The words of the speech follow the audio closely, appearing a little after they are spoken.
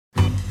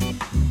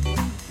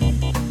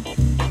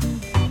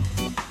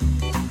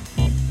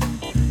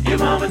Your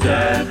mom and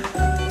dad.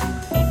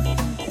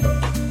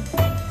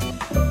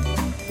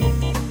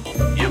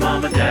 Your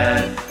mom and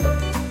dad.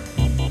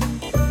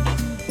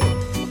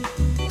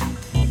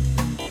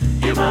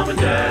 Your mom and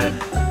dad.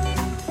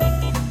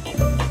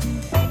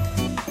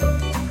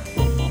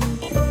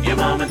 Your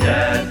mom and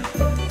dad.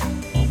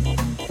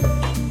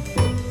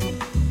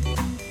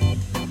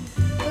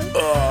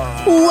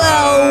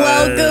 Well,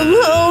 welcome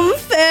home,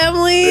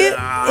 family.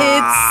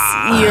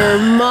 It's your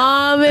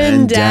mom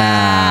and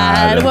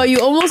dad. Well, you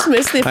almost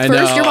missed the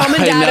first your mom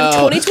and dad of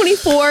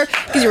 2024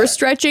 because you were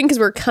stretching because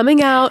we're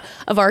coming out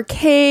of our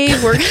cave.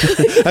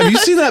 Have you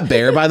seen that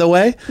bear, by the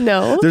way?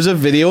 No. There's a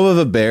video of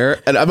a bear,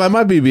 and I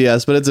might be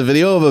BS, but it's a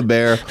video of a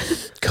bear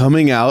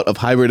coming out of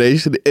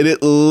hibernation, and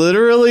it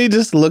literally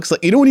just looks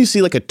like, you know when you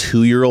see like a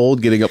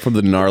 2-year-old getting up from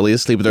the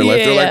gnarliest sleep of their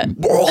life, they're like,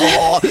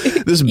 "Whoa."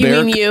 This bear,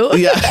 you mean you?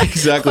 Yeah,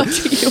 exactly.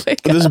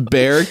 This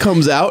bear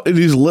comes out and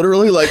he's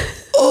literally like,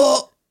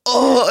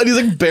 and he's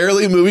like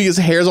barely moving. His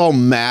hair's all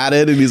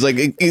matted, and he's like,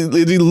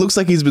 he looks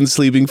like he's been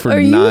sleeping for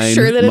 9 months. Are you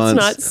sure that it's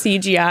not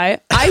CGI?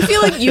 I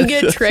feel like you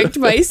get tricked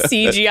by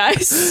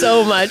CGI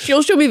so much.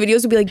 You'll show me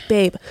videos and be like,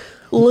 babe,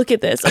 look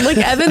at this. I'm like,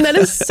 Evan, that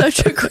is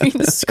such a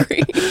green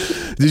screen.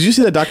 Did you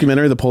see that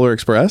documentary, The Polar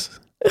Express?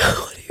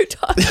 What are you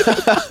talking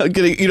about? I'm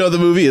kidding. You know the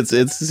movie, it's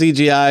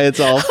CGI, it's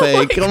all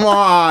fake. Come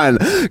on.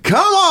 I'm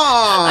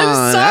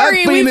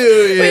sorry. Happy New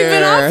Year. We've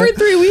been off for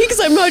 3 weeks.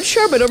 I'm not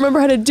sure, but I don't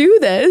remember how to do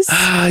this.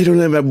 I don't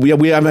know.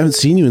 I haven't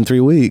seen you in 3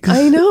 weeks.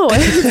 I know.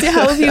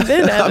 How have you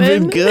been, Evan? I've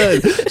been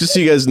good. Just so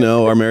you guys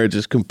know, our marriage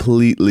is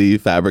completely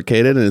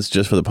fabricated, and it's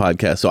just for the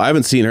podcast. So I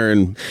haven't seen her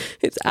in 3 weeks.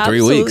 It's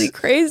absolutely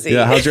crazy.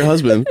 Yeah. How's your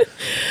husband?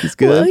 He's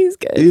good. Well, he's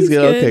good. He's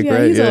good. Okay, Yeah,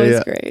 great. he's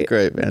always great.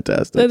 Great.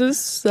 Fantastic. That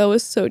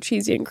was so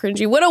cheesy and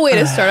cringy. What a way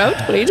to start out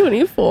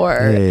 2024.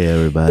 Hey,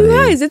 everybody. You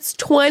guys, it's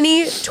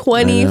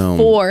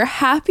 2024.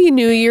 Happy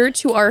New Year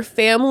to our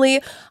family.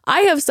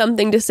 I have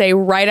something to say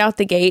right out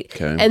the gate.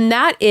 Okay. And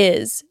that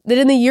is that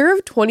in the year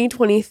of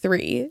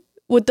 2023,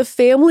 what the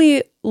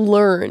family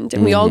learned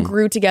and we all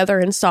grew together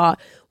and saw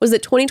was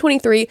that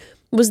 2023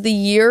 was the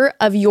year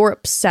of your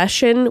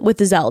obsession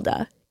with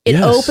Zelda. It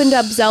opened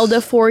up Zelda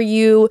for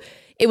you.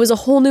 It was a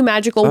whole new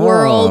magical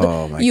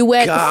world. You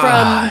went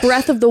from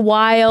Breath of the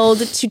Wild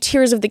to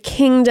Tears of the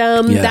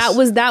Kingdom. Yes.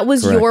 That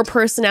was Correct. your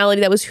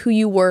personality. That was who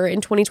you were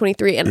in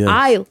 2023. And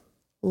I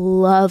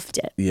loved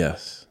it.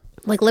 Yes.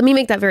 Like, let me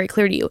make that very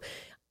clear to you.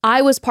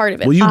 I was part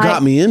of it. Well, you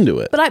got me into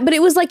it. But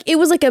it was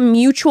like a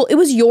mutual, it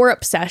was your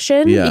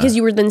obsession because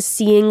you were then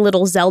seeing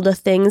little Zelda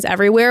things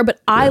everywhere. But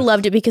I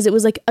loved it because it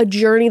was like a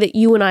journey that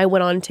you and I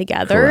went on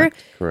together.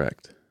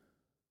 Correct.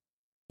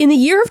 In the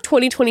year of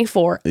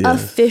 2024,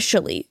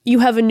 officially, you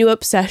have a new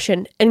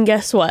obsession. And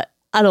guess what?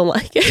 I don't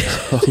like it.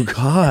 Oh,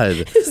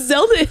 God.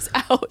 Zelda is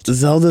out.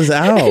 Zelda's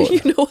out. And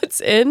you know what's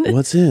in?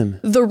 What's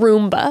in? The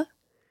Roomba.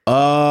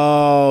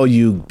 Oh,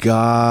 you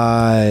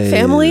guys.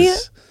 Family,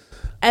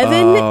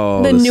 Evan,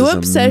 the this new is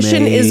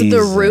obsession is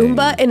the amazing.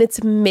 Roomba, and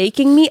it's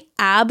making me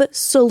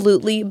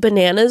absolutely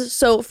bananas.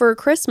 So for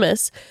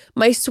Christmas,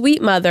 my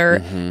sweet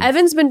mother,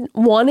 Evan's been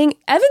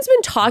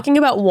talking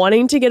about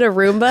wanting to get a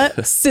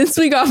Roomba since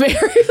we got married.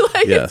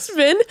 It's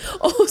been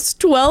almost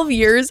 12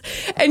 years,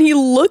 and he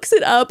looks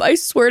it up, I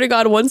swear to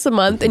God, once a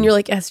month, and you're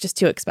like, it's just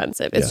too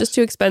expensive. It's just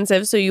too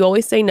expensive. So you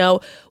always say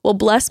no. Well,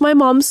 bless my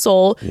mom's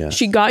soul. Yes.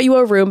 She got you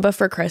a Roomba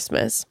for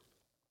Christmas.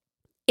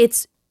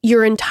 It's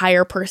your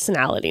entire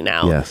personality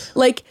now. Yes.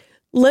 Like,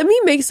 let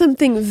me make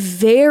something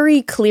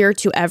very clear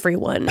to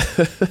everyone.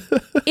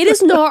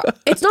 It's not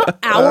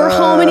our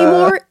home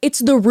anymore. It's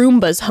the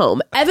Roomba's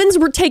home.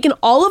 We're taking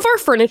all of our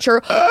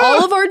furniture,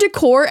 all of our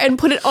decor, and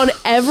put it on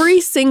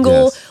every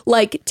single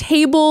like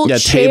table,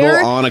 chair.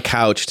 Table on a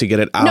couch to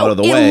get it out of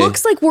the way. It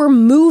looks like we're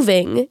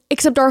moving,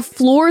 except our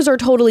floors are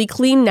totally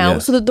clean now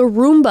so that the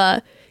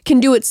Roomba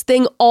can do its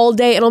thing all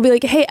day. And I'll be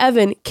like, hey,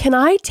 Evan, can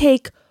I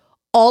take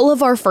all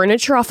of our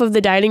furniture off of the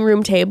dining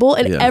room table?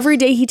 And every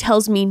day he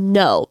tells me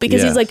no,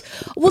 because he's like,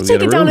 we'll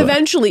take it down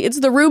eventually. It's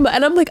the Roomba.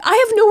 And I'm like, I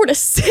have nowhere to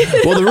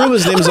sit. Well, the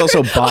Roomba's name is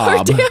also Bob.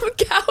 Our damn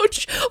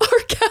couch. Our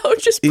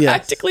couch is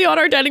practically on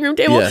our dining room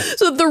table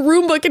so that the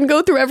Roomba can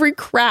go through every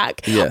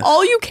crack.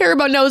 All you care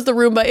about now is the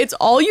Roomba. It's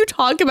all you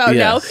talk about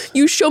now.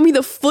 You show me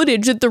the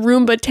footage that the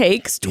Roomba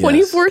takes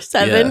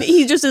 24/7.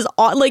 He just is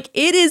like,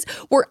 it is,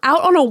 we're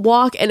out on a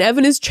walk and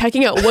Evan is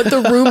checking out what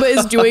the Roomba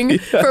is doing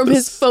from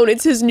his phone.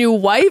 It's his new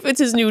wife.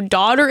 It's his new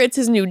daughter. It's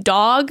his new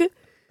dog.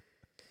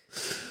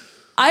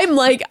 I'm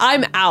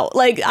out.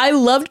 Like, I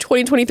loved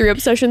 2023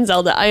 Obsession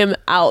Zelda. I am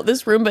out.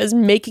 This Roomba is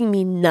making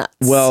me nuts.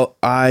 Well,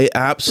 I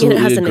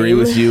absolutely agree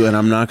with you, and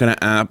I'm not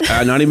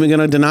even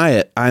gonna deny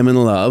it. I'm in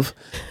love,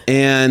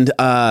 and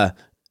the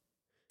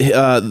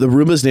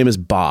Roomba's name is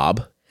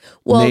Bob.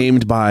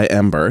 Named by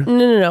Ember.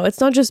 No.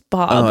 It's not just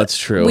Bob. Oh, that's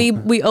true.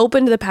 We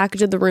opened the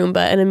package of the Roomba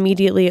and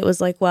immediately it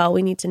was like, well,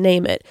 we need to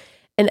name it.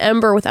 And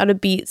Ember, without a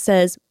beat,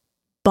 says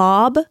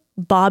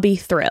Bobby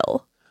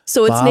Thrill.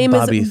 So its name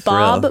is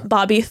Bob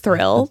Bobby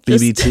Thrill.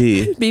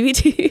 BBT.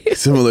 BBT.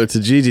 Similar to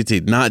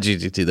GGT. Not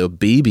GGT, though.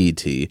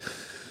 BBT.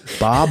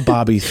 Bob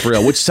Bobby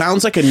Thrill, which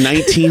sounds like a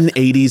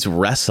 1980s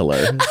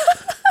wrestler.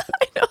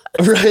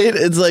 Right?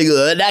 It's like,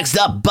 next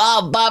up,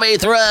 Bobby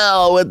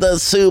Thrill with the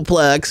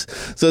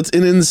suplex. So it's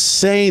an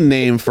insane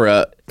name for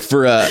a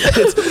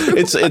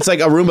it's like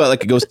a Roomba,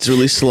 like it goes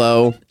really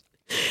slow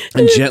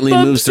and gently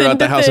moves throughout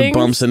the house and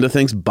bumps into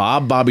things.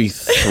 Bobby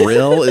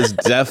Thrill is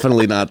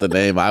definitely not the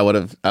name I would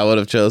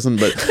have chosen,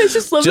 but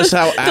just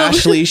how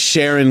Ashley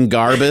Sharon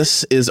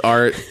Garbus is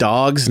our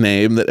dog's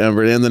name that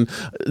Ember. And then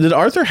did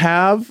Arthur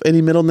have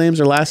any middle names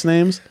or last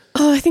names?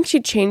 Oh, I think she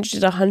changed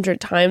it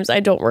 100 times. I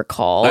don't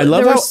recall. I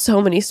love there were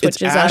so many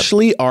switches. It's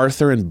Ashley,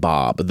 Arthur, and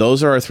Bob.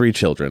 Those are our 3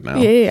 children now.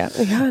 Yeah.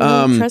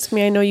 No, trust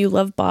me, I know you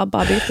love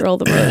Bobby Thrill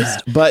the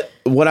most. But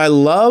what I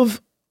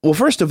love, well,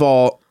 first of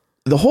all,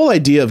 the whole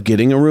idea of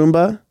getting a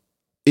Roomba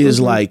is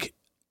like,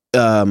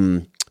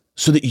 so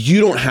that you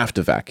don't have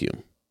to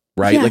vacuum.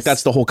 Right? Yes. Like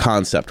that's the whole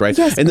concept, right?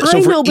 Yes, and I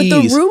know, but the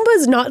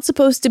Roomba's not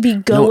supposed to be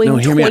going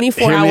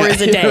 24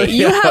 hours a day.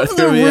 You have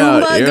the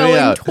Roomba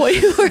going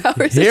 24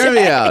 hours a day. Hear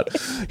me out.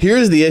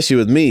 Here's the issue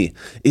with me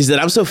is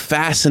that I'm so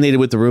fascinated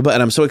with the Roomba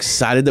and I'm so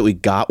excited that we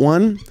got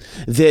one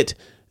that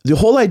the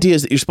whole idea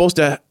is that you're supposed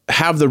to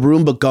have the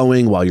Roomba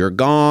going while you're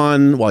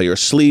gone, while you're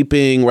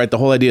sleeping, right? The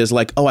whole idea is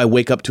like, oh, I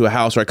wake up to a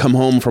house or I come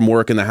home from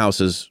work and the house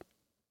is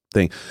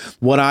thing.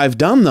 What I've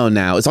done though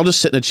now is I'll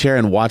just sit in a chair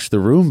and watch the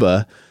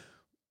Roomba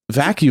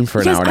vacuum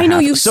for an hour and a half. I know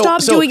you've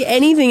stopped doing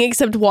anything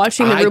except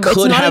watching the Roomba.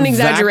 It's not an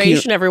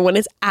exaggeration, everyone.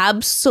 It's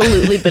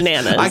absolutely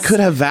bananas. I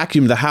could have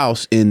vacuumed the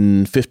house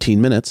in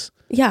 15 minutes.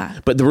 Yeah.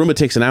 But the Roomba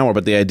takes an hour,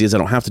 but the idea is I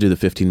don't have to do the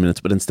 15 minutes,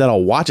 but instead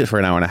I'll watch it for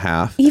an hour and a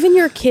half. Even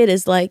your kid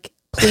is like,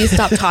 please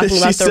stop talking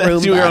about the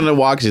Roomba. We were on a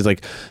walk. She's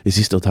like, is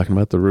he still talking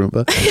about the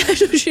Roomba?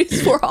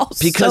 We're all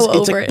because so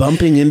it's over like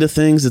bumping into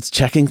things. It's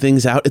checking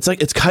things out. It's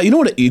like, it's kind. You know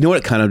what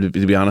it kind of,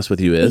 to be honest with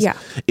you, is? Yeah.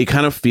 It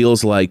kind of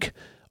feels like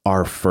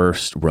our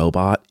first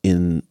robot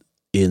in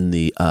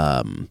the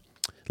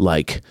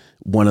like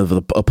one of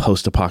the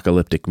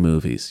post-apocalyptic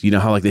movies. You know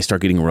how like they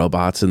start getting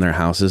robots in their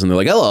houses and they're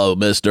like, hello,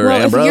 Mr.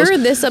 Ambrose. If you're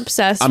this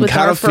obsessed I'm with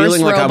kind our of first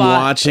feeling robot, like I'm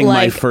watching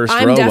my first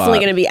I'm robot. definitely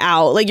going to be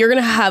out. Like you're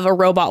going to have a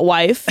robot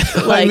wife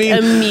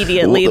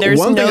immediately. There's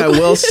one thing I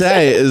will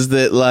say is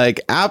that like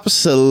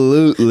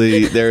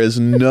absolutely there is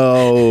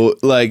no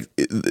like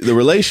the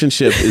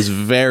relationship is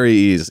very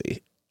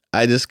easy.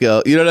 I just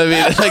go, you know what I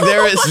mean? Like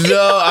there is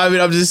no, I mean,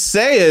 I'm just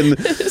saying,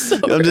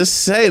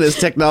 as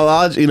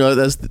technology,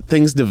 as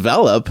things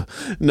develop.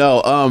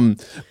 No,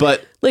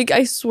 but like,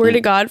 I swear to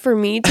God, for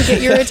me to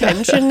get your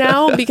attention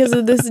now because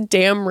of this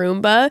damn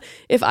Roomba,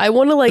 if I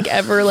want to like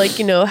ever like,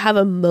 have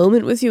a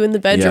moment with you in the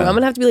bedroom, I'm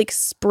going to have to be like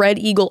spread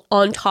eagle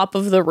on top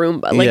of the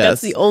Roomba. Like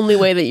that's the only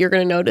way that you're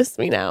going to notice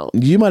me now.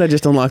 You might have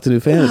just unlocked a new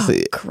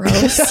fantasy. Oh,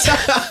 gross.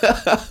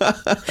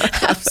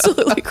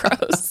 Absolutely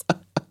gross.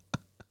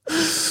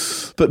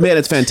 But man,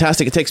 it's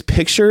fantastic. It takes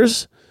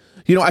pictures.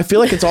 I feel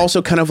like it's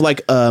also kind of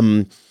like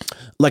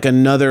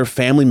another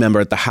family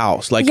member at the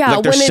house. Like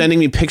they're sending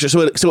me pictures.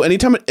 So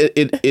anytime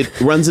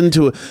it runs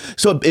into,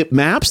 it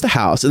maps the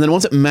house, and then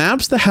once it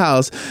maps the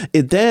house,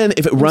 if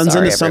it runs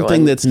into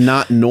something that's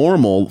not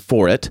normal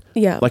for it,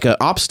 like an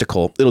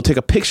obstacle, it'll take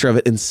a picture of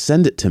it and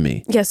send it to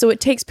me. Yeah, so it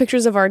takes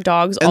pictures of our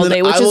dogs all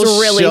day, which is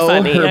really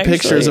funny. Her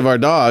pictures of our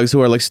dogs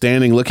who are like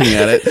standing looking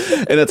at it,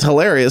 and it's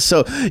hilarious.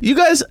 So you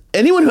guys,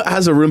 anyone who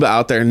has a Roomba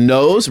out there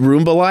knows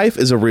Roomba life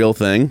is a real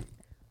thing.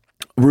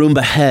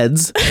 Roomba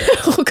heads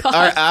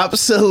are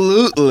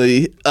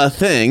absolutely a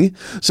thing.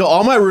 So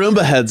all my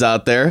Roomba heads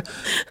out there,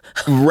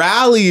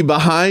 rally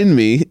behind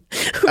me,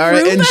 all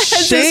right, and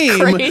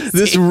shame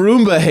this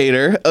Roomba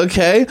hater.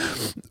 Okay,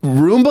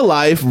 Roomba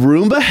life,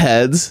 Roomba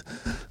heads.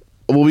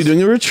 We'll be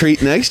doing a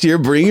retreat next year.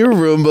 Bring your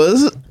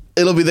Roombas.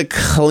 It'll be the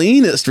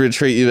cleanest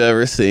retreat you've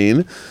ever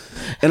seen.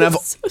 And I've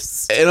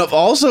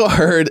also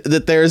heard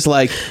that there's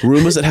like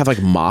Roombas that have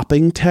like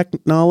mopping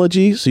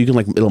technology, so you can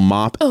like it'll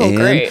mop. Oh,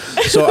 great!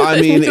 So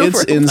I mean,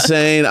 it's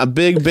insane. I'm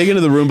big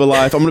into the Roomba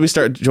life. I'm gonna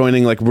start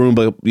joining like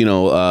Roomba,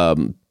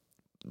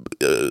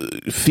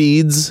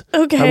 feeds.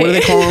 Okay, what do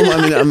they call them?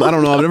 I mean, I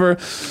don't know. I've never.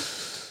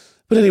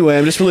 But anyway,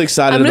 I'm just really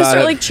excited about it. I'm going to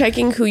start like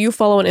checking who you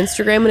follow on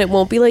Instagram, and it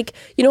won't be like,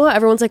 how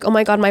everyone's like, oh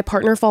my God, my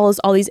partner follows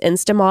all these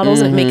Insta models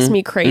and it makes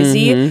me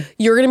crazy.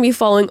 You're going to be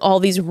following all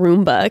these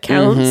Roomba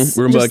accounts.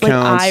 Roomba just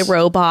accounts. Like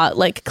iRobot,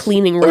 like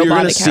cleaning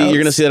robot accounts. You're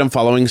going to see that I'm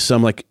following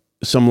some model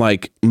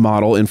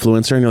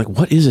influencer, and you're like,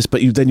 what is this?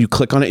 But then you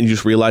click on it and you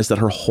just realize that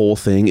her whole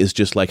thing is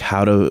just like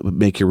how to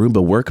make your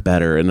Roomba work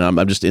better. And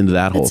I'm just into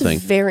that whole thing.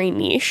 It's very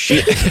niche.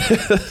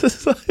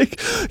 It's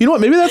like, you know what?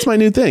 Maybe that's my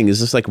new thing.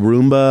 Is just like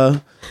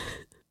Roomba,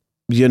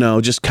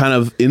 just kind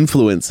of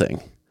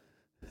influencing.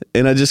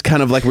 And I just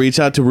kind of like reach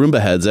out to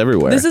Roomba heads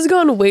everywhere. This has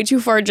gone way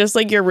too far, just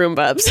like your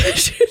Roomba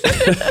obsession.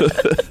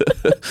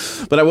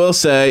 But I will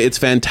say it's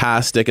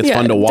fantastic. It's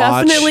fun to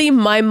watch. Definitely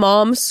my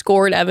mom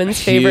scored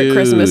Evan's favorite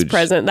Christmas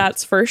present.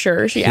 That's for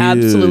sure. She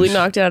absolutely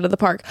knocked it out of the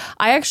park.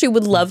 I actually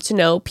would love to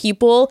know.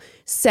 People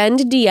send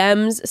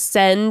DMs,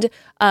 send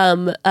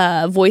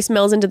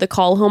voicemails into the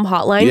Call Home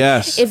hotline.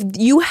 Yes.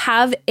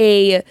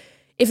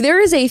 If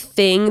there is a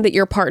thing that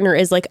your partner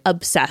is like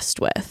obsessed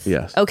with.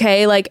 Yes.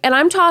 Okay. Like, and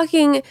I'm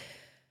talking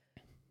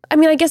I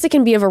mean, I guess it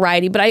can be a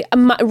variety, but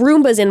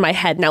Roomba's in my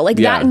head now. Like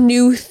that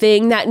new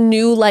thing, that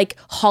new like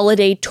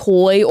holiday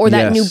toy or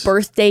that new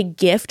birthday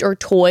gift or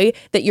toy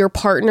that your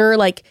partner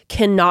like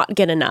cannot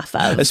get enough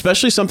of.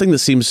 Especially something that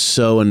seems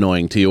so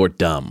annoying to you or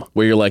dumb,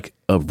 where you're like,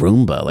 a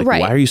Roomba? Like,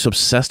 why are you so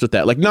obsessed with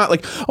that? Like, not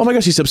like, oh my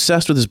gosh, he's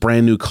obsessed with his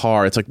brand new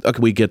car. It's like, okay,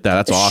 we get that.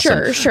 That's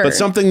awesome. Sure. But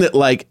something that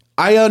like,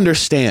 I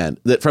understand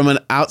that from an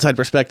outside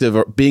perspective,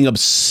 or being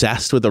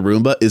obsessed with a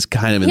Roomba is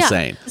kind of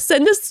insane.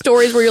 Send us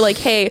stories where you're like,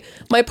 hey,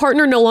 my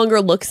partner no longer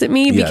looks at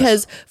me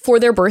because for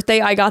their birthday,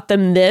 I got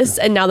them this.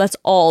 And now that's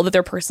all that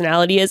their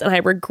personality is. And I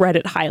regret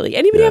it highly.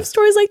 Anybody have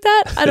stories like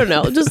that? I don't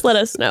know. Just let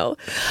us know.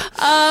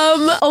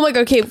 Oh my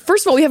God. Okay.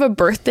 First of all, we have a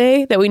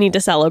birthday that we need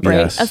to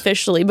celebrate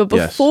officially. But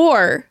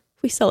before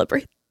we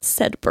celebrate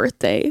said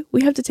birthday,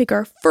 we have to take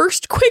our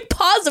first quick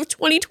pause of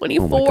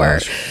 2024.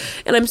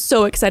 And I'm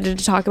so excited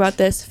to talk about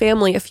this.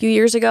 Family, a few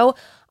years ago,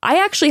 I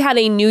actually had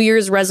a New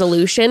Year's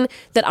resolution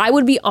that I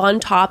would be on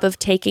top of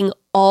taking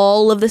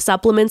all of the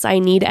supplements I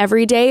need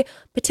every day.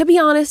 But to be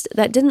honest,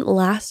 that didn't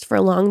last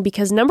for long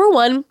because number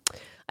one,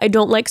 I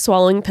don't like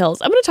swallowing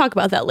pills. I'm going to talk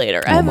about that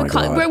later. We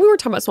were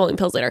talking about swallowing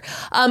pills later.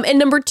 And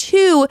number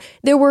two,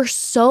 there were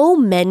so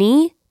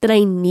many that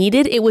I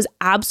needed. It was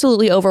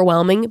absolutely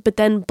overwhelming. But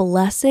then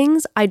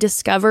blessings, I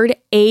discovered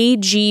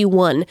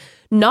AG1.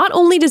 Not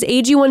only does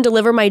AG1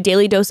 deliver my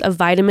daily dose of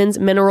vitamins,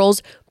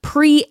 minerals,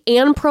 pre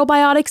and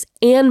probiotics,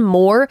 and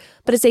more,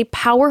 but it's a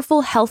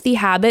powerful, healthy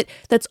habit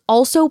that's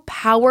also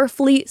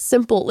powerfully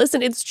simple.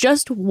 Listen, it's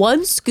just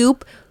one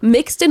scoop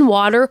mixed in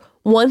water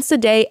once a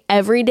day,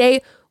 every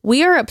day.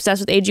 We are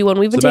obsessed with AG1.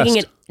 We've been taking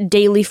it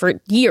daily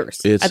for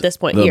years at this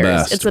point.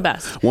 It's the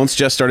best. Once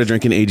Jess started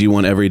drinking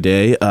AG1 every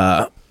day,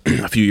 a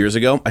few years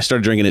ago, I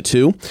started drinking it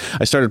too.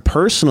 I started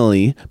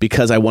personally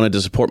because I wanted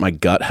to support my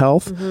gut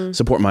health,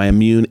 support my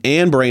immune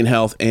and brain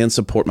health, and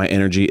support my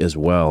energy as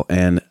well.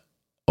 And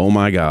oh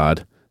my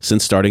God,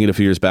 since starting it a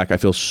few years back, I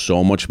feel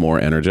so much more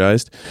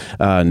energized,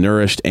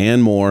 nourished,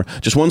 and more.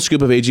 Just one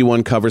scoop of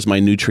AG1 covers my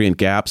nutrient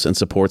gaps and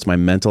supports my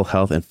mental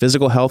health and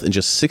physical health in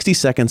just 60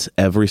 seconds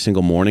every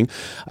single morning.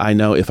 I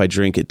know if I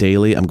drink it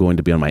daily, I'm going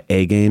to be on my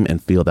A game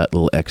and feel that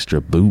little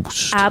extra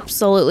boost.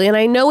 Absolutely. And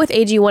I know with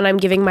AG1, I'm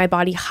giving my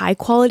body high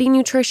quality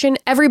nutrition.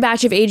 Every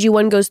batch of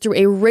AG1 goes through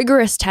a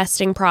rigorous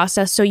testing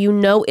process, so you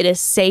know it is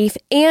safe.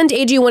 And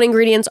AG1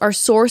 ingredients are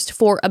sourced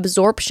for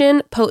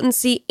absorption,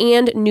 potency,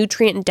 and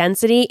nutrient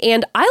density.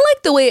 And I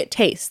like the way it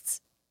tastes.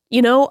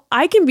 You know,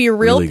 I can be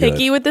really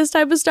picky with this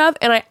type of stuff,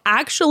 and I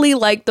actually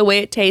like the way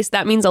it tastes.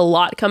 That means a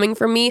lot coming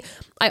from me.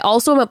 I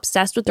also am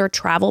obsessed with their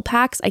travel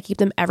packs. I keep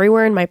them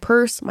everywhere in my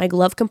purse, my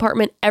glove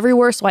compartment,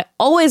 everywhere. So I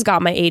always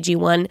got my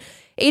AG1.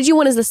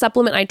 AG1 is the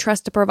supplement I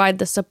trust to provide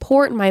the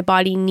support my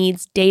body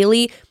needs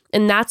daily.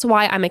 And that's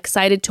why I'm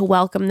excited to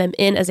welcome them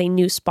in as a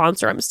new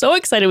sponsor. I'm so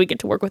excited we get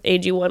to work with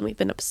AG1. We've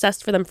been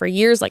obsessed for them for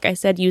years. Like I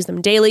said, use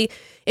them daily.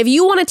 If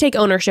you want to take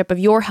ownership of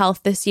your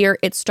health this year,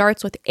 it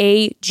starts with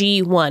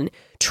AG1.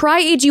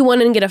 Try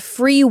AG1 and get a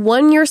free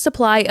 1-year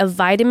supply of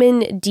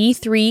vitamin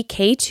D3,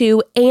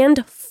 K2,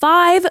 and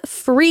 5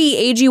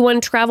 free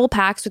AG1 travel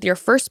packs with your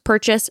first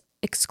purchase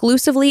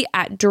exclusively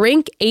at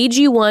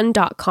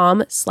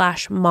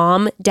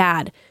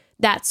drinkag1.com/momdad.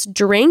 That's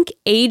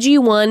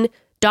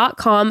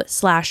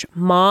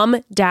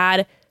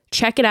drinkag1.com/momdad.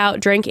 Check it out,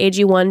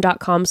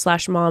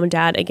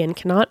 drinkag1.com/momdad. Again,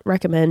 cannot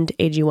recommend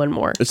AG1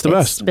 more. It's the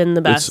best. It's been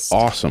the best. It's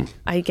awesome.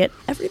 I get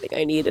everything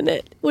I need in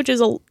it, which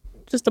is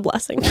just a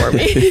blessing for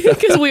me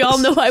because we all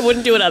know I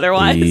wouldn't do it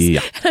otherwise.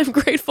 Yeah. And I'm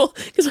grateful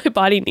because my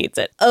body needs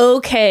it.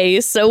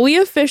 Okay, so we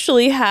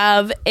officially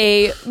have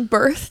a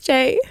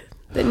birthday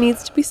that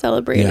needs to be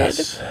celebrated.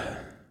 Yes.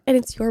 And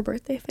it's your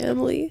birthday,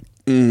 family.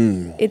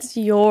 It's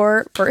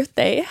your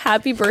birthday.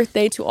 Happy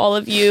birthday to all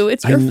of you.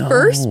 It's your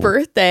first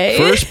birthday.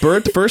 First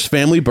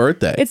family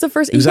birthday. It's the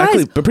first.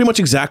 Exactly, but pretty much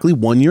exactly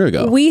 1 year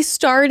ago. We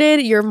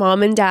started your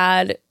mom and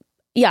dad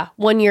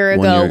 1 year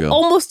ago,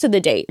 almost to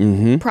the date,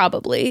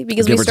 probably,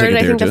 because we started,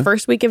 I think, the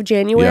first week of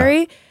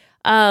January.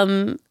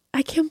 Yeah.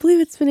 I can't believe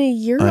it's been a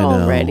year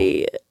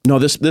already. No,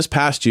 this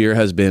past year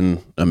has been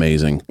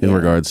amazing in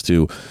regards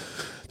to,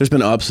 there's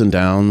been ups and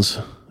downs.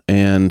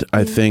 And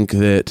I think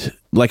that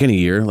like any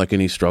year, like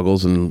any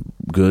struggles and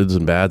goods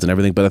and bads and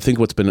everything, but I think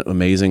what's been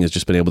amazing is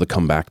just been able to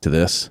come back to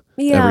this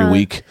every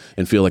week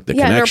and feel like the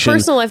connection. In our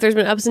personal life, there's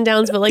been ups and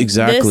downs, but like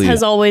this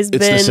has always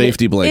been. It's the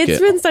safety blanket.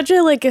 It's been such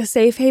a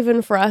safe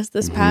haven for us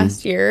this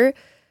past year,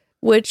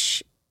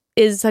 which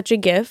is such a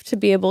gift to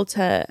be able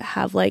to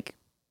have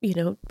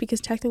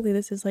because technically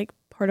this is like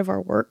part of our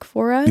work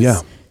for us.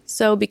 Yeah.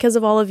 So because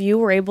of all of you,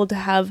 we're able to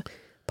have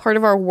part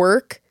of our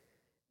work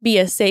be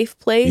a safe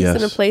place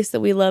and a place that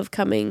we love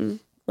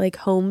coming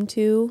home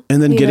to,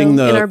 and then in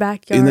our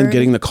backyard, and then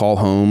getting the call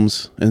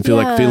homes and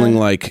feeling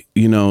like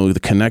the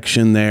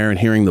connection there and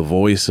hearing the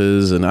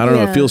voices, and I don't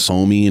know, it feels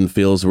homey and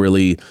feels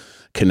really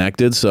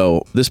connected.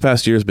 So this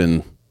past year has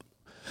been,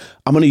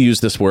 I'm going to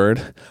use this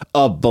word,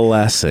 a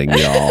blessing,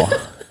 y'all.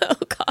 Oh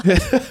God,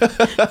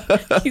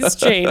 he's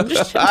changed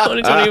in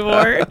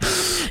 2024.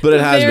 But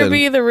it has been.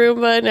 Be the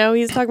Roomba. Now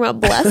he's talking about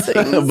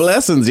blessings.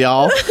 Blessings,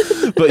 y'all.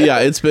 But yeah,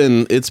 it's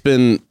meant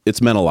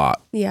a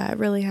lot. Yeah, it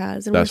really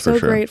has. And That's we're for so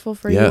sure. grateful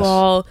for Yes. you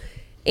all.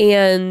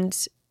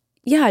 And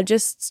yeah,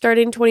 just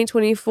starting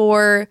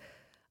 2024,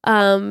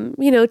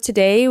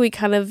 today we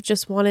kind of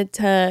just wanted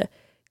to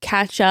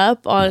catch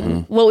up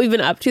on what we've been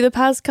up to the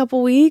past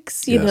couple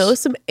weeks, you Yes. know,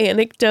 some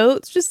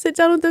anecdotes, just sit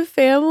down with the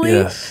family,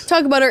 Yes.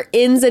 talk about our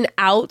ins and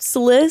outs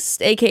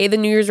list, aka the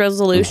New Year's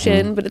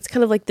resolution, but it's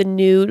kind of like the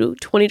new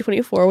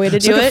 2024 way to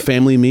It's do like it. a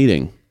family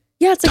meeting.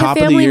 Yeah, it's like Top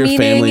a of the family year meeting,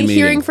 family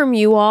hearing meeting. from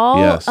you all,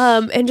 Yes.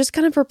 and just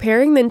kind of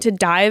preparing then to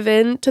dive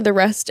into the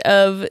rest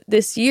of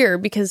this year,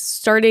 because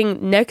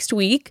starting next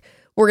week,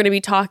 we're going to be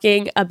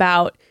talking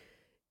about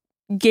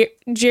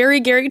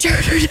Gary Turner.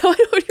 No,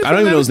 I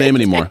don't even know his name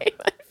anymore.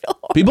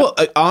 People,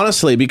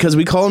 honestly, because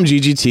we call him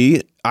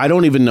GGT, I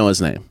don't even know his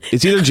name.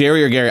 It's either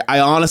Jerry or Gary. I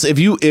honestly, if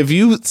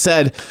you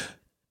said,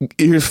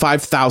 here's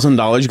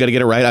 $5,000, you got to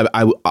get it right,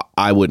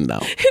 I wouldn't know.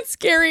 It's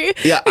scary.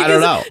 Yeah, I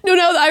don't know.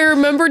 No, I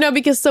remember now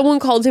because someone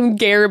called him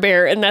Gare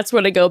Bear, and that's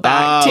what I go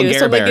back to. Gary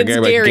So like, Bear, it's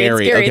Gary.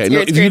 Gary. It's Gary. Okay, It's no,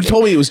 Gary. if you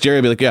told me it was Jerry,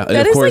 I'd be like, yeah,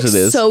 That of is course like it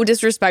is. so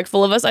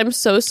disrespectful of us. I'm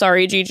so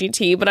sorry,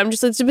 GGT, but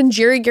it's been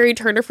Gary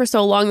Turner for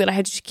so long that I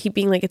had to keep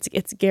being like,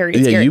 it's Gary.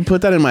 It's Yeah, Gary. you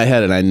put that in my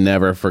head and I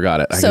never forgot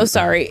it. So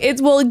sorry.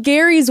 It's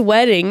Gary's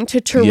wedding to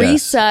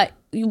Teresa.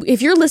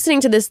 If you're listening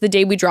to this the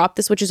day we drop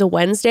this, which is a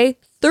Wednesday,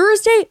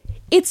 Thursday,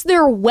 it's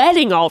their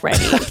wedding already.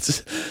 They're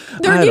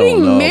I don't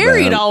getting know,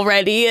 married man.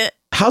 already.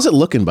 How's it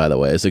looking, by the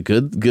way? Is it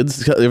good?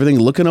 Everything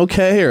looking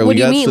okay? Or What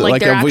do you mean,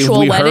 like their have actual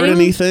we heard wedding?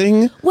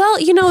 anything? Well,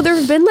 there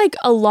have been like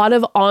a lot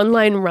of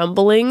online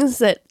rumblings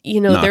that,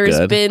 Not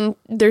good.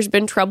 there's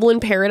been trouble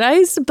in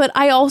paradise, but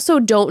I also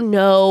don't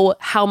know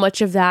how much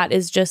of that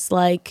is just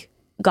like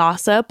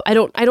gossip. I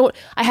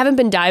haven't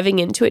been diving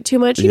into it too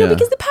much, Yeah.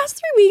 because the past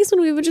 3 weeks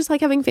when we were just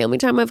like having family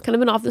time, I've kind of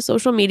been off the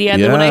social media.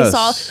 And then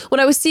when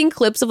I was seeing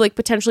clips of like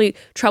potentially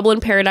trouble in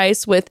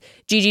paradise with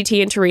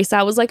GGT and Teresa,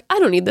 I was like, I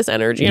don't need this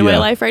energy in my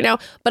life right now.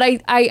 But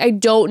I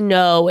don't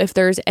know if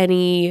there's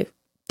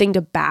anything to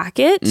back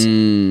it.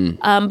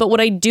 But what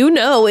I do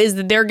know is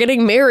that they're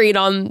getting married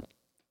on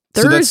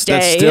Thursday. So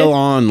that's still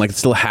on, like it's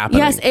still happening.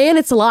 Yes, and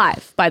it's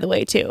live, by the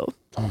way, too.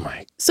 Oh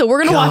my. So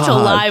we're gonna watch a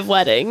God. live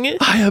wedding.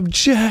 I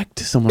object.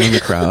 Someone in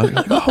the crowd.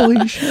 Like,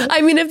 holy shit.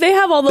 I mean, if they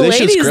have all the They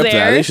should ladies script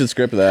there, that. They should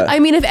script that. I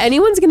mean, if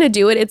anyone's gonna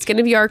do it, it's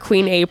gonna be our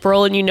Queen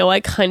April, and I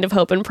kind of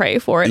hope and pray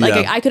for it. Like,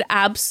 Yeah. I could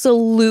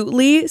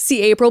absolutely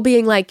see April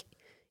being like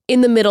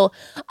in the middle,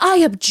 I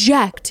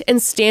object,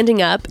 and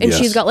standing up, and Yes.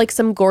 she's got like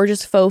some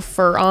gorgeous faux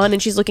fur on,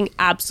 and she's looking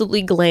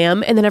absolutely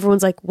glam, and then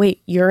everyone's like,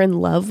 "Wait, you're in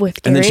love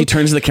with Gary?" And then she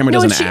turns to the camera,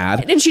 and does an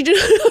ad. and she turns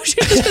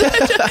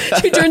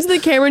to the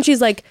camera, and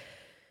she's like,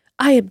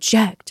 "I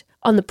object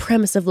on the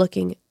premise of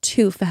looking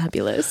too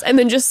fabulous," and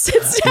then just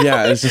sits down.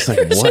 Yeah, it's just like,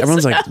 what?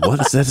 Everyone's like,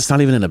 what? That's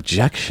not even an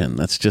objection.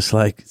 That's just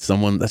like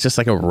that's just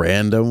like a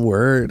random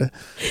word.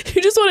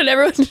 You just wanted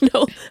everyone to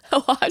know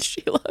how hot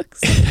she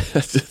looks.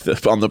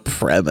 On the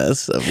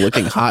premise of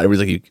looking hot.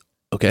 Everybody's like,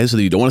 okay, so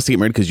you don't want us to get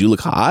married because you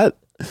look hot?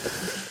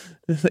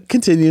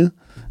 Continue.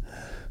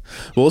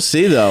 We'll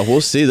see, though.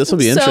 We'll see. This will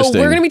be interesting. So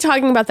we're going to be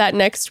talking about that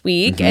next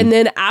week. And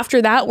then after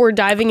that, we're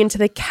diving into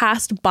the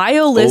cast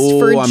bio list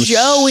for I'm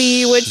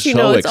Joey, which,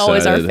 so it's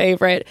always our excited.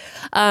 favorite.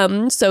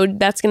 So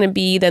that's going to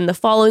be then the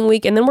following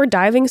week. And then we're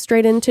diving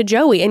straight into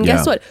Joey. And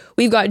guess Yeah. what?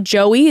 We've got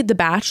Joey, The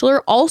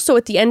Bachelor. Also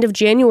at the end of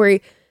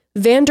January,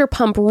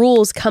 Vanderpump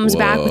Rules comes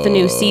back with a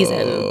new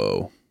season.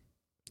 Whoa.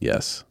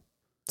 Yes.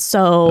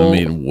 So I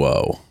mean,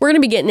 whoa. we're going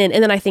to be getting in.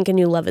 And then I think a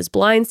new Love is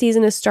Blind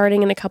season is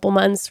starting in a couple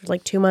months, or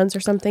like 2 months or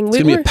something. It's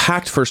going to be a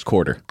packed first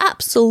quarter.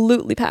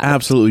 absolutely packed.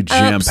 Absolutely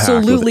jam-packed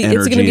Absolutely. with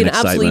It's going to be energy an and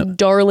absolutely excitement.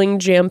 darling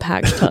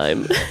jam-packed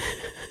time.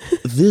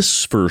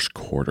 This first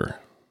quarter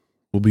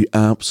will be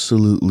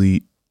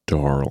absolutely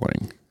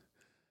darling.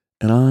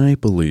 And I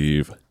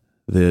believe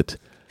that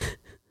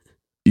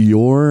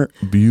your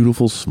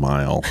beautiful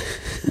smile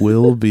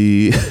will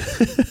be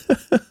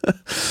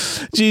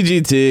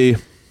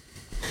GGT.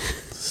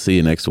 See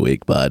you next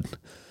week, bud.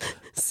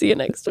 See you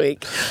next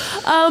week.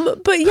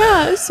 But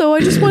yeah, so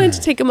I just wanted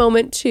to take a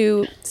moment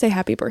to say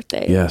happy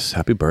birthday. Yes,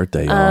 happy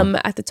birthday, y'all.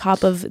 At the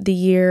top of the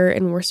year,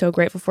 and we're so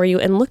grateful for you.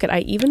 And look I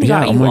even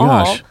got oh you my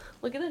all. gosh.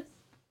 Look at this.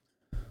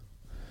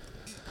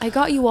 I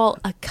got you all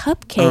a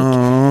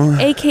cupcake,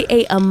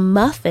 aka a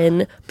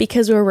muffin,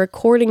 because we're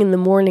recording in the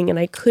morning and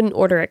I couldn't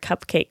order a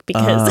cupcake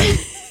because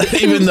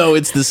Even though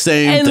it's the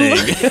same thing.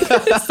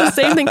 it's the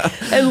same thing.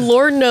 And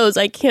Lord knows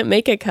I can't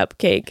make a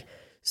cupcake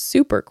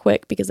super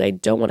quick because I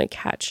don't want to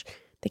catch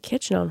the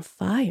kitchen on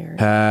fire.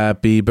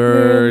 Happy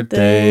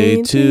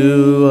birthday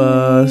to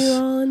us.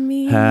 on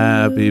me.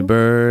 Happy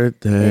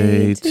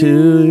birthday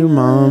to your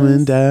mom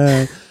and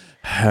dad.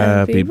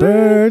 Happy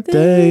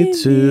birthday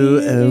to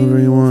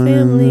everyone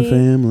in the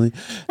family.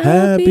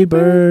 Happy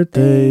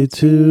birthday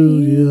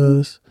to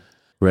us.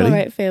 Ready? All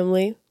right,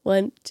 family.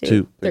 1,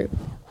 2, 3.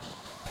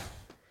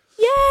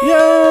 Yay!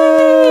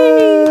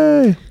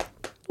 Yay!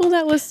 Well,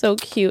 that was so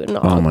cute and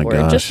Oh my awkward.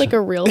 gosh. Just like a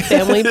real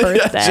family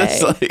birthday.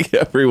 Just like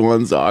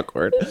everyone's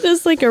awkward.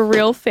 Just like a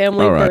real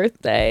family All right.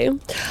 birthday.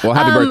 Well,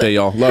 happy birthday,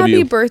 y'all. Love happy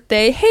you.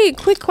 birthday. Hey,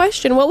 quick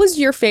question. What was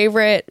your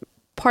favorite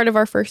part of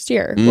our first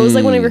year? What was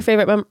like one of your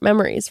favorite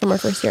memories from our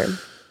first year?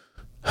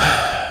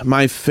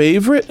 My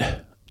favorite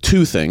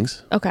two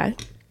things. Okay.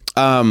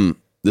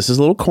 This is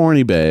a little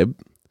corny, babe,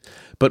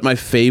 but my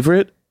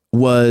favorite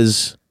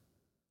was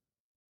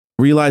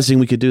realizing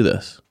we could do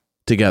this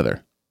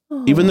together.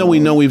 Even though we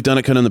know we've done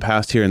it kind of in the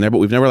past here and there, but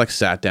we've never like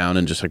sat down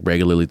and just like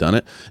regularly done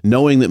it,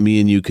 knowing that me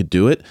and you could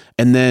do it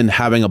and then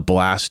having a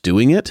blast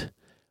doing it.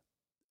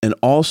 And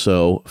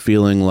also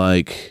feeling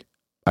like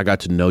I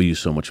got to know you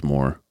so much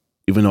more,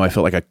 even though I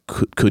felt like I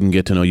couldn't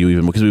get to know you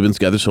even because we've been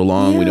together so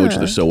long. We know each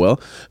other so well.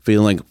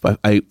 Feeling like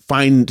I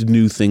find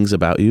new things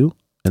about you,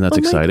 and that's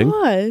exciting. Oh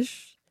my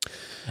gosh.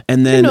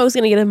 And then I didn't know I was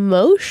going to get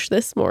emotion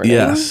this morning.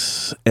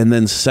 Yes. And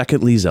then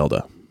secondly,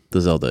 the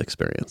Zelda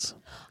experience.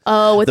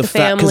 Oh, with the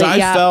family. Because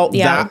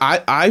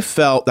I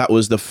felt that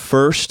was the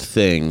first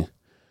thing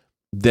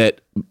that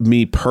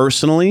me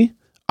personally,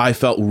 I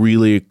felt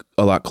really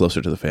a lot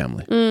closer to the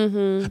family.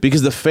 Mm-hmm.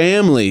 Because the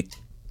family,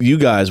 you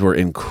guys were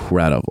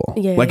incredible.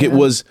 It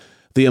was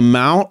the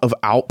amount of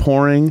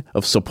outpouring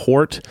of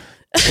support,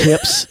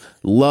 tips,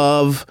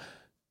 love,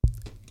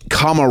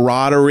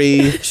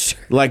 camaraderie. Sure.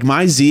 Like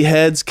my Z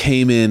heads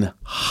came in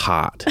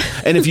hot.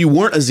 And if you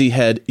weren't a Z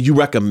head, you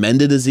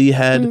recommended a Z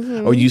head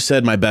or you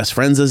said my best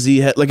friend's a Z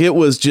head. Like it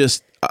was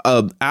just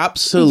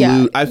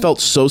absolute. I felt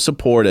so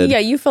supported. Yeah,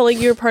 you felt like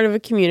you were part of a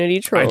community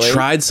truly. I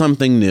tried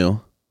something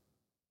new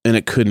and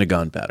it couldn't have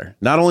gone better.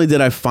 Not only did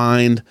I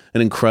find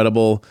an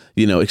incredible,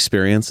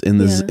 experience in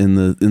this in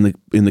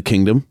the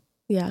kingdom.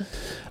 Yeah.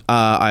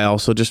 I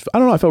also just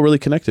I felt really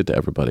connected to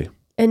everybody.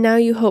 And now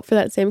you hope for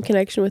that same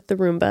connection with the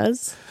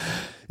Roombas.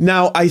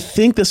 Now, I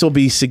think this will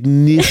be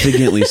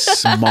significantly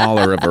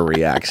smaller of a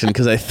reaction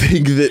because I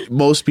think that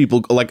most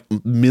people, like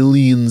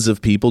millions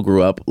of people,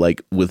 grew up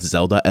like with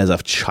Zelda as a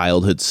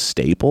childhood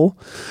staple.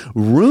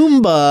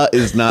 Roomba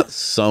is not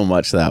so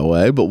much that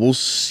way, but we'll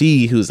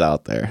see who's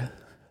out there.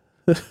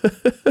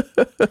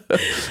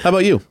 How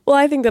about you? Well,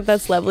 I think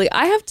that's lovely.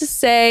 I have to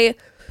say,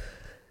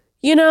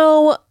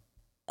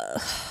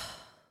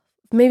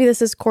 maybe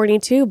this is corny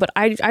too, but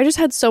I just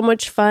had so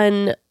much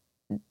fun.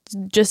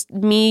 Just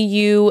me,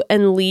 you,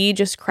 and Lee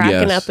just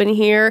cracking up in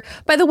here.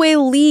 By the way,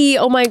 Lee,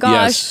 oh my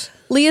gosh.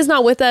 Lee is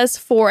not with us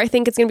for, I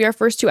think it's going to be our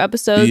first 2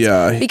 episodes.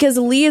 Yeah. Because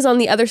Lee is on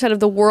the other side of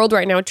the world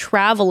right now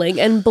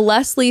traveling. And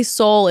bless Lee's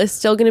soul is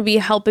still going to be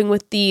helping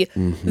with the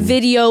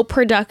video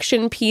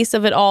production piece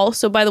of it all.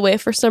 So by the way,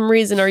 if for some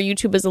reason our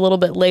YouTube is a little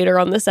bit later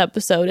on this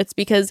episode, it's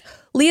because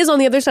Lee is on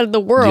the other side of the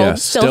world,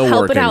 still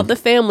helping working out the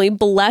family.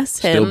 Bless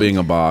him. Still being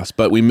a boss.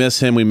 But we miss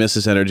him. We miss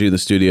his energy in the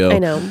studio. I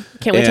know.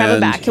 Can't wait to have him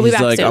back. He'll be back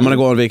soon. I'm going to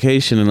go on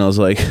vacation. And I was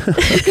like,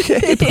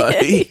 okay,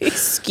 buddy.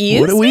 Excuse me?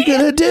 What are we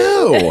going to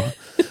do?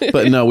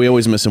 But no, we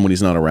always miss him when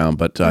he's not around.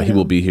 But he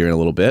will be here in a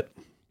little bit.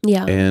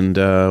 Yeah. And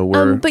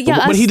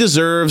but he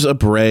deserves a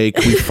break.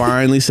 We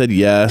finally said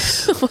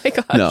yes. Oh my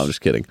gosh. No, I'm just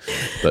kidding.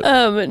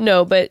 But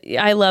no, but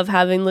I love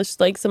having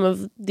just like some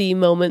of the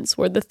moments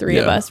where the three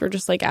of us were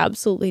just like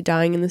absolutely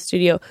dying in the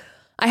studio.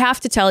 I have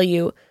to tell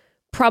you,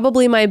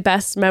 probably my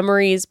best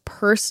memories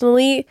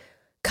personally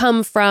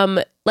come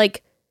from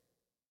like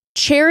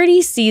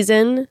Charity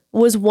season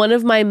was one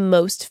of my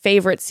most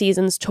favorite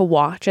seasons to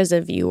watch as a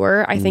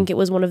viewer. I think it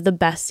was one of the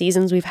best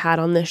seasons we've had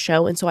on this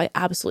show. And so I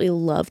absolutely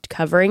loved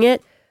covering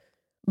it.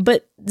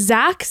 But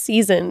Zach's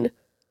season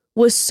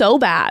was so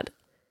bad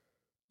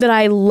that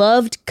I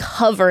loved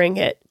covering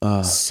it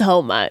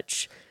so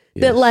much.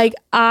 Yes. That like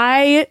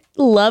I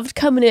loved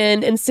coming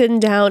in and sitting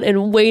down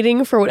and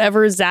waiting for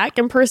whatever Zach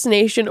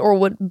impersonation or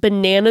what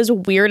bananas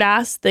weird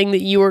ass thing that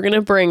you were going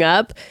to bring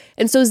up.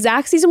 And so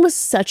Zach's season was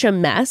such a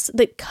mess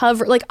that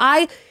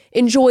I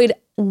enjoyed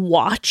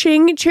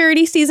watching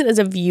Charity season as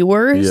a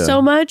viewer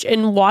so much,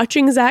 and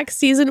watching Zach's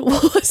season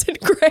wasn't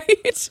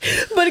great,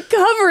 but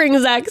covering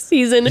Zach's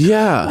season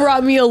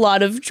brought me a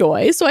lot of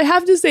joy. So I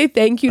have to say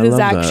thank you to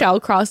Zach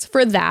Shallcross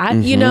for that.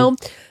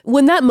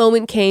 When that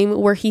moment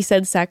came where he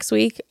said sex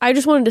week, I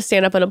just wanted to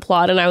stand up and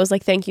applaud. And I was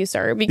like, thank you,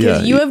 sir,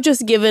 because you have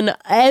just given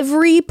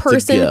every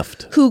person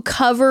who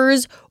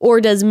covers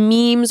or does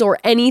memes or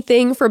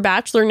anything for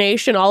Bachelor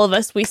Nation, all of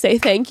us, we say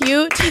thank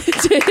you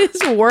to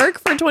his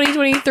work for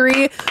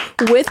 2023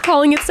 with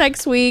calling it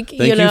sex week.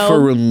 Thank you for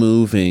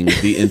removing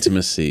the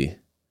intimacy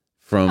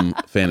from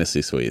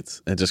Fantasy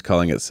Suites and just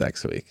calling it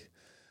sex week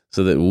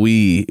so that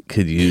we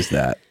could use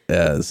that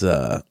as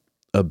a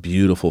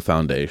beautiful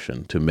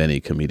foundation to many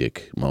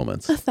comedic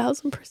moments.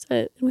 1,000%.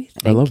 And we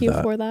thank you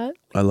for that.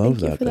 I love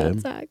that, babe.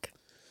 Zach.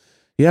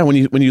 Yeah, when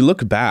you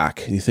look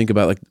back and you think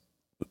about like,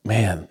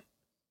 man,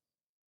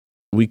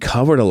 we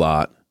covered a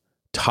lot,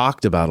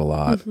 talked about a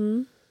lot.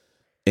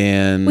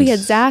 And we had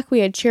Zach, we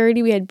had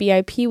Charity, we had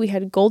BIP, we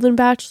had Golden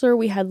Bachelor,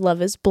 we had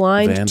Love is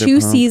Blind, Vanderpump. 2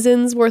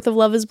 seasons worth of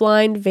Love is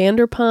Blind,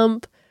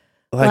 Vanderpump.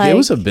 Like it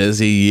was a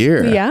busy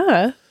year.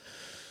 Yeah.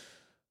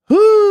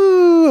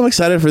 Woo, I'm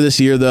excited for this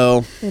year,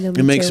 though. I know,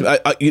 it makes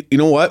you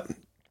know what?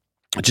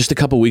 just a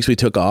couple weeks we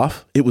took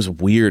off, it was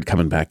weird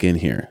coming back in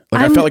here.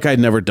 Like I felt like I'd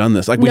never done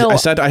this. Like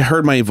I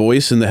heard my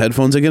voice in the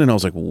headphones again, and I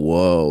was like,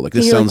 "Whoa! Like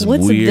this sounds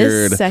What's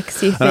weird." This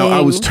sexy thing?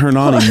 I was turned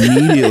on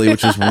immediately,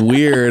 which was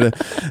weird.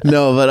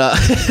 No, but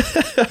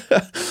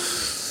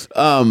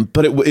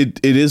but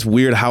it is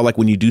weird how like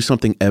when you do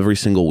something every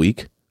single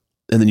week,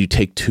 and then you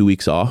take 2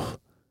 weeks off,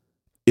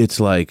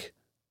 it's like.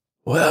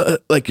 Well,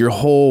 like your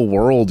whole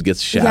world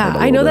gets shattered.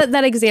 Yeah, I know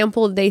that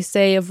example they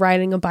say of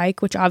riding a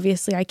bike, which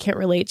obviously I can't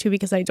relate to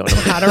because I don't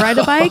know how to ride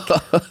a bike.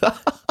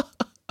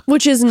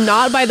 Which is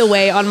not, by the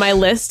way, on my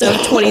list of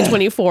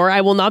 2024. I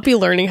will not be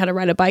learning how to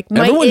ride a bike.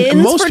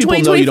 Most people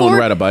know you don't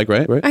ride a bike,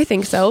 right? I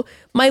think so.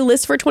 My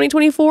list for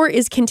 2024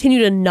 is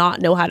continue to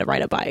not know how to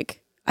ride a bike.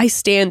 I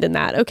stand in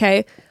that,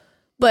 okay?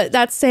 But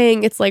that's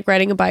saying it's like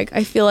riding a bike.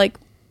 I feel like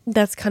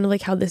that's kind of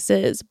like how this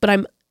is. But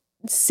I'm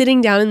sitting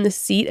down in the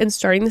seat and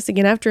starting this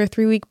again after a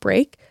 3-week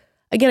break.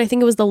 Again, I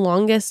think it was the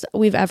longest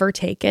we've ever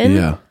taken.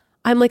 Yeah.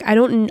 I'm like, I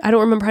don't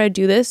remember how to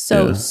do this.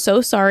 So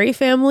sorry,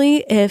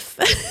 family. If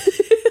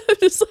I'm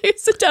just like, I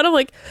sit down, I'm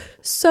like,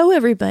 so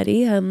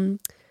everybody,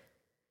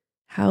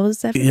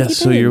 how's everything? Yeah.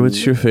 So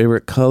what's your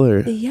favorite color?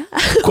 Yeah.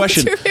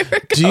 Question.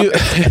 What's your favorite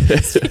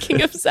color?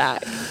 Speaking of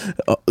Zach.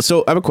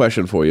 So I have a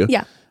question for you.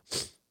 Yeah.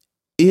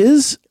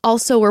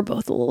 Also, we're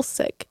both a little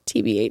sick,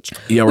 TBH.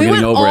 Yeah, we're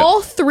getting over it.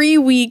 All 3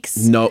 weeks.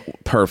 No,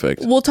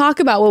 perfect. We'll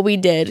talk about what we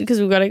did because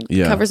we've got to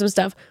cover some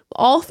stuff.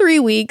 All 3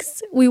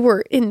 weeks, we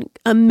were in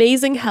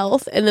amazing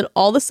health. And then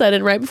all of a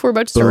sudden, right before we're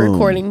about to start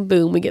recording,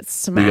 boom, we get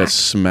smashed. We got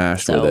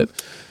smashed with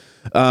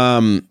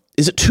it.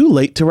 Is it too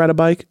late to ride a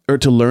bike or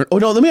to learn? Oh,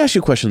 no, let me ask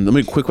you a question. Let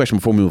me a quick question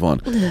before we move on.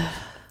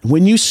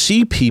 When you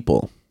see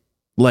people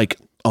like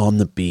on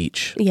the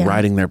beach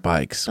riding their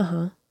bikes,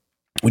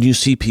 when you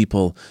see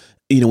people...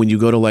 when you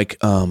go to like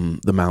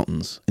the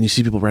mountains and you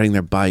see people riding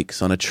their bikes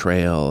on a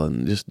trail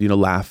and just,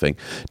 laughing,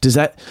 is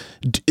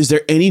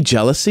there any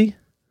jealousy?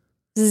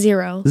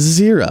 Zero.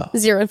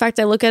 In fact,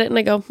 I look at it and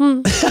I go,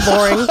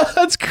 boring.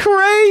 That's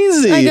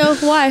crazy. I go,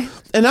 why?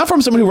 And not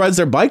from someone who rides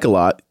their bike a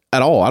lot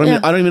at all. I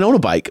don't even own a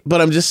bike,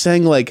 but I'm just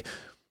saying like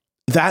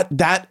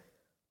that's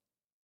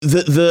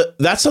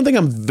something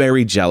I'm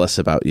very jealous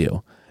about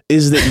you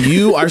is that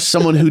you are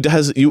someone who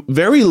has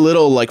very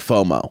little like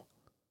FOMO.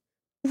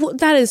 Well,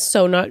 that is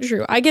so not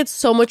true. I get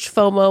so much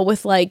FOMO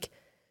with like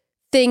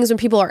things when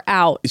people are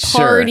out,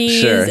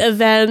 parties,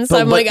 events.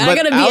 I'm like, I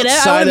gotta be in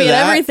it. I want to be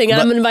at everything,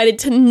 and I'm invited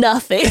to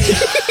nothing.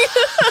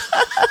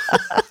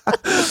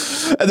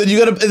 And then you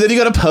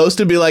gotta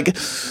post and be like,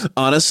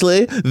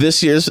 honestly,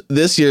 this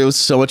year was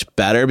so much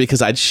better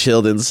because I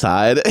chilled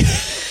inside. And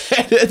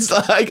it's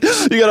like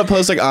you gotta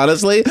post like,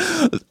 honestly,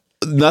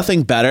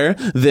 nothing better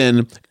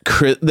than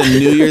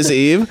New Year's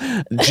Eve.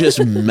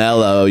 Just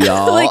mellow,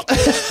 y'all. Like,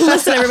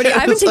 listen, everybody.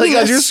 I've been taking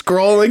as you're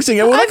scrolling, seeing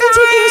everyone. I've been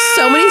taking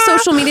so many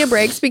social media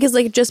breaks because,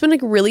 like, just been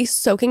like really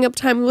soaking up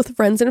time with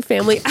friends and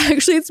family.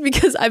 Actually, it's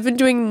because I've been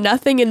doing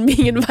nothing and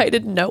being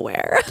invited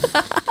nowhere,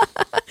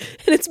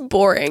 and it's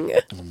boring.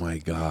 Oh my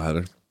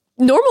god!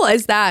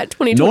 Normalize that.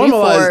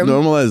 2024.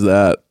 Normalize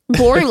that.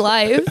 Boring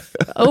life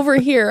over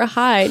here.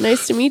 Hi,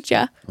 nice to meet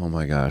you. Oh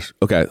my gosh.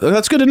 Okay,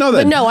 that's good to know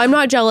then. But no, I'm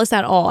not jealous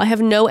at all. I have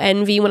no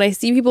envy. When I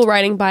see people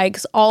riding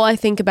bikes, all I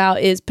think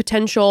about is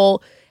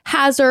potential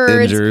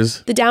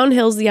hazards, the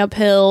downhills, the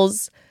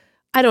uphills.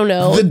 I don't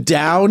know. The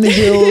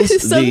downhills,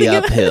 the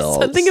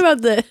uphills.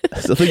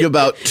 Something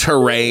about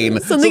terrain.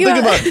 Something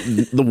about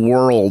the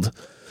world.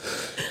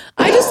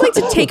 I just like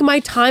to take my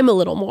time a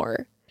little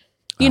more.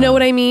 You know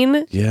what I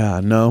mean? Yeah,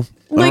 no.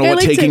 I don't know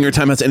what taking your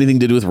time has anything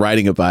to do with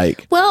riding a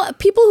bike. Well,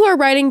 people who are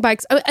riding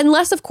bikes,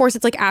 unless of course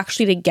it's like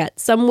actually to get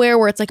somewhere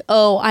where it's like,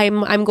 oh,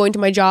 I'm going to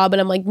my job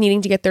and I'm like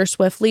needing to get there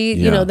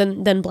swiftly,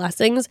 then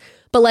blessings.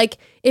 But like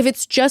if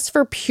it's just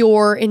for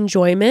pure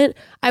enjoyment,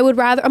 I'm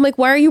like,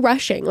 why are you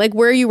rushing? Like,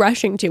 where are you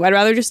rushing to? I'd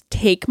rather just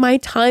take my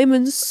time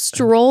and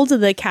stroll to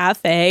the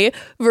cafe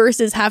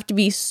versus have to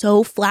be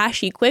so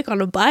flashy quick on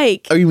a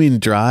bike. Oh, you mean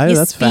drive?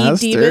 That's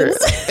faster.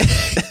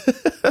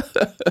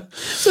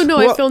 So no,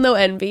 I feel no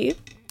envy.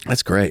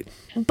 That's great.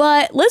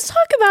 But let's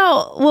talk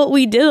about what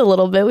we did a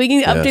little bit. We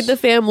can update the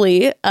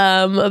family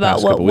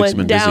about what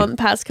went down the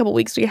past couple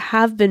weeks. We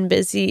have been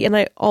busy. And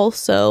I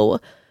also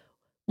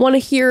want to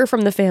hear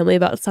from the family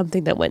about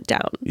something that went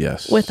down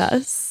with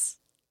us.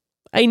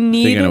 I think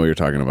I know what you're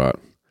talking about.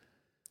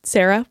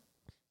 Sarah?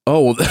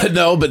 Oh,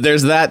 no, but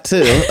there's that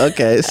too.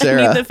 Okay,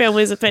 Sarah. I need the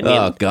family's opinion.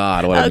 Oh,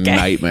 God, what a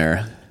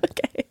nightmare.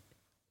 Okay.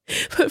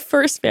 But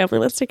first, family,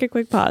 let's take a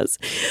quick pause.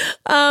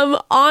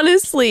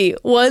 Honestly,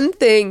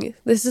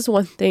 this is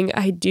one thing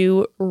I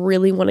do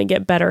really want to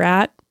get better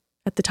at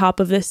the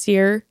top of this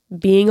year,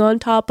 being on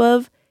top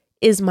of,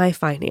 is my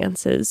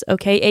finances,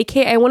 okay?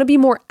 AKA, I want to be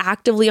more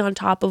actively on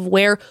top of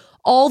where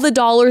all the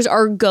dollars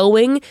are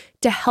going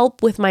to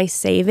help with my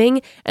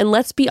saving. And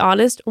let's be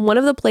honest, one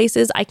of the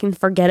places I can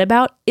forget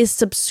about is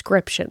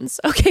subscriptions.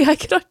 Okay, I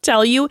cannot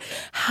tell you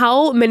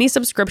how many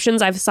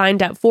subscriptions I've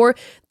signed up for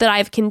that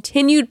I've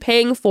continued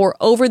paying for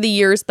over the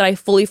years that I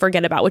fully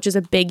forget about, which is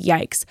a big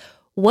yikes.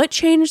 What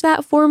changed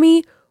that for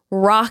me?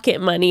 Rocket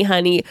Money,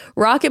 honey.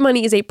 Rocket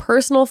Money is a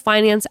personal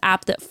finance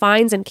app that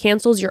finds and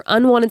cancels your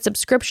unwanted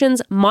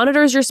subscriptions,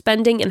 monitors your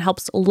spending, and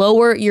helps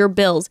lower your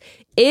bills.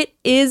 It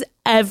is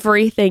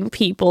everything,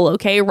 people,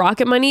 okay?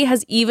 Rocket Money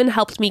has even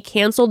helped me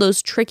cancel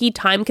those tricky,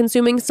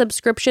 time-consuming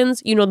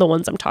subscriptions. You know the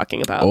ones I'm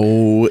talking about.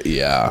 Oh,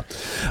 yeah.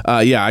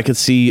 I could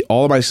see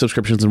all of my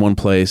subscriptions in one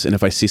place, and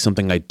if I see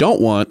something I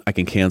don't want, I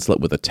can cancel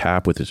it with a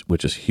tap, which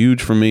is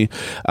huge for me.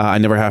 I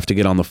never have to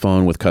get on the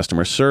phone with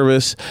customer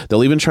service.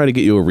 They'll even try to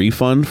get you a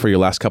refund for your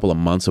last couple of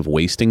months of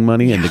wasting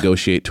money and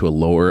negotiate to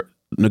lower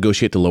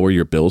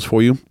your bills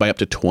for you by up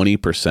to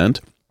 20%.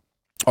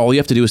 All you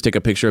have to do is take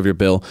a picture of your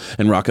bill,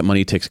 and Rocket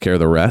Money takes care of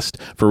the rest.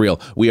 For real,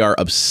 we are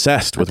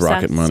obsessed with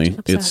Rocket Money.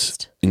 It's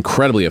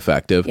incredibly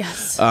effective.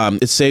 Yes.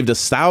 It's saved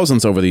us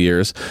thousands over the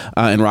years,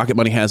 and Rocket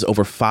Money has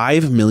over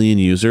 5 million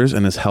users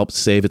and has helped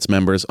save its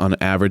members on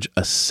average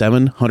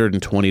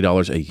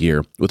 $720 a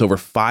year, with over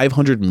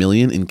 500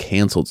 million in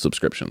canceled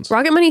subscriptions.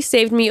 Rocket Money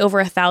saved me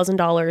over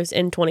 $1,000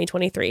 in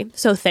 2023.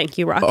 So thank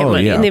you, Rocket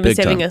Money. Yeah, and they've been big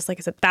saving time. us, like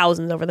I said,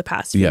 thousands over the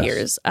past few Yes.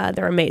 years.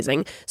 They're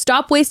amazing.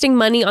 Stop wasting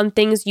money on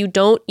things you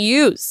don't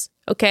use,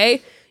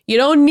 okay? You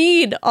don't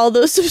need all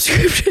those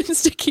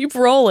subscriptions to keep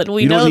rolling.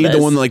 We You know don't need this.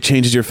 the one that like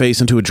changes your face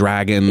into a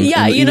dragon.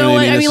 Yeah, and, you know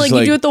what? I mean, It's like just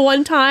you do it the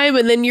one time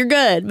and then you're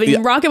good. But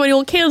Rocket Money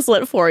will cancel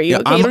it for you. Yeah,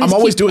 Okay? You don't I'm just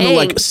always keep doing the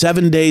paying. like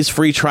 7 days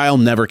free trial,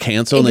 never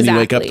cancel, and then you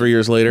wake up Exactly. 3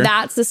 years later.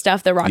 That's the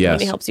stuff that Rocket Yes.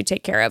 Money helps you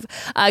take care of.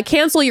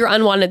 Cancel your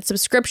unwanted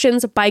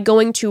subscriptions by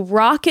going to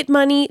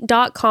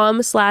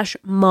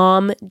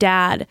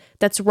rocketmoney.com/momdad.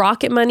 That's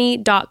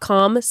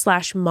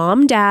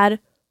rocketmoney.com/momdad.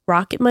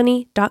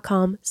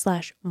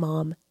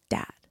 rocketmoney.com/momdad.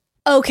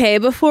 Okay,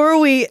 before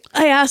I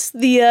asked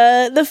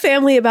the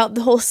family about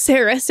the whole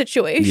Sarah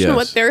situation, Yes.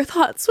 what their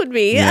thoughts would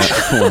be. Yeah.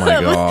 Oh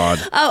my god.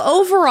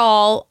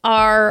 Overall,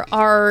 our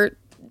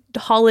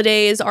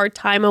holidays, our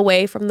time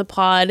away from the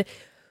pod,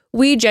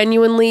 we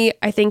genuinely,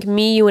 I think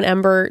me, you, and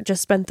Ember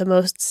just spent the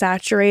most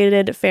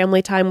saturated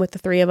family time with the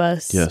three of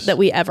us Yes. that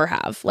we ever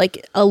have, like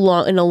in a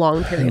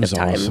long period of was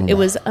time. awesome. It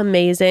was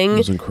amazing. It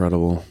was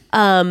incredible.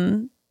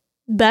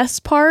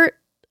 Best part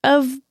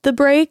of the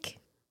break,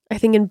 I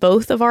think in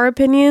both of our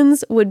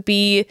opinions, would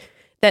be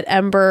that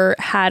Ember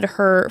had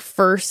her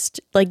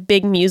first like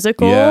big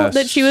musical Yes.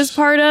 that she was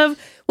part of.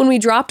 When we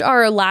dropped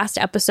our last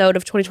episode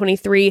of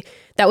 2023,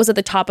 that was at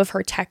the top of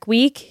her tech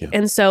week.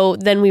 And so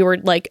then we were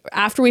like,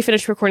 after we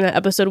finished recording that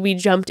episode, we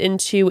jumped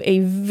into a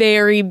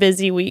very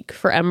busy week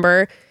for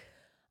Ember.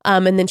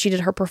 And then she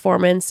did her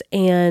performance,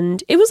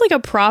 and it was like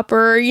a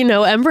proper,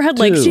 Ember had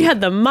like, Dude. she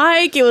had the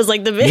mic. It was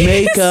like the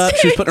biggest Makeup.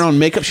 She was putting on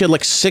makeup. She had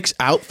like 6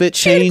 outfit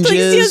changes. She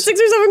had 6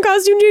 or 7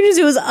 costume changes.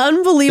 It was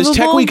unbelievable. Those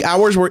Tech Week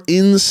hours were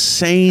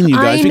insane, you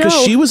guys, I because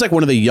know. she was like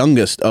one of the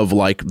youngest of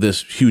like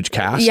this huge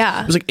cast.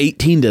 Yeah. It was like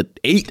 18 to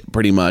 8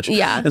 pretty much.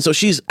 Yeah. And so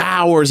she's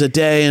hours a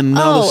day and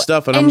all this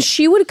stuff. And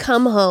she would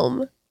come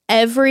home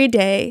every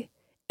day,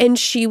 and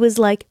she was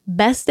like,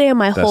 best day of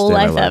my whole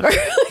day of life my ever.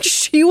 Like,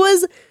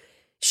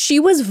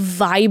 she was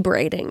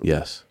vibrating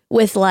Yes.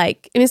 with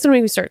like, and it's gonna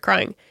make me start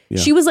crying. Yeah.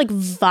 She was like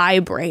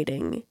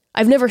vibrating.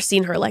 I've never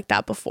seen her like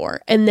that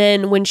before. And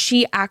then when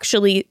she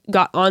actually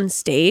got on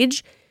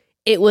stage,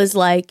 it was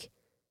like,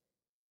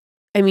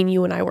 I mean,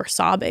 you and I were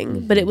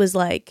sobbing, but it was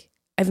like,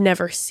 I've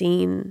never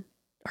seen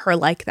her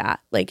like that.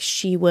 Like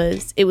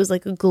it was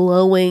like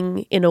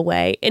glowing in a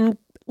way. And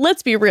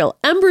let's be real,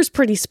 Ember's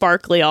pretty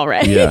sparkly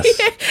already. Yes.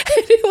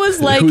 And it was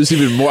like, it was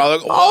even more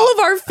like, all of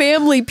our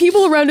family,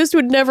 people around us who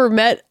had never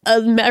met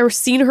or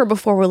seen her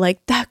before, were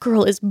like, that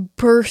girl is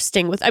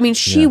bursting with. I mean,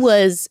 she Yes.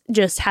 was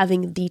just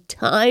having the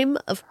time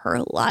of her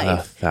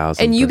life. 1,000%.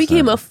 And you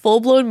became a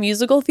full-blown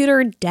musical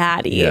theater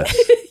daddy. Yes.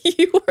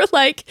 You were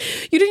like,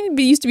 you didn't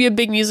used to be a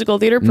big musical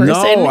theater person.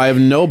 No, I have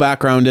no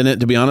background in it,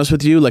 to be honest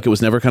with you. Like, it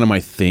was never kind of my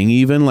thing,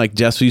 even. Like,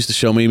 Jess used to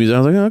show me music. I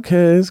was like,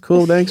 okay, it's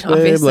cool. Thanks, babe.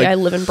 Obviously, Like, I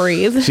live and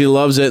breathe. she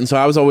loves it. And so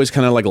I was always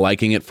kind of like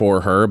liking it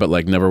for her, but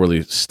like never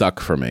really stuck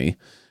for me.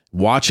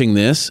 Watching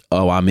this,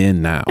 I'm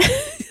in now.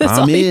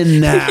 I'm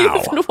in now.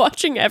 You've been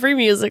watching every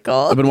musical.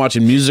 I've been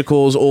watching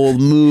musicals, old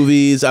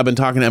movies. I've been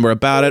talking to Ember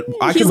about it.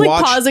 I He's could like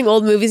watch. pausing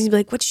old movies and be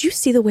like, "What did you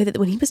see the way that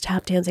when he was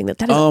tap dancing?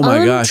 That is Oh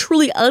my gosh.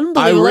 truly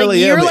unbelievable. I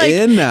really you're am like,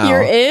 in now.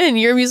 You're in.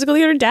 You're a musical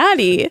theater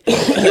daddy.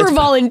 You were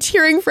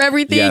volunteering for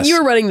everything. Yes. You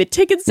were running the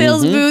ticket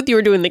sales booth. You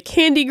were doing the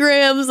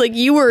candygrams. Like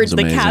you were the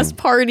amazing. cast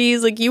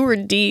parties. Like you were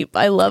deep.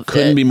 I loved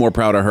Couldn't it. be more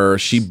proud of her.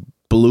 She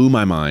blew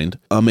my mind.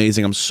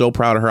 Amazing. I'm so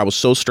proud of her. I was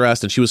so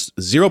stressed, and she was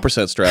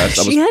 0% stressed.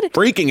 I was She had-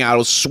 freaking out. I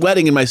was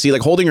sweating in my seat,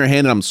 like holding her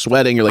hand, and I'm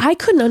sweating. You're like, I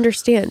couldn't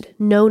understand.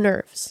 No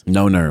nerves.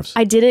 no nerves.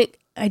 I didn't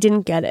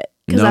get it.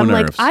 Because No I'm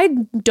nerves. like, I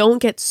don't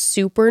get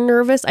super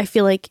nervous. I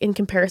feel like in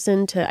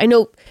comparison to, I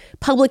know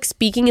public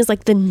speaking is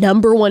like the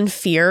number one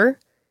fear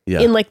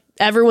Yeah. in like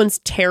everyone's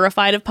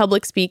terrified of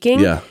public speaking.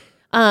 Yeah.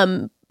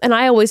 And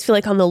I always feel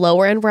like on the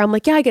lower end where I'm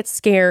like, yeah, I get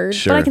scared,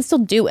 Sure. but I can still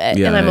do it.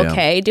 Yeah, and I'm yeah.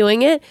 okay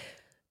doing it.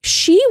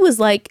 She was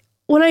like,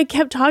 when I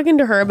kept talking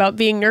to her about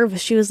being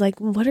nervous, she was like,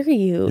 what are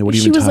you? Yeah, what are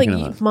you she even was like,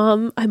 talking about?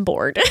 Mom, I'm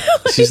bored.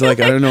 She's like,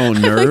 I don't know,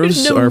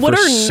 nerves No, are what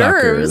for are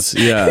suckers.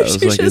 nerves? Yeah, it was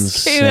She like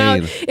just came out.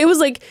 insane. It was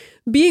like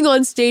being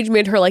on stage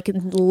made her like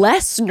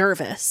less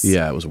nervous.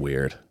 Yeah, it was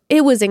weird.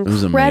 It was It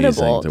was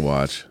incredible. amazing to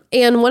watch.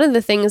 And one of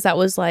the things that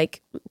was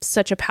like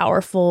such a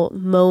powerful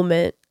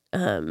moment,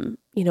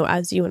 you know,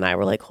 as you and I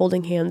were like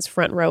holding hands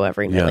front row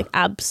every night, Yeah. like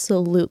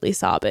absolutely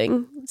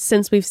sobbing.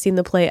 Since we've seen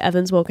the play,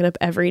 Evan's woken up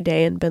every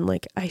day and been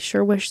like, I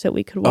sure wish that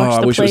we could watch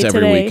the I wish it play was every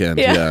today. weekend.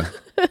 Yeah.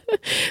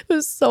 It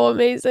was so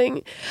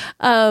amazing.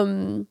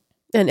 And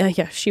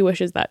yeah, she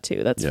wishes that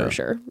too. That's Yeah. for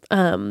sure.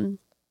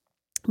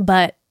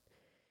 But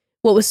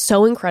what was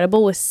so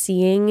incredible was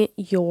seeing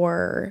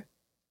your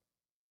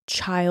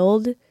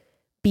child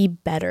be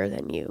better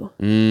than you.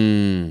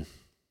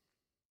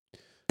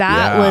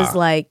 That Yeah. was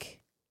like,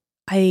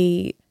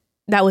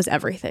 that was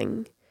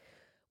everything.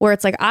 Where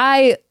it's like,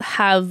 I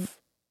have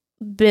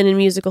been in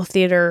musical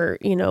theater,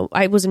 you know,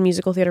 I was in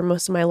musical theater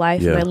most of my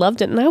life and Yeah. I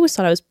loved it. And I always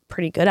thought I was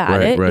pretty good at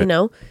Right, it, you right.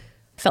 know,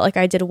 felt like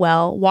I did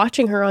well.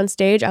 Watching her on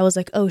stage, I was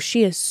like, oh,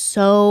 she is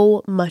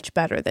so much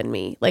better than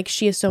me. Like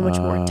she is so much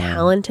more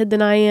talented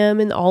than I am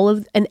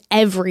in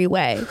every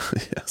way.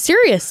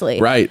 Seriously.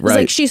 Right, It's like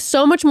right. she's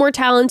so much more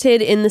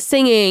talented in the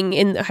singing,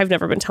 and I've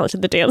never been talented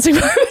in the dancing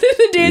part, but in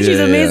the dance, she's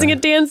Yeah, amazing yeah.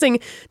 at dancing,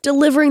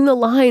 delivering the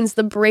lines,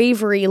 the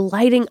bravery,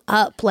 lighting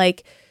up.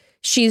 Like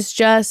she's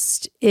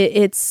just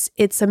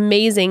it's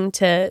amazing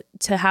to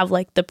have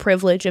like the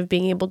privilege of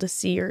being able to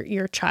see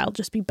your child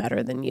just be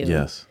better than you.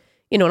 Yes.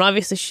 You know, and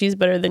obviously she's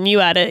better than you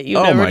at it.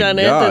 You've Oh never my done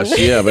gosh. it.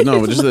 Yeah, but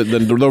no, just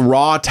the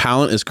raw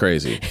talent is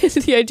crazy. And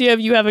the idea of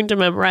you having to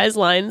memorize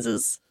lines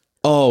is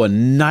Oh, a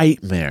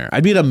nightmare.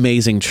 I'd be an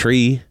amazing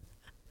tree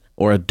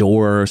or a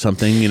door or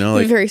something, you know,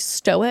 like very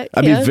stoic.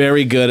 I'd yeah. be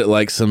very good at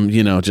like some,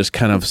 you know, just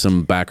kind of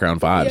some background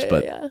vibes,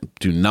 but yeah.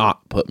 do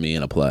not put me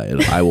in a play.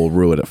 I will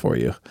ruin it for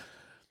you.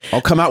 I'll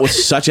come out with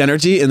such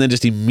energy and then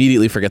just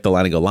immediately forget the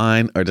line and go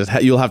line, or just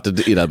you'll have to,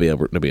 you know,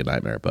 it'll be a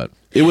nightmare. But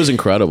it was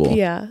incredible.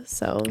 Yeah.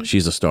 So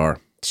She's a star.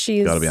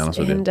 she's Gotta be honest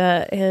with you.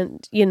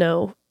 And you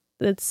know,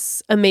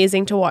 it's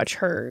amazing to watch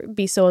her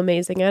be so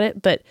amazing at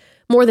it. But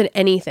more than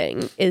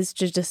anything is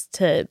just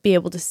to be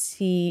able to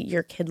see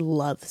your kid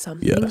love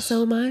something Yes.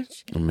 so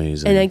much.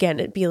 Amazing. And again,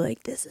 it'd be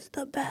like, this is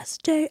the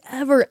best day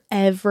ever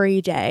every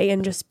day.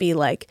 And just be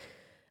like,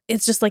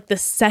 it's just like the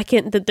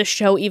second that the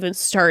show even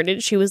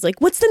started, she was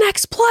like, what's the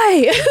next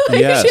play? Like,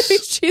 Yes.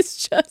 she's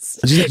just.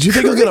 She's like, do you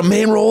think I'll get a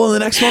main role in the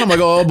next one? I'm like,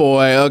 oh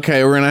boy,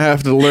 okay, we're gonna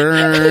have to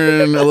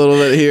learn a little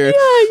bit here.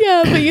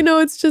 Yeah, but you know,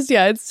 it's just,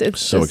 yeah, it's So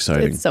just,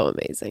 exciting. It's so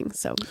amazing.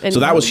 So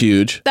that was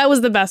huge. That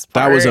was the best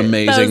part. That was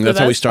amazing. the That's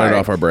how we best started part.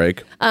 off our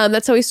break.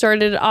 That's how we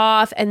started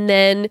off, and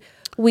then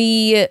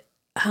we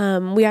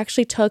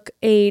actually took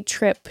a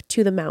trip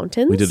to the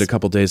mountains. We did a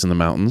couple days in the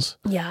mountains.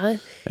 Yeah,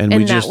 And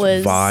we that just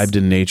was- vibed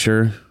in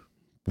nature,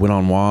 went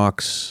on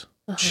walks,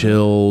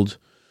 chilled,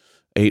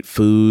 ate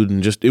food,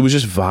 and it was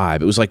just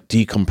vibe. It was like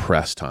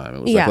decompress time.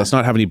 It was Yeah. like,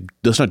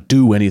 let's not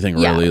do anything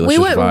yeah. really. Let's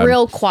We just went vibe.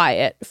 real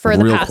quiet for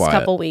the Real past quiet.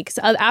 couple weeks.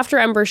 After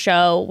Ember's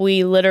show,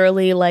 we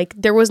literally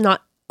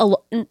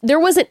there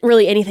wasn't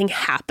really anything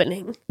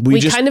happening. We We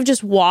just- kind of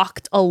just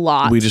walked a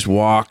lot. We just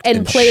walked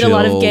and played a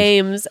lot of chilled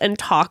games and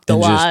talked a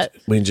and lot.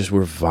 we just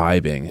were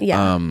vibing.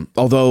 Yeah.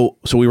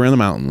 So we were in the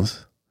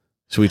mountains.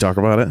 Should we talk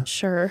about it?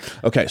 Sure.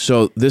 Okay,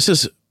 so this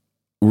is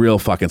real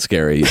fucking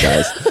scary, you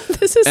guys.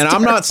 This is And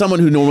I'm not someone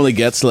who normally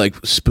gets like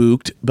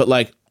spooked, but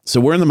like, so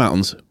we're in the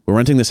mountains. We're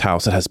renting this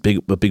house that has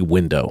a big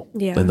window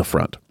Yeah. in the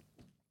front.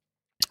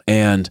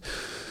 And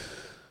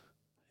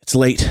it's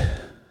late.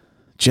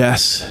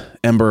 Jess,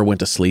 Ember went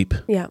to sleep.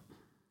 Yeah.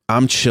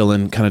 I'm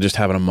chilling, kind of just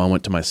having a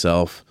moment to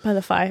myself By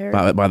the fire.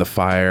 by the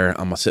fire.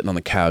 I'm sitting on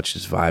the couch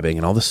just vibing.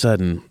 And all of a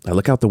sudden, I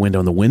look out the window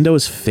and the window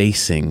is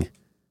facing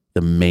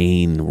the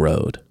main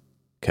road.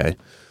 Okay.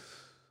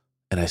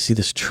 And I see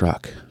this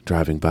truck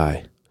driving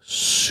by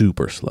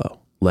super slow.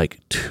 Like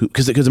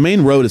because the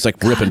main road is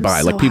like ripping I'm by.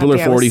 so Like people are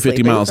happy I was 40, 50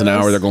 sleeping miles for an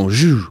hour. this. They're going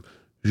zhoo,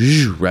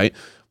 zhoo, right?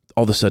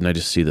 All of a sudden I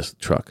just see this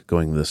truck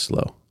going this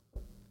slow.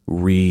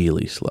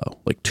 Really slow.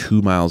 Like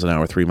 2 miles an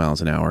hour, 3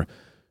 miles an hour.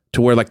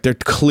 To where like they're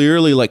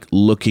clearly like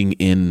looking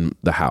in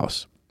the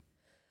house.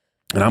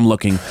 And I'm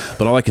looking,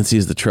 but all I can see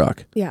is the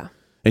truck. Yeah.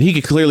 And he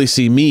could clearly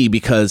see me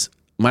because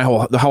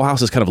the whole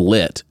house is kind of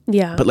lit.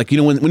 Yeah. But like, you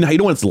know,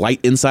 when it's light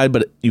inside,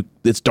 but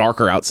it's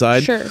darker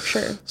outside. Sure.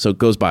 So it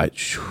goes by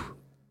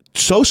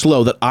so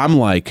slow that I'm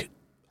like,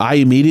 I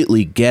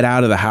immediately get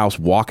out of the house,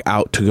 walk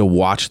out to go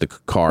watch the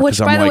car. Which,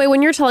 I'm by the like, way,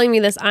 when you're telling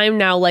me this, I'm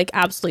now like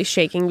absolutely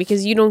shaking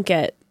because you don't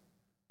get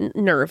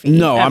nervy.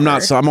 no, I'm not.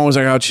 ever. So I'm always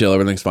like, oh, chill,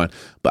 everything's fine.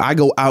 But I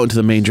go out into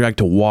the main drag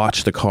to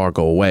watch the car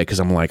go away because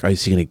I'm like,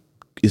 is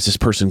this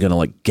person gonna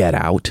like get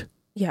out?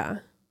 Yeah.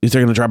 Is they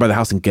gonna drive by the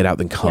house and get out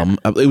then come?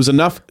 It was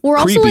enough. We're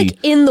creepy. also like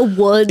in the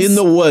woods. In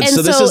the woods. And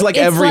So this is like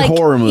it's every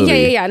horror movie.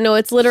 Yeah. No,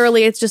 it's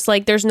literally, it's just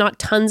like there's not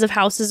tons of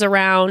houses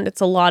around. It's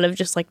a lot of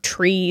just like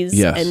trees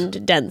Yes.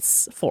 and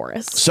dense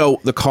forest.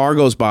 So the car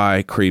goes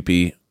by,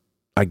 creepy.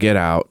 I get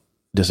out,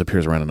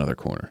 disappears around another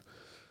corner.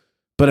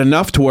 But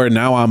enough to where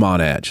now I'm on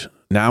edge.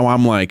 Now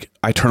I'm like,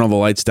 I turn all the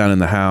lights down in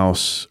the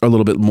house a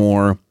little bit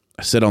more.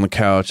 I sit on the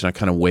couch and I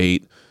kind of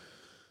wait.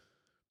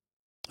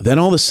 Then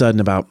all of a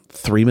sudden, about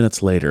 3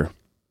 minutes later,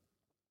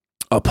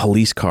 a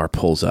police car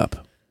pulls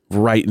up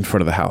right in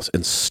front of the house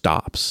and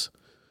stops.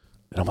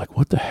 And I'm like,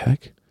 what the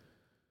heck?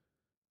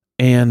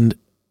 And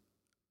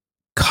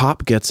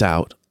cop gets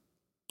out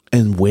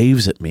and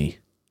waves at me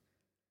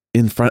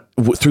in front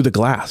through the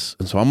glass.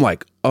 And so I'm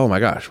like, oh my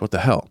gosh, what the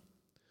hell?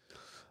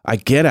 I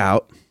get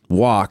out,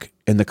 walk,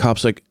 and the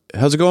cop's like,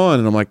 how's it going?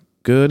 And I'm like,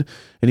 good.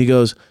 And he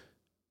goes,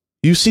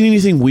 you seen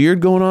anything weird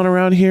going on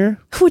around here?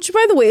 Which,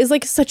 by the way, is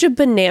like such a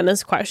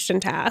bananas question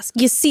to ask.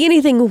 You see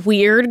anything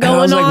weird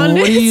going like, on?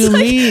 What do you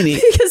mean?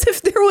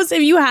 Because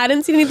if you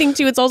hadn't seen anything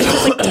too, it's also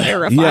just like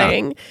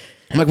terrifying. Yeah.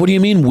 I'm like, what do you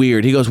mean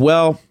weird? He goes,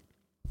 well,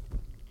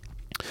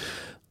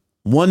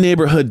 one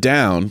neighborhood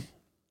down,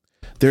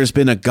 there's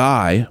been a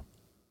guy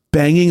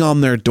banging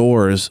on their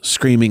doors,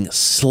 screaming,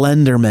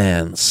 Slender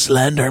Man,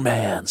 Slender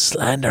Man,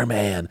 Slender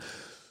Man,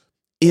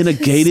 in a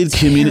gated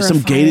community,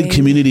 some gated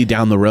community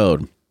down the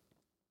road,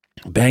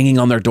 banging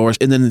on their doors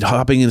and then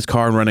hopping in his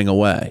car and running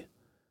away.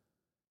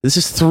 This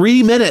is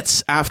 3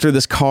 minutes after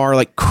this car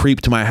like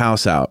creeped my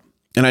house out.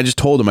 And I just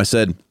told him, I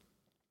said,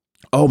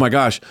 oh my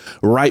gosh,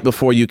 right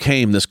before you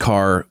came, this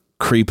car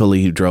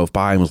creepily drove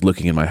by and was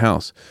looking in my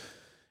house.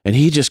 And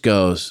he just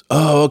goes,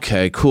 oh,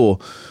 okay,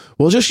 cool.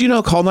 Well, just,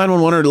 call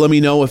 911 or let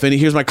me know if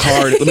here's my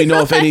card. Let me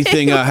know if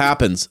anything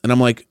happens. And I'm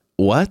like,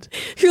 what?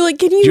 You're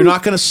like, you're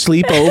not going to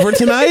sleep over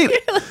tonight?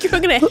 You're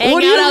not going to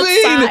hang out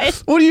outside.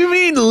 What do you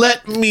mean?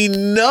 Let me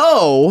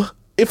know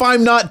if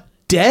I'm not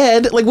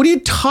dead? Like, what are you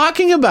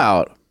talking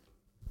about?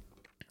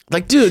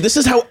 Like, dude, this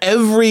is how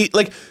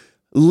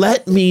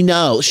let me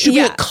know. Shoot me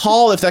a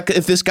call if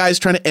this guy's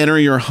trying to enter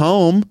your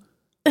home.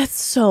 That's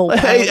so wild.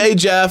 Hey,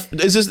 Jeff,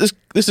 this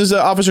is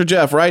Officer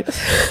Jeff, right?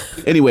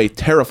 Anyway,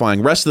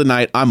 terrifying. Rest of the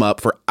night, I'm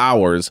up for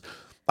hours.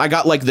 I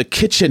got like the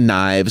kitchen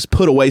knives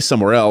put away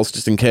somewhere else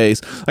just in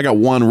case. I got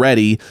one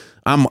ready.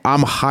 I'm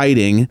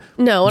hiding.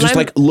 No, and just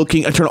like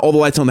looking. I turn all the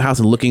lights on in the house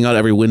and looking out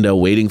every window,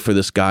 waiting for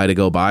this guy to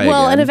go by.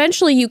 Well, again. and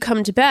eventually you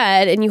come to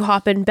bed and you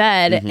hop in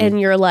bed and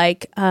you're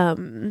like,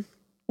 and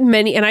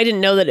I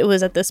didn't know that it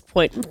was at this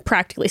point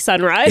practically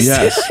sunrise.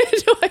 Yes. I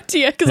had no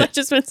idea because I'd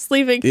just been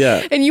sleeping.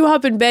 Yeah. And you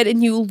hop in bed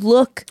and you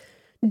look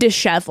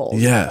disheveled.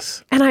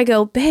 Yes. And I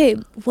go,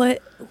 babe,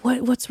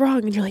 what's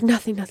wrong? And you're like,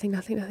 nothing.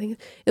 And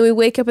we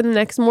wake up in the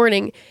next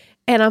morning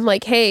and I'm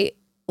like, hey,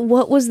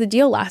 what was the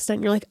deal last night?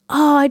 And you're like,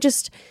 oh, I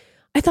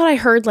thought I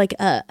heard like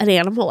an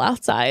animal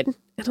outside.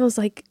 And I was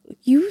like,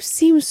 you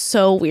seem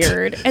so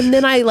weird. And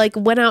then I like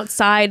went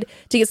outside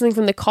to get something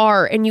from the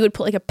car and you would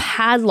put like a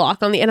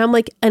padlock on and I'm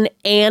like, an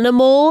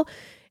animal?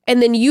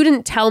 And then you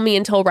didn't tell me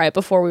until right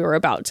before we were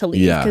about to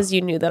leave because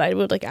you knew that I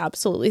would like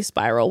absolutely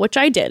spiral, which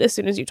I did as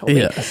soon as you told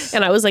me.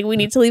 And I was like, we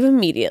need to leave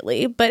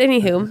immediately. But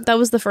anywho, that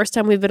was the first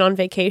time we've been on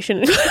vacation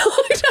in a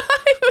long time.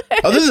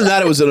 Other than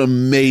that, it was an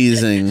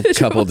amazing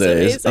couple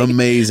days.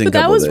 Amazing but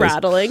couple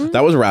days.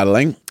 That was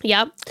rattling.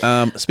 Yep.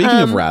 Speaking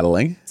of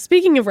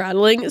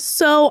rattling.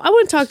 So I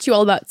want to talk to you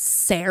all about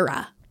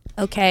Sarah.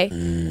 Okay.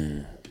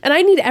 And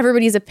I need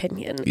everybody's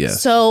opinion.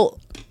 Yes. So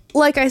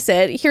like I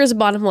said, here's the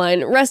bottom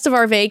line. Rest of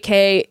our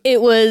vacay,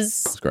 it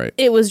was great.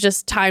 It was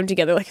just time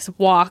together, like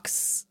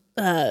walks,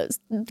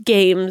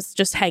 games,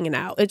 just hanging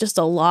out. It's just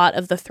a lot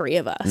of the three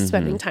of us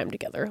spending time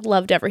together.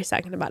 Loved every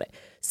second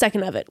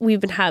of it. We've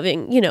been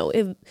having,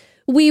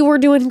 we were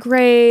doing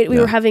great. We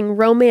were having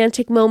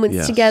romantic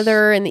moments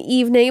together in the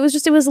evening.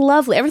 It was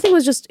lovely. Everything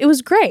was it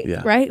was great,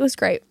 right? It was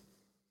great.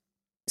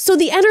 So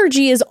the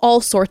energy is all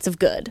sorts of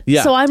good.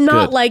 Yeah, so I'm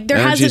not like the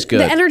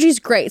energy's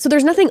great. So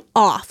there's nothing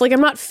off. Like I'm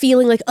not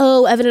feeling like,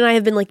 oh, Evan and I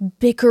have been like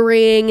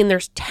bickering and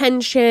there's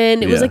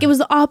tension. It was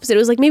the opposite. It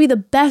was like maybe the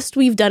best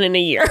we've done in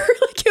a year.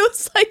 Like it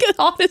was like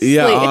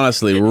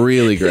honestly,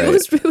 really great.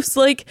 It was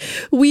like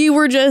we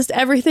were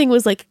everything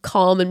was like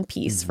calm and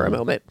peace for a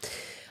moment.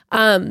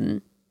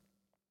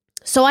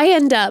 So I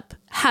end up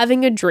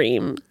having a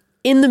dream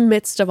in the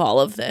midst of all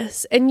of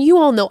this. And you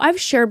all know, I've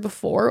shared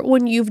before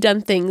when you've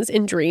done things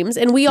in dreams,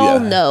 and we all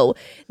know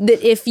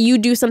that if you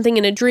do something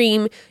in a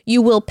dream,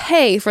 you will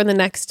pay for the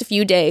next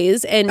few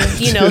days. And,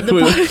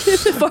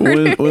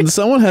 when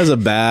someone has a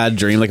bad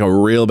dream, like a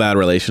real bad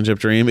relationship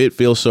dream, it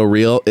feels so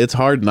real. It's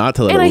hard not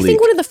to let it leak. And I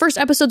think one of the first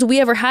episodes we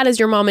ever had as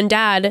your mom and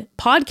dad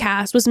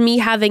podcast was me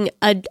having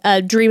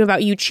a dream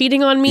about you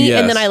cheating on me.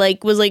 Yes. And then I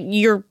was like,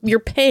 you're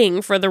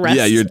paying for the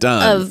rest you're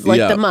done. Of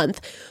the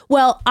month.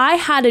 Well, I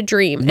had a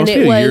dream, and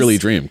it was a yearly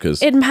dream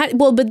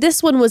but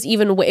this one was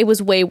it was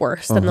way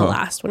worse than the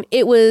last one.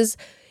 It was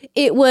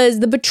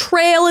the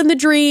betrayal in the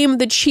dream,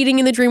 the cheating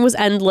in the dream was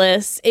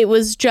endless. It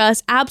was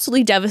just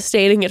absolutely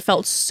devastating. It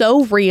felt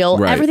so real.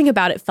 Right. Everything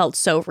about it felt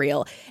so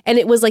real, and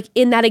it was like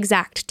in that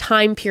exact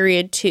time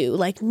period too.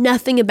 Like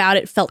nothing about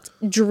it felt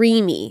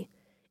dreamy.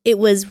 It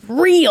was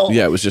real.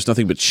 Yeah, it was just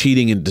nothing but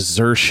cheating and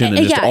desertion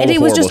and just all the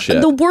horrible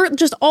shit.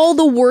 Just all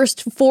the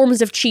worst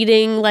forms of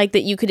cheating, like that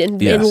you could in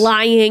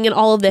lying and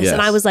all of this. Yes.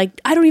 And I was like,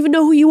 I don't even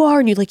know who you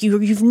are, and you're like,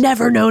 you've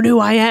never known who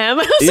I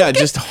am. Yeah,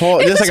 just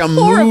like a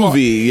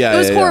movie. Yeah, it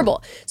was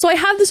horrible. So I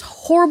have this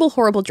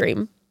horrible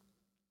dream,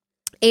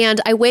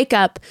 and I wake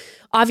up.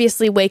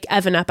 Obviously, wake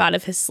Evan up out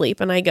of his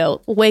sleep, and I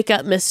go, "Wake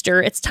up,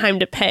 Mister! It's time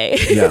to pay.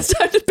 It's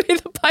time to pay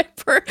the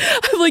Piper,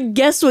 I'm like,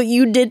 guess what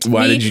you did to me?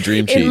 Why did you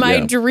dream cheat? In my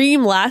Yeah.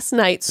 dream last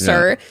night,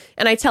 sir?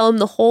 And I tell him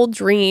the whole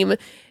dream.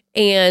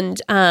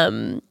 And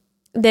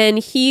then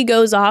he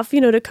goes off,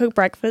 to cook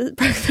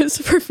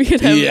breakfast for me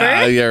and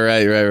Ember. Yeah,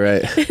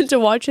 right. To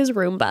watch his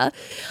Roomba.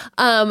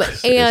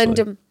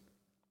 And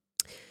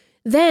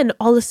then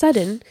all of a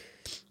sudden,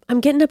 I'm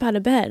getting up out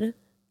of bed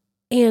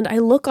and I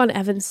look on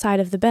Evan's side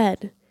of the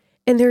bed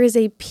and there is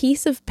a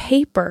piece of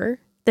paper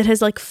that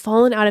has like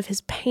fallen out of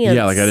his pants.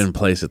 Yeah, like I didn't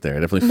place it there.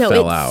 It definitely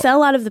fell out. It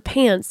fell out of the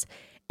pants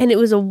and it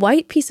was a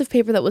white piece of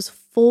paper that was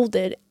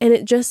folded and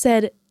it just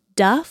said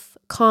Duff,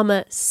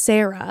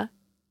 Sarah,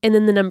 and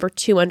then the number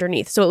 2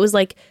 underneath. So it was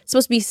like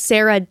supposed to be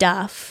Sarah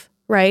Duff,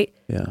 right?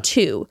 Yeah.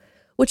 2,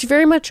 which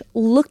very much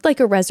looked like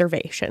a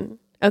reservation.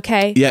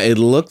 Okay. Yeah, it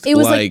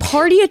was like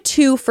party of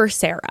 2 for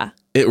Sarah.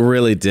 It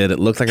really did. It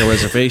looked like a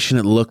reservation.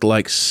 It looked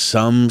like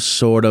some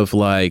sort of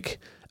like,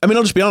 I mean,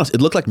 I'll just be honest.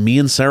 It looked like me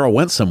and Sarah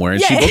went somewhere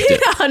and she booked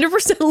it.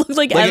 100% looked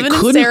like Evan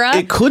and Sarah.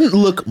 It couldn't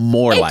look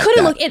more like that. It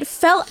couldn't look. It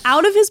fell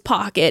out of his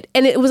pocket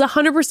and it was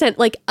 100%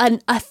 like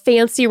a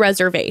fancy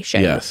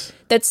reservation. Yes.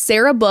 That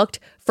Sarah booked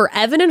for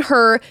Evan and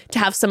her to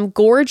have some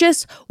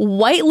gorgeous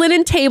white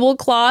linen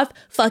tablecloth,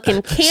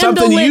 fucking candlelit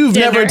Something you've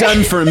dinner. never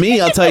done for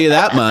me, I'll tell you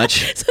that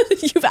much. Something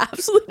you've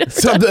absolutely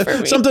never done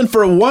for me. Something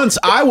for once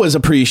I was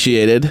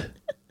appreciated.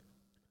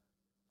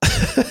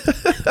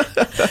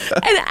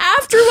 And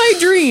after my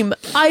dream,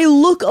 I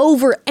look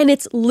over and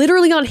it's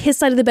literally on his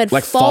side of the bed,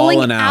 Like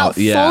falling out,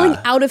 yeah. falling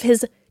out of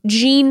his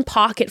jean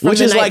pocket from Which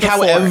the is night like how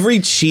before. every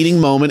cheating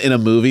moment in a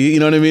movie, you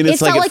know what I mean? It's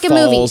felt like like it a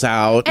movie. falls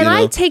out. And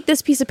I take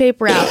this piece of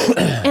paper out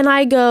and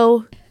I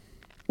go,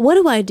 what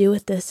do I do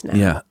with this now?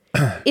 Yeah.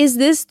 Is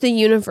this the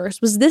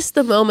universe? Was this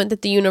the moment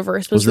that the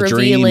universe was the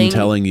revealing dream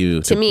telling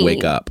you to me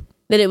wake up?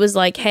 that it was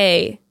like,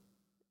 hey,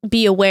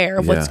 be aware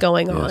of what's Yeah.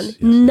 going Yes, on. yes,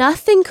 yes.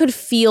 Nothing could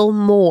feel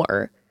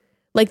more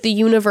like the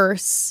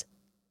universe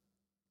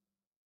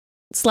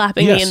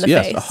slapping me in the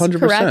face. 100%.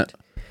 Correct?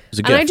 It was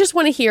a And I gift. just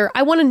want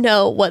to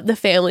know what the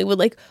family would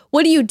like.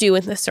 What do you do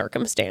in this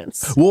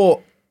circumstance?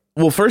 Well,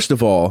 first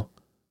of all,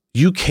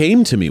 you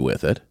came to me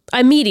with it,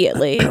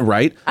 Immediately.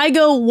 right? I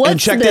go, what's And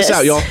check this? this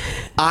out, y'all.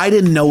 I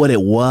didn't know what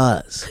it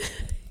was.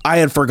 I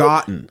had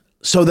forgotten.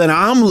 So then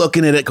I'm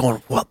looking at it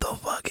going, what the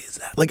fuck is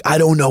that? Like, I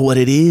don't know what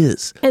it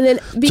is. And then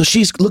So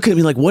she's looking at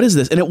me like, what is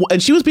this?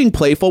 And she was being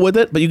playful with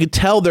it, but you could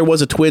tell there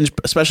was a twinge,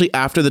 especially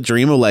after the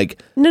dream of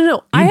like,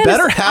 no. You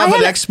better have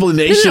an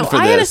explanation for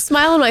I had a this.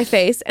 smile on my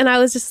face and I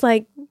was just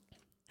like,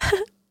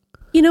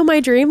 my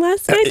dream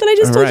last night that I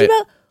just told you Right.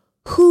 about?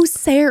 Who's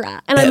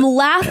Sarah? And I'm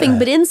laughing,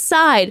 but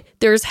inside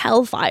there's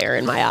hellfire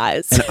in my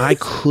eyes. and I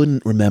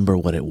couldn't remember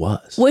what it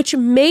was. Which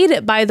made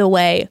it, by the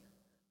way,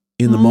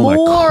 In the moment, I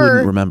more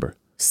couldn't remember.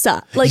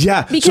 like,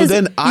 Yeah. So because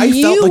then I felt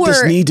you like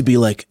this were- need to be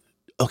like,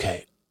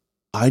 okay,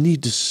 I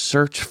need to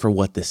search for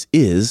what this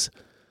is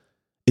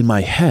in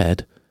my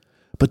head.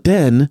 But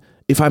then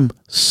if I'm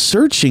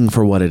searching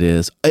for what it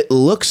is, it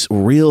looks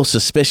real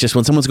suspicious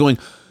when someone's going,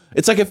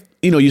 it's like if,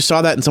 you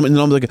saw that and someone,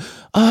 and I'm like,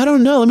 oh, I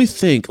don't know. Let me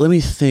think,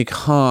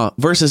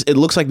 versus it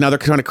looks like now they're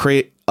trying to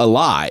create a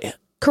lie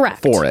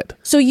Correct. for it.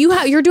 So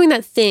you're doing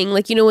that thing,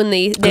 like, when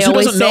they Because who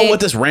always doesn't say, know what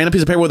this random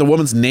piece of paper with a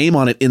woman's name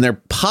on it in their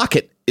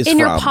pocket is in from?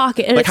 your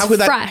pocket, and Like, it's how could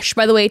that- fresh,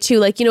 by the way, too.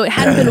 Like, it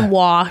hadn't been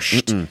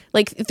washed.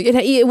 Like,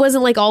 it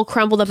wasn't like all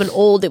crumpled up and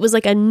old. It was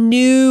like a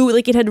new,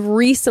 like it had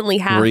recently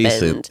happened.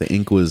 Recent. The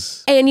ink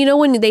was, And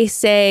when they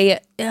say,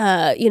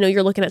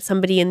 you're looking at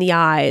somebody in the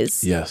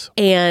eyes, yes.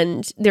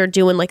 and they're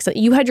doing like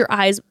something, you had your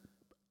eyes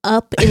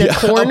up in a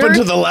corner. Up and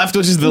to the left,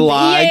 which is the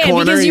lie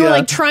corner. because you were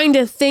like trying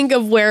to think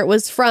of where it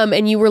was from,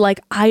 and you were like,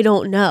 I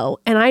don't know.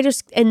 And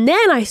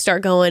then I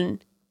start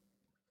going,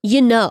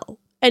 and now,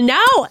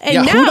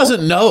 who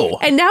doesn't know?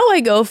 and now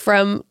I go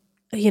from,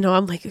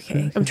 I'm like,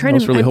 okay, I'm trying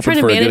was really to hoping for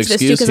a good manage this too,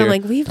 excuse because I'm here.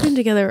 like, we've been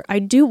together.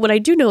 What I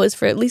do know is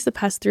for at least the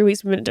past 3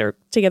 weeks, we've been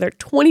together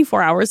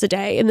 24 hours a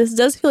day, and this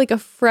does feel like a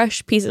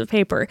fresh piece of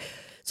paper.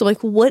 So I'm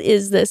like, what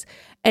is this?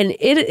 And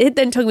it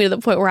then took me to the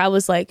point where I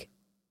was like,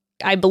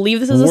 I believe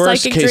this is a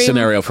Worst psychic case dream.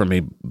 scenario for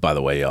me, by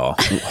the way, y'all.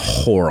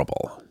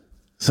 Horrible.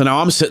 So now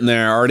I'm sitting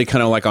there already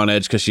kind of like on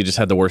edge because she just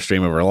had the worst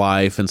dream of her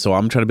life. And so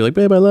I'm trying to be like,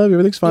 babe, I love you.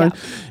 Everything's fine. Yeah.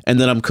 And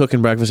then I'm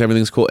cooking breakfast.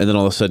 Everything's cool. And then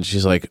all of a sudden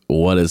she's like,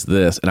 what is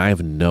this? And I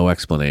have no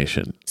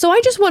explanation. So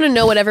I just want to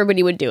know what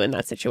everybody would do in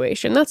that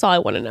situation. That's all I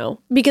want to know.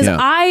 Because Yeah.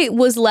 I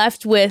was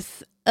left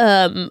with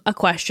a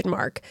question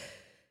mark.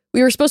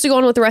 We were supposed to go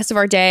on with the rest of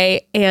our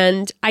day,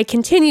 and I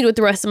continued with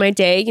the rest of my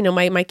day.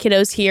 My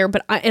kiddo's here,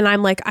 but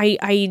I'm like,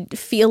 I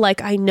feel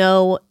like I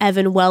know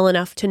Evan well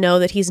enough to know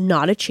that he's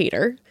not a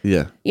cheater.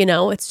 Yeah.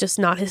 It's just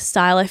not his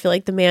style. I feel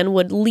like the man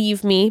would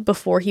leave me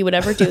before he would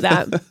ever do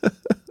that.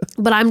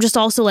 But I'm just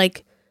also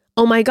like,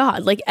 oh my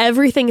God, like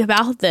everything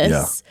about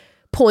this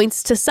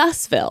points to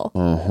Sussville.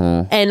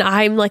 And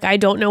I'm like, I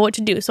don't know what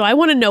to do. So I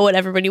want to know what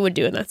everybody would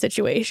do in that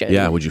situation.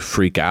 Yeah. Would you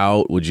freak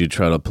out? Would you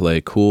try to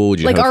play cool? Would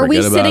you Like, try to are we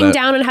forget about sitting it?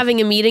 down and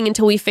having a meeting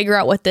until we figure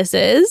out what this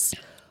is?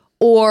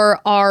 Or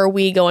are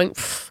we going,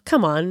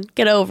 come on,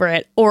 get over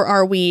it? Or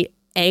are we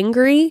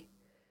angry?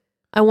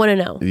 I want to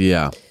know.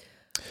 Yeah.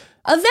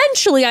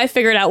 Eventually, I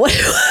figured out what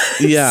it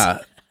was. Yeah.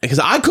 Because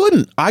I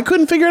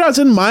couldn't figure it out. It's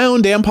in my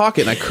own damn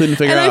pocket, and I couldn't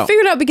figure it out. And I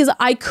figured it out because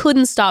I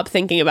couldn't stop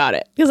thinking about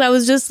it. Because I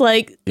was just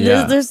like,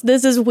 this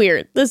is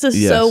weird. This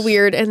is so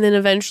weird. And then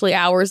eventually,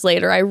 hours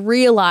later, I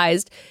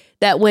realized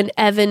that when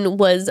Evan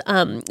was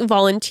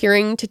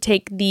volunteering to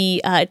take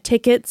the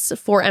tickets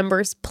for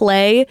Ember's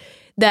play,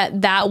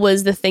 that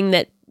was the thing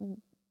that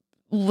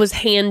was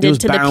handed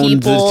to the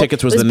people. The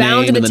tickets was the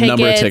name and the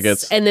number of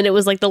tickets. And then it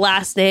was like the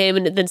last name,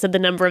 and it then said the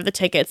number of the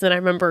tickets. And I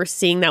remember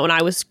seeing that when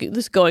I was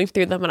going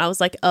through them, and I was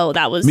like, oh,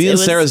 that was... Me and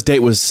Sarah's date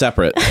was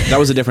separate. That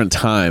was a different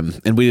time,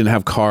 and we didn't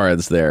have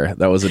cards there.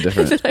 That was a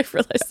different... And then I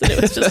realized that it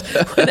was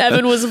just when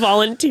Evan was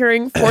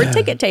volunteering for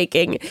ticket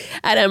taking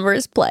at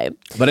Ember's play.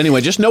 But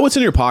anyway, just know what's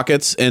in your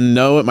pockets, and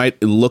know it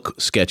might look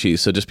sketchy,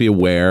 so just be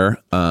aware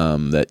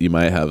that you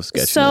might have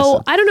sketchiness.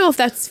 So I don't know if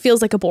that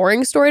feels like a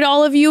boring story to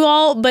all of you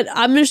all, but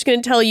I'm just going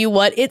to tell you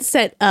what, it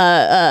sent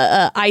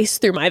ice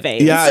through my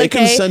veins. Yeah, it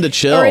can send a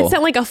chill. Or it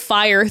sent like a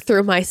fire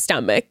through my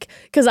stomach,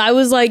 because I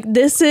was like,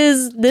 this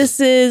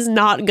is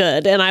not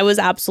good, and I was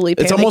absolutely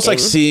panicking. It's almost like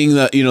seeing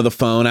the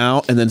phone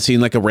out and then seeing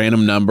like a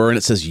random number and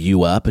it says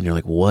you up, and you're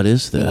like, what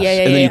is this? And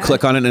then you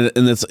click on it,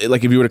 and it's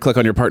like if you were to click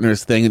on your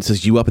partner's thing, it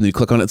says you up, and then you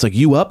click on it, it's like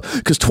you up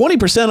because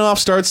 20% off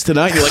starts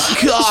tonight. You're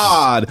like,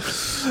 God,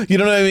 you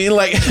know what I mean?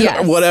 Like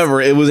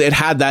whatever. It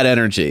had that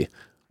energy.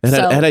 It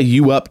had a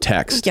you up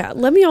text. Yeah,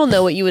 let me all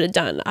know what you would have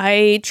done.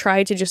 I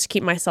tried to just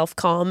keep myself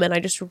calm, and I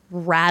just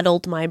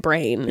rattled my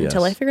brain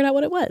until I figured out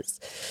what it was.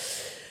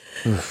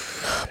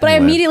 But I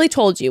immediately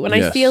told you, and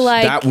I feel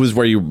like... That was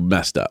where you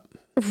messed up.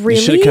 Really?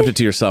 You should have kept it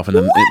to yourself, and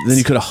then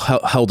you could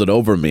have held it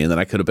over me, and then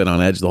I could have been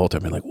on edge the whole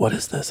time. Being like, what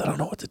is this? I don't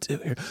know what to do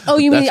here. Oh,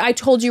 you mean I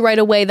told you right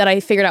away that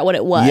I figured out what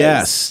it was?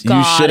 Yes.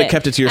 You should have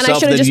kept it to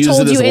yourself and then just used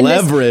it as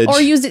leverage.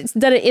 Or used it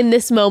done it in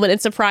this moment and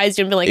surprised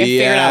you and been like, I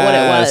figured out what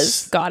it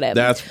was. Got it.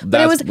 That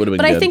would have been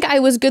good. I think I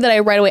was good that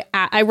I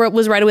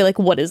was right away like,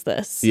 what is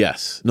this?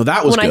 Yes. No,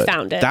 that was good. When I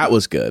found it. That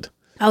was good.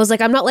 I was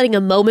like, I'm not letting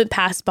a moment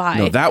pass by.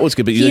 No, that was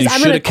good, but you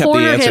should have kept the answer to yourself. I'm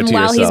going to corner him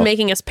while he's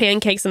making us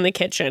pancakes in the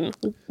kitchen.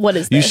 What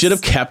is this? You should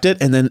have kept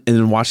it and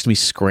then watched me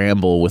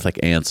scramble with like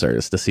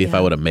answers to see if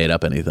I would have made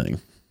up anything.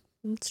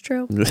 It's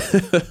true.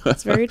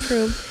 It's very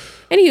true.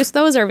 Anywho, so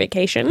that was our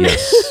vacation.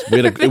 Yes.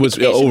 It was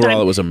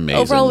amazing.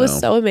 Overall, it was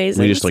so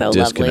amazing. We just like so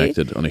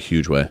disconnected lovely. on a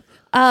huge way.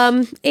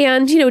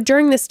 And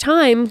during this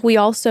time, we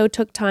also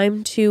took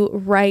time to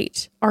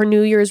write our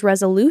New Year's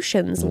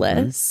resolutions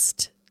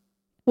list,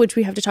 which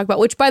we have to talk about,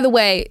 which, by the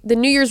way, the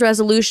New Year's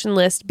resolution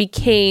list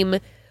became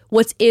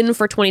what's in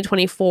for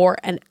 2024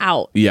 and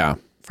out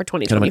for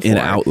 2024. Kind of an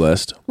in-out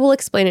list. We'll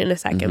explain it in a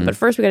second, but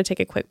first we got to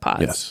take a quick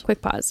pause. Yes.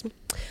 Quick pause.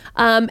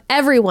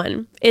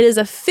 Everyone, it is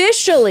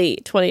officially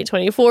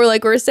 2024,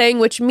 like we're saying,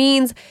 which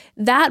means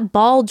that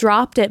ball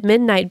dropped at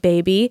midnight,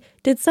 baby.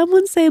 Did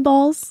someone say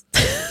balls?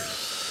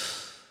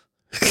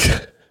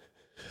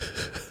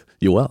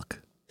 You're welcome.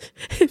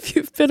 If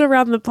you've been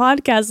around the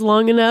podcast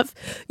long enough,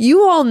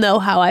 you all know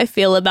how I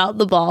feel about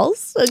the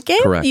balls, okay?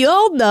 Correct. You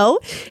all know.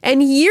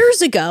 And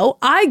years ago,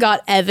 I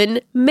got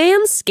Evan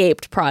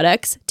Manscaped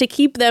products to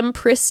keep them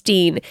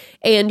pristine,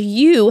 and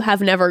you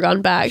have never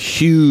gone back.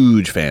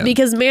 Huge fan.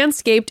 Because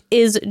Manscaped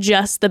is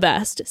just the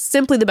best.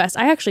 Simply the best.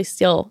 I actually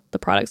steal the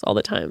products all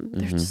the time.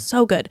 They're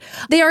so good.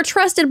 They are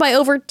trusted by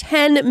over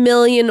 10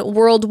 million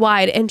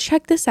worldwide. And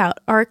check this out.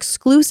 Our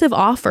exclusive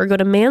offer, go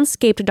to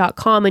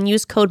manscaped.com and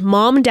use code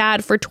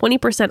MOMDAD for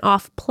 20%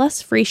 off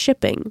plus free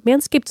shipping.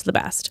 Manscaped's the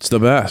best. It's the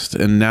best.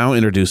 And now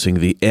introducing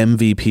the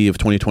MVP of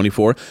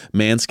 2024,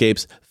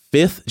 Manscaped's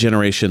 5th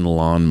generation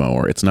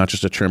lawnmower. It's not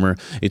just a trimmer,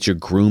 it's your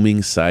grooming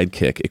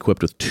sidekick,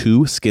 equipped with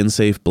 2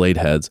 skin-safe blade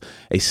heads,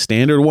 a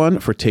standard one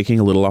for taking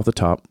a little off the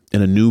top,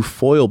 and a new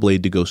foil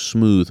blade to go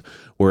smooth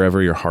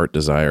wherever your heart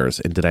desires.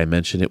 And did I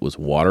mention it was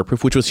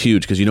waterproof, which was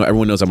huge because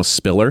everyone knows I'm a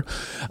spiller.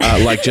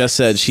 Like Jess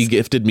said, she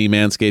gifted me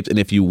Manscaped, and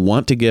if you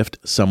want to gift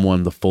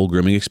someone the full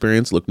grooming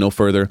experience, look no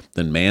further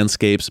than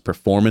Manscaped's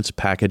Performance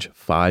Package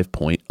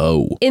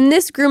 5.0. In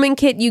this grooming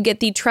kit, you get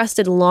the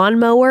trusted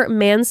lawnmower,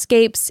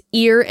 Manscaped's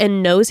ear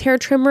and nose hair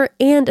trimmer,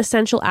 and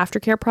essential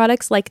aftercare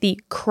products like the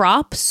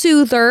Crop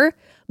Soother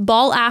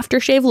Ball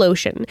Aftershave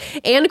Lotion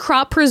and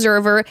Crop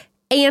Preserver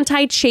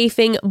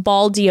Anti-chafing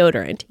ball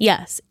deodorant.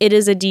 Yes, it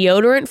is a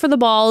deodorant for the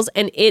balls,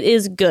 and it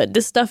is good.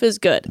 This stuff is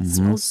good. It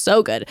smells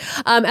so good.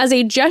 As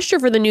a gesture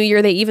for the new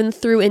year, they even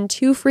threw in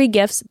 2 free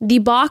gifts, the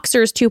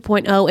Boxers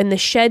 2.0 and the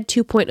Shed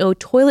 2.0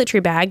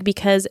 toiletry bag,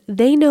 because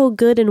they know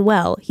good and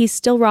well he's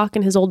still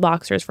rocking his old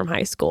boxers from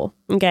high school.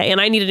 Okay, and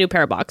I need a new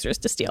pair of boxers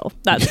to steal.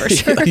 That's for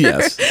sure.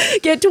 Yes.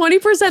 Get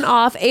 20%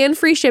 off and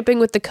free shipping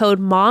with the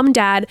code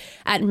MOMDAD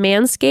at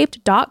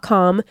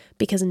manscaped.com,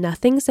 because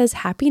nothing says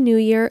Happy New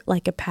Year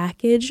like a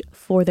package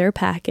for their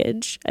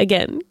package.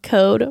 Again,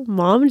 code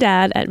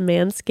MOMDAD at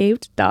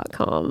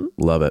manscaped.com.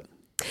 Love it.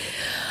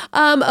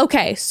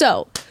 Okay,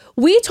 so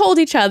we told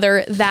each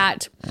other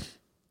that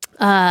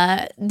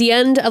the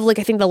end of I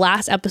think the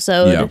last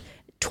episode,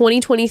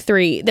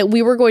 2023 that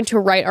we were going to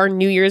write our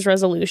New Year's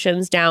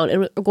resolutions down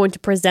and we're going to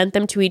present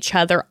them to each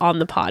other on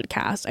the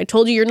podcast. I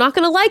told you you're not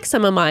going to like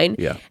some of mine.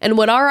 Yeah. And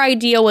what our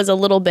idea was a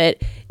little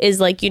bit is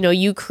like,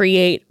 you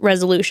create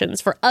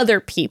resolutions for other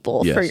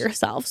people for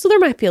yourself. So there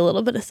might be a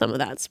little bit of some of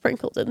that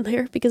sprinkled in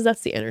there because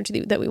that's the energy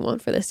that we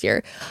want for this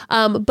year.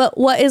 But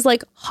what is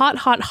like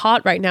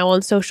hot right now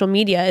on social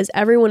media is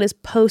everyone is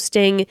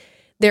posting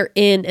their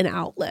in and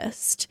out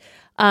list.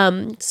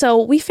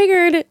 So we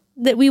figured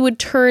that we would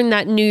turn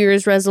that New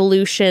Year's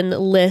resolution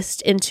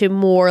list into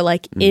more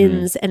like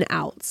ins and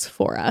outs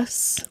for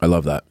us. I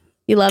love that.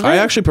 You love it? I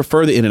actually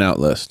prefer the in and out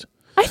list.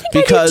 I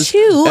think I do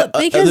too.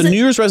 Because the New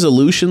Year's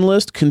resolution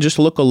list can just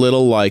look a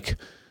little like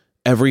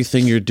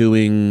everything you're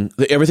doing,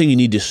 everything you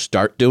need to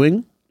start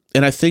doing.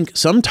 And I think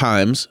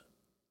sometimes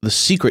the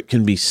secret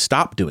can be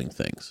stop doing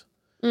things.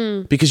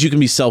 Because you can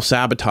be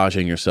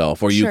self-sabotaging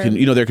yourself, or you can,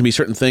 there can be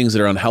certain things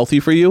that are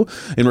unhealthy for you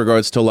in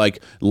regards to like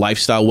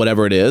lifestyle,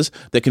 whatever it is,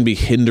 that can be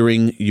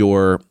hindering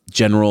your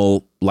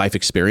general life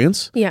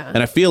experience. Yeah.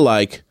 And I feel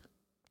like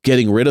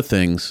getting rid of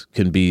things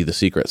can be the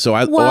secret. So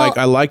I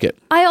like it.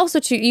 I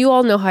also too, you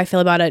all know how I feel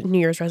about a New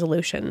Year's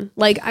resolution.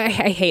 Like I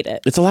hate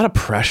it. It's a lot of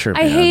pressure,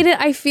 man. I hate it.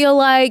 I feel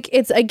like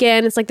it's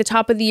like the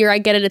top of the year. I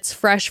get it. It's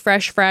fresh,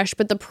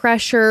 but the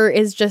pressure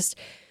is just,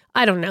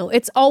 I don't know.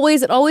 It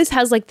always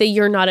has like the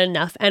you're not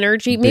enough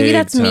energy. Maybe Big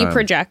that's me time.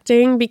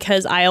 projecting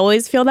because I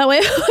always feel that way.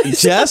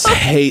 Jess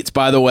hates,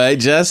 by the way,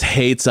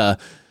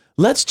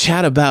 let's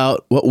chat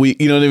about what we,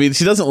 you know what I mean?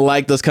 She doesn't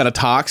like those kind of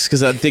talks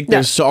because I think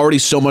there's already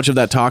so much of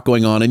that talk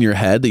going on in your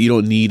head that you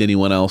don't need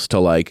anyone else to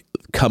like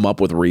come up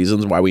with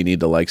reasons why we need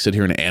to like sit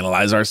here and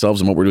analyze ourselves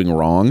and what we're doing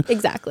wrong.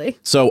 Exactly.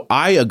 So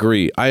I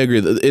agree.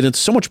 And it's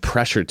so much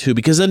pressure too,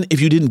 because then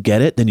if you didn't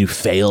get it, then you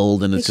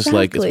failed, and it's just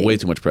like, it's way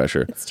too much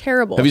pressure. It's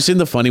terrible. Have you seen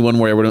the funny one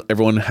where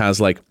everyone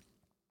has like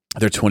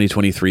their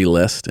 2023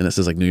 list and it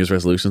says like New Year's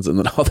resolutions, and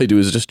then all they do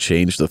is just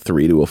change the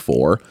 3 to a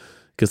 4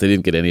 because they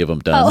didn't get any of them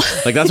done.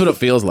 Like that's what it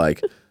feels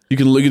like. You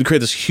can create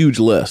this huge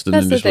list. And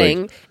that's then the just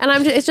thing.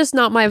 And it's just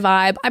not my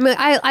vibe. I mean,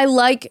 I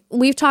like,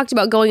 we've talked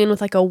about going in with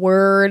like a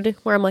word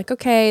where I'm like,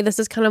 okay, this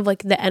is kind of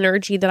like the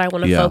energy that I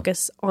want to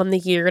focus on the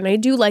year. And I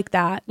do like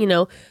that,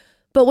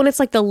 but when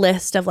it's like the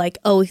list of like,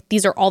 oh,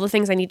 these are all the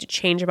things I need to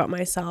change about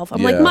myself.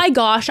 I'm like, my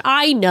gosh,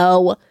 I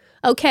know.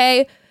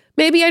 Okay.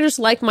 Maybe I just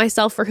like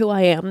myself for who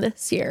I am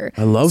this year.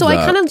 I love that. So I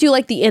kind of do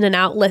like the in and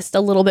out list a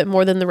little bit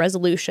more than the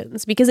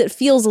resolutions because it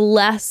feels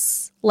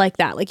less like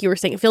that. Like you were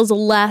saying, it feels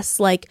less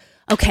like,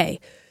 okay,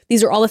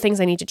 these are all the things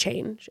I need to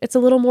change. It's a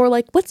little more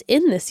like, what's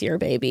in this year,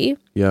 baby?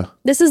 Yeah.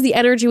 This is the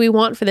energy we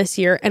want for this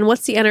year. And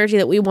what's the energy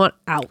that we want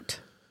out?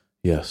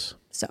 Yes.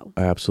 So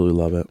I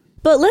absolutely love it.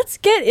 But let's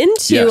get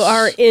into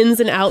our ins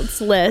and outs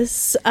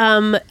lists.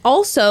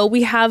 Also,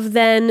 we have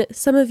then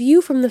some of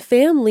you from the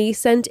family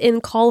sent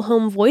in call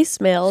home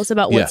voicemails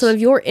about what some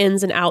of your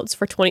ins and outs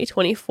for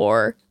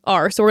 2024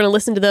 are. So we're going to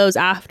listen to those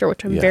after,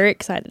 which I'm very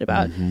excited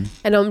about. And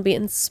I'm going to be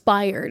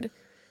inspired,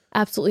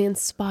 absolutely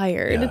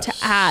inspired to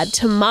add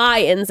to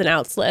my ins and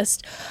outs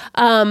list.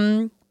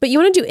 But you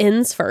want to do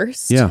ins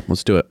first? Yeah,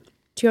 let's do it.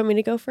 Do you want me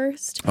to go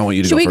first? I want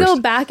you to go first. Should we go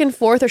first. back and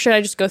forth or should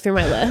I just go through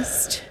my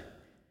list?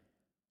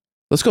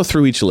 Let's go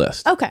through each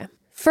list. Okay.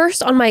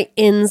 First on my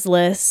ins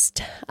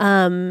list,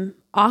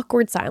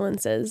 awkward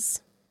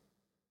silences.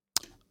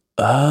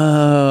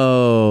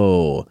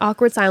 Oh.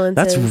 Awkward silences.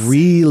 That's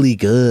really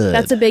good.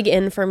 That's a big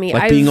in for me.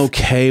 Like being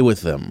okay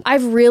with them.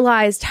 I've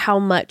realized how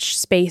much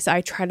space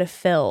I try to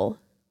fill,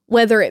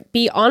 whether it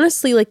be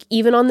honestly, like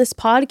even on this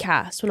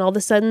podcast, when all of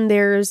a sudden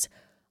there's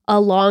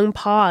a long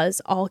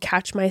pause, I'll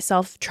catch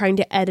myself trying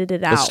to edit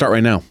it out. Let's start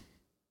right now.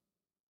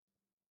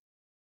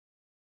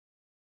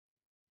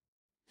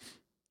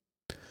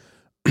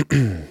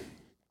 I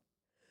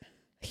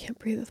can't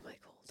breathe with my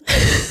cold.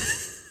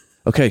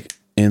 Okay,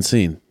 and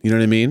scene. You know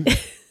what I mean?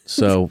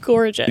 So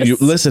gorgeous. You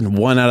listen,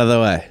 one out of the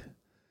way.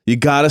 You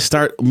got to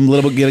start a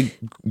little bit,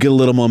 get a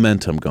little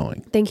momentum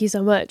going. Thank you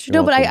so much.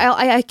 You're but welcome.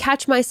 I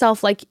catch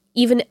myself like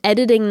even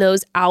editing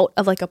those out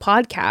of like a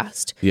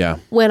podcast. Yeah.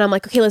 When I'm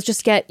like, okay, let's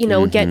just get to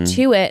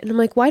it. And I'm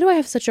like, why do I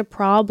have such a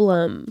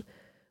problem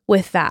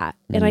with that?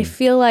 And I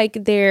feel like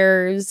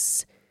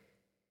there's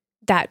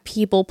that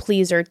people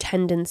pleaser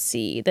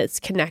tendency that's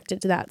connected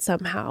to that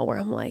somehow, where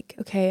I'm like,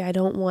 okay, I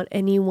don't want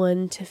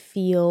anyone to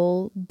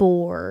feel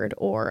bored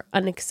or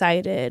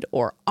unexcited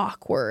or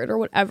awkward or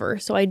whatever.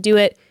 So I do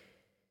it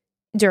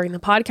during the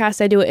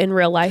podcast. I do it in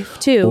real life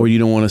too. Or you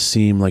don't want to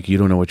seem like you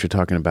don't know what you're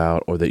talking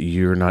about, or that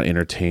you're not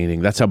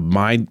entertaining. That's how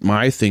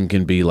my thing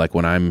can be, like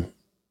when I'm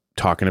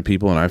talking to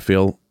people and I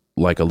feel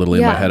like a little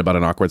in my head about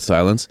an awkward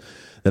silence,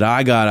 that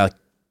I gotta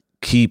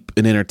keep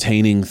an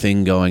entertaining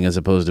thing going as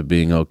opposed to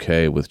being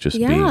okay with just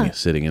being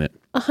sitting in it.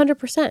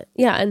 100%.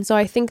 Yeah. And so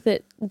I think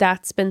that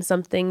that's been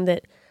something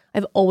that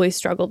I've always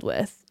struggled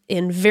with,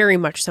 and very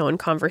much so in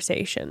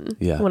conversation.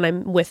 Yeah. When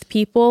I'm with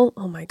people,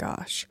 oh my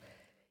gosh.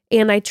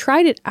 And I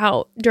tried it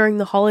out during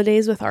the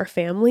holidays with our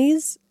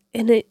families,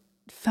 and it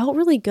felt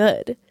really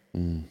good.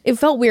 It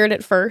felt weird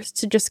at first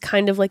to just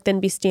kind of like then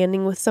be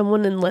standing with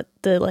someone and let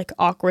the like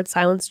awkward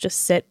silence just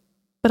sit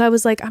But I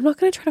was like, I'm not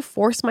going to try to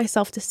force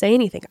myself to say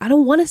anything. I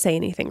don't want to say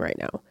anything right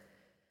now.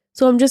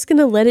 So I'm just going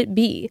to let it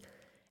be.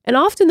 And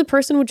often the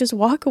person would just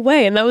walk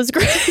away, and that was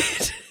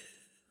great.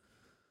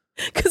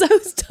 Because I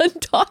was done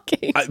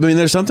talking. I mean,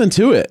 there's something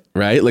to it,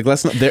 right? Like,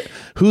 let's not.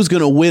 Who's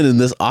gonna win in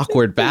this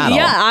awkward battle?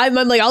 Yeah, I'm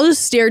like, I'll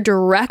just stare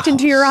direct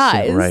into your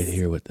eyes. Right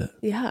here with it.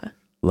 Yeah.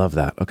 Love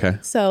that. Okay.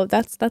 So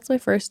that's my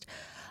first.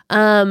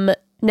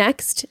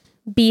 Next,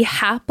 be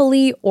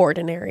happily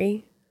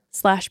ordinary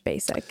 /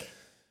 basic.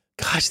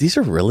 Gosh, these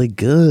are really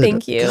good.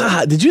 Thank you.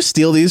 God, did you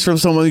steal these from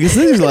someone? Because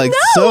these are like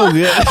so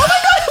good.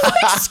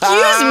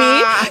 Excuse me.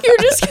 You're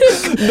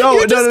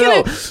just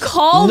gonna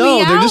call me out.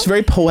 No, they're just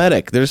very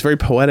poetic. They're just very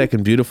poetic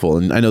and beautiful.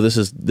 And I know this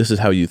is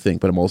how you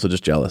think, but I'm also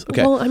just jealous.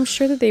 Okay. Well, I'm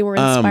sure that they were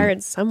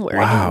inspired somewhere.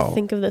 I wow. didn't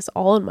think of this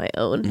all on my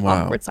own.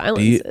 Wow. Awkward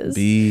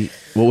silences.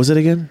 What was it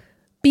again?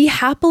 Be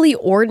happily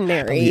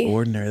ordinary. Happily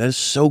ordinary. That is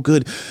so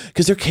good.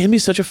 Because there can be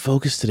such a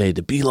focus today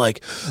to be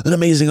like an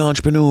amazing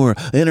entrepreneur,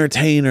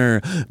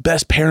 entertainer,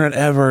 best parent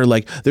ever.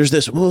 Like there's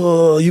this,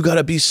 whoa, you got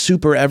to be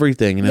super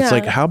everything. And it's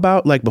like, how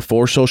about like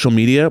before social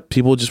media,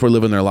 people just were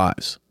living their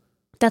lives?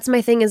 That's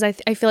my thing is I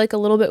feel like a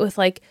little bit with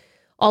like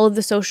all of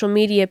the social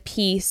media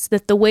piece,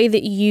 that the way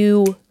that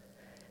you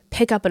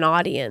pick up an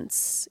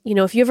audience, you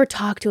know, if you ever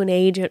talk to an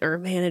agent or a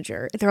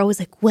manager, they're always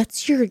like,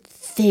 what's your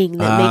thing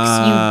that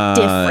makes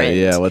you different?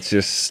 Yeah, what's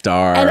your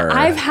star? And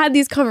I've had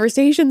these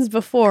conversations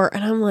before,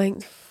 and I'm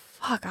like,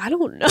 fuck, I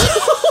don't know.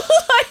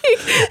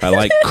 I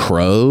like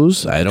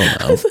crows. I don't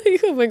know.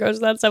 Like, oh my gosh,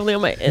 that's definitely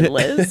on my in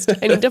list.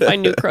 I need to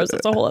find new crows.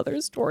 That's a whole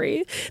other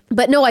story.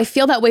 But no, I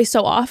feel that way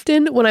so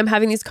often when I'm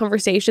having these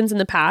conversations in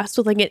the past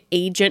with like an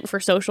agent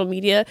for social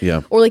media,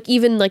 or like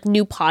even like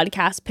new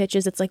podcast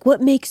pitches. It's like,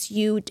 what makes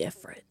you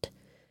different?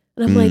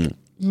 And I'm like,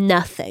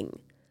 nothing.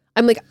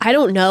 I'm like, I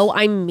don't know.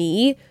 I'm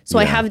me. So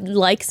I have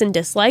likes and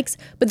dislikes,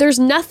 but there's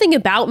nothing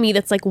about me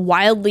that's like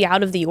wildly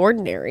out of the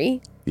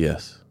ordinary.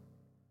 Yes.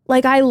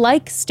 Like, I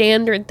like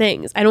standard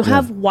things. I don't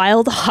have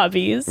wild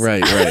hobbies.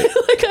 Right.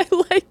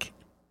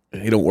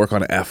 You don't work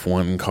on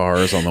F1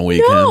 cars on the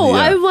weekend. No,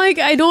 I'm like,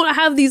 I don't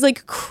have these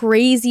like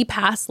crazy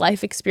past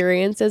life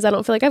experiences. I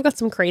don't feel like I've got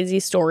some crazy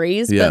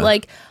stories, but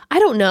like, I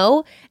don't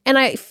know. And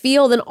I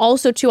feel then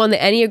also too on the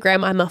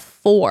Enneagram, I'm a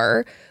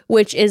 4,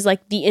 which is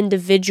like the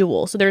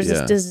individual. So there's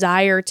this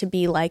desire to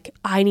be like,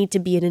 I need to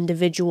be an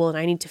individual and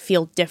I need to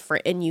feel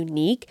different and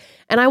unique.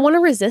 And I want to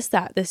resist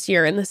that this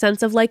year in the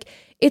sense of like,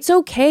 it's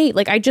okay.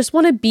 Like, I just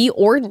want to be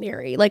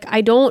ordinary. Like,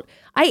 I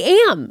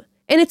am.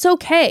 And it's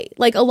okay.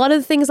 Like, a lot of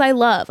the things I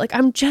love, like,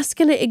 I'm just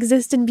going to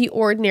exist and be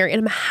ordinary.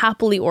 And I'm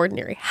happily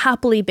ordinary,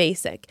 happily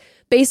basic.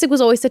 Basic was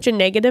always such a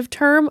negative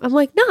term. I'm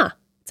like, nah,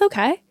 it's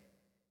okay.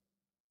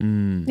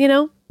 You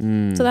know?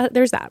 So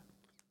there's that.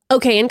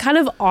 Okay, and kind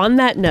of on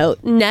that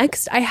note,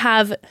 next I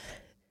have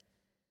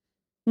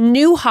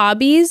new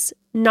hobbies,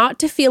 not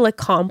to feel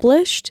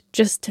accomplished,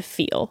 just to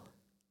feel.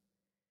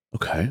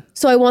 Okay.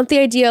 So I want the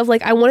idea of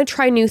like, I want to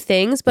try new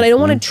things, but I don't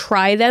want to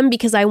try them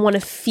because I want to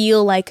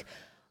feel like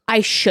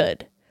I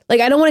should.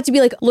 Like, I don't want it to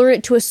be like, learn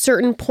it to a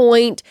certain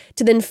point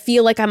to then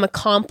feel like I'm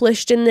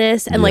accomplished in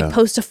this and like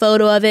post a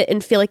photo of it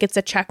and feel like it's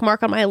a check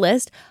mark on my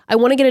list. I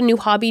want to get a new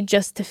hobby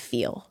just to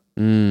feel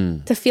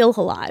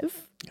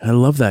alive. I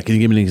love that. Can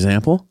you give me an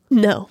example?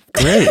 No.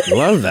 Great.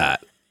 Love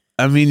that.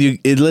 I mean,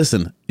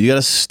 listen, you got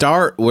to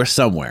start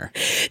somewhere.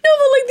 No,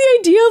 but like the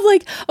idea of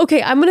like,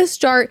 okay, I'm going to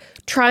start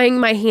trying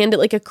my hand at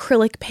like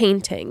acrylic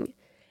painting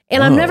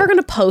and I'm never going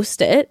to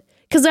post it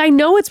because I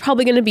know it's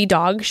probably going to be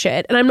dog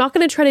shit and I'm not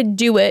going to try to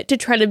do it to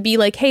try to be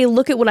like, hey,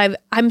 look at what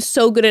I'm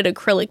so good at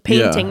acrylic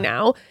painting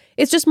now.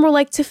 It's just more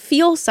like to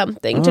feel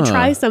something, to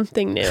try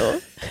something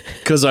new.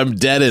 Because I'm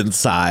dead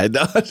inside.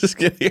 No, I'm just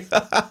kidding.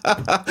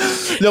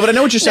 No, but I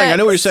know what you're saying. I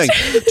know what you're saying.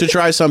 To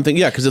try something.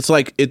 Yeah, because it's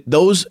like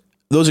those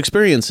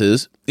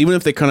experiences, even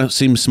if they kind of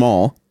seem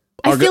small,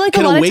 I feel like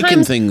can a lot awaken of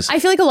times, things. I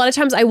feel like a lot of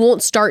times I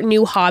won't start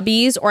new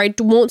hobbies or I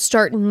won't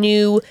start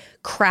new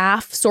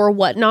crafts or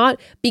whatnot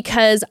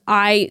because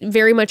I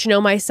very much know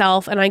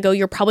myself and I go,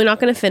 you're probably not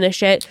going to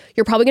finish it.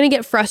 You're probably going to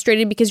get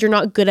frustrated because you're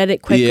not good at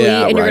it quickly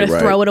and you're going to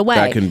throw it away.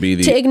 That can be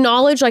to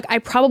acknowledge like, I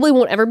probably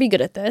won't ever be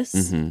good at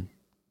this,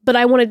 but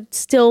I want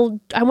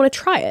to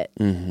try it.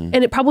 And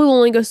it probably will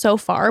only go so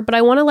far, but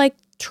I want to like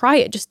try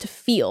it just to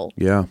feel.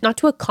 Yeah. Not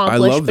to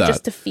accomplish, but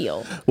just to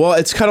feel. Well,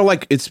 it's kind of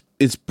like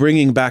it's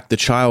bringing back the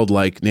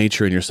childlike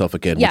nature in yourself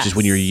again, which is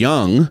when you're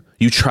young,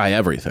 you try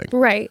everything.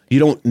 Right. You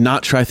don't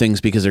not try things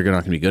because they're not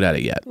going to be good at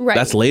it yet. Right.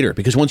 That's later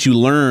because once you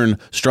learn,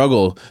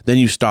 struggle, then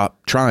you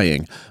stop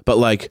trying. But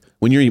like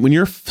when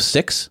you're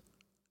 6,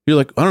 you're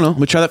like, I don't know, let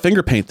me try that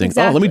finger paint thing.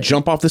 Exactly. Oh, let me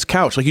jump off this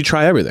couch. Like you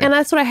try everything. And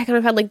that's what I kind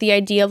of had like the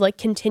idea of like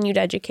continued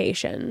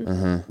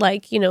education,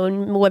 like, you know,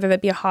 whether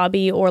that be a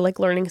hobby or like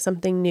learning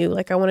something new.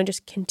 Like I want to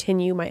just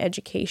continue my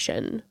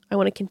education. I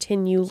want to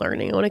continue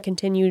learning. I want to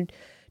continue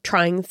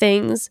trying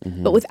things,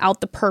 but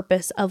without the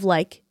purpose of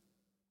like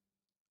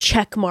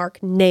check mark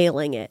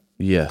nailing it.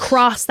 Yes.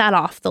 Cross that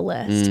off the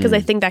list because I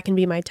think that can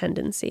be my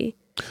tendency.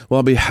 Well,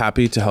 I'll be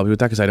happy to help you with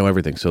that because I know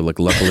everything. So like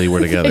luckily we're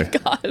together.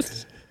 God.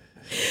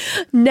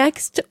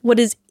 Next, what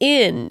is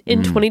in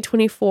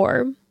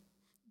 2024?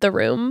 The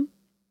Room.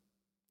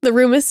 The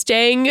Room is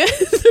staying.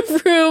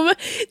 The Room.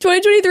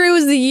 2023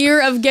 was the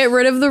year of get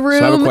rid of The Room.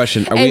 So I have a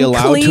question. Are we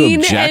allowed to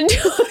object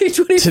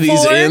to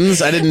these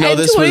ins? I didn't know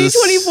this was...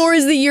 2024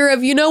 is the year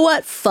of, you know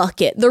what?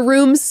 Fuck it. The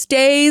Room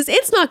stays.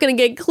 It's not going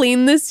to get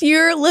clean this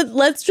year.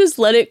 Let's just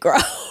let it grow.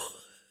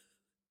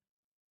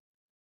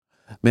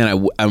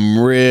 Man, I'm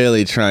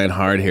really trying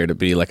hard here to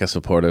be like a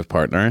supportive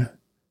partner.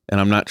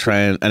 And I'm not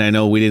trying, and I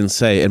know we didn't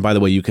say, and by the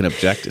way, you can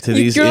object to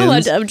these You're ins.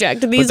 allowed to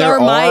object. These are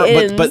my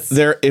ins. But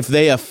if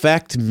they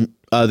affect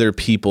other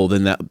people,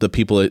 then the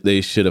people that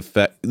they should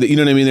affect, you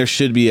know what I mean? There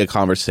should be a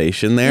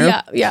conversation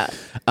there. Yeah.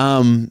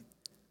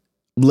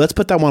 Let's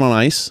put that one on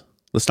ice.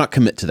 Let's not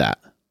commit to that.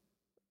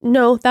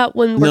 No, that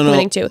one we're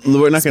committing to.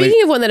 We're not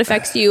Speaking of one that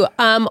affects you,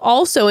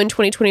 also in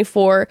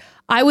 2024,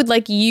 I would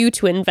like you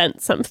to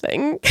invent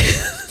something.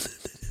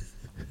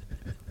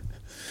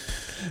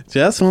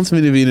 Jess wants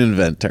me to be an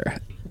inventor.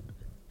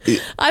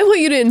 I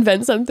want you to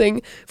invent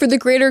something for the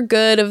greater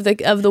good of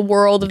the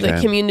world, of the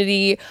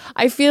community.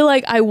 I feel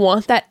like I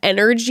want that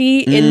energy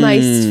in my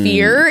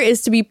sphere,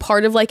 is to be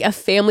part of like a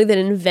family that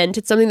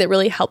invented something that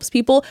really helps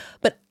people.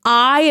 But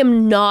I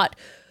am not.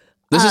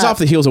 This is off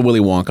the heels of Willy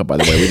Wonka, by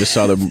the way. We just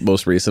saw the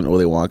most recent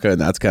Willy Wonka, and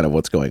that's kind of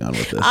what's going on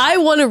with this. I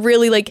want to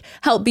really like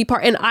help be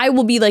part, and I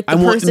will be like the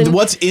person.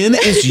 What's in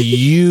is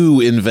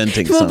you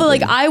inventing something. But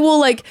like I will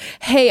like,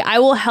 hey, I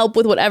will help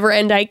with whatever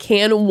end I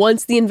can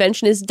once the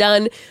invention is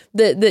done.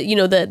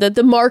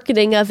 The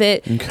marketing of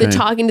it, the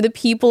talking to the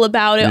people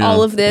about it,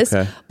 all of this.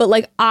 Okay. But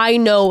like I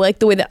know like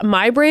the way that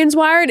my brain's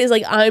wired is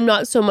like I'm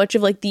not so much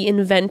of like the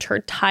inventor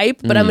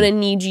type, but I'm gonna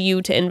need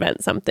you to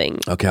invent something.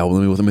 Okay, well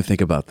let me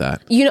think about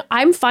that. You know,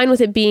 I'm fine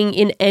with it being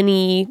in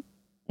any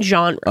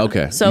genre.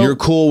 Okay, so you're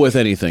cool with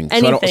anything.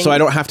 So I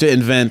don't have to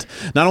invent.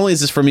 Not only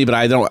is this for me, but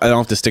I don't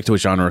have to stick to a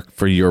genre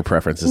for your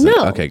preferences.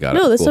 No, okay, got it.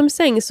 No, that's what I'm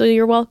saying. So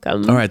you're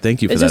welcome. All right,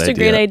 thank you for that idea. It's just a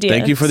great idea.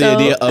 Thank you for the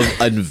idea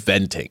of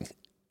inventing.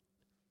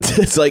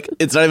 It's like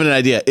it's not even an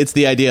idea; it's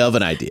the idea of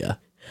an idea.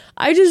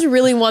 I just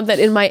really want that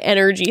in my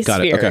energy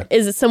sphere. Okay.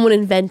 Is someone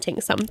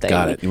inventing something?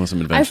 Got it. You want some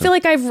invention? I feel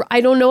like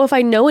I don't know if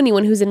I know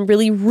anyone who's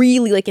really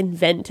like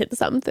invented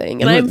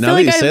something. And now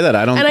that you say that,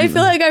 I don't. And I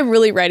feel like I'm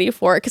really ready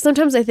for it because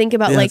sometimes I think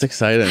about like, that's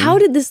exciting. How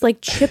did this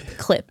like chip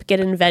clip get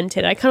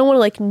invented? I kind of want to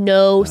like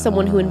know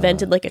someone who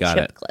invented like a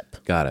chip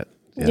clip. Got it.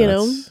 Yeah, you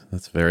know,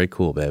 that's very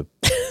cool, babe.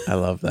 I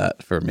love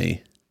that for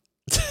me.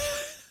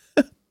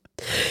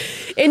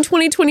 In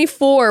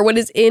 2024, what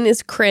is in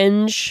is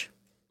cringe.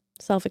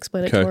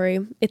 Self-explanatory.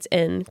 Okay. It's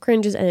in.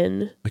 Cringe is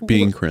in. Like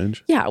being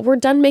cringe? Yeah, we're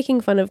done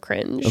making fun of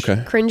cringe.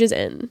 Okay. Cringe is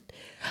in.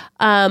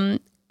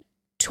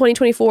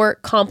 2024,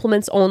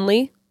 compliments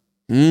only.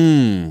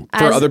 For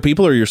other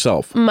people or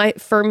yourself?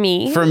 For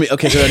me. For me.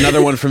 Okay, so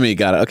another one for me.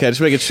 Got it. Okay,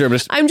 just making sure.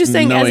 I'm just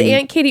saying, as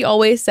Aunt Katie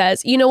always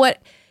says, you know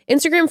what?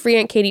 Instagram free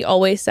Aunt Katie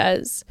always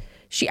says,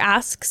 she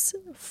asks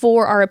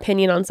for our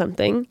opinion on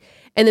something,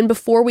 and then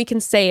before we can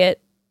say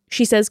it,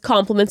 she says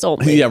compliments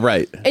only. Yeah,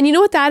 right. And you know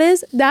what that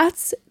is?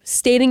 That's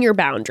stating your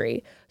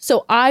boundary.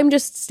 So I'm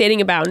just stating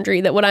a boundary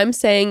that what I'm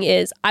saying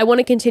is I want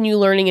to continue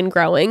learning and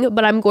growing,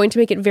 but I'm going to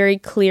make it very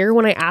clear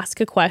when I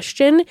ask a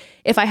question.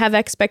 If I have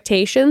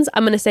expectations,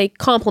 I'm going to say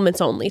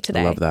compliments only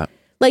today. I love that.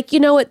 Like, you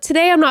know what?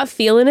 Today I'm not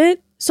feeling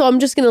it. So I'm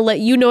just going to let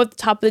you know at the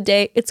top of the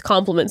day, it's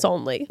compliments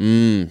only.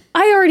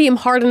 I already am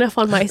hard enough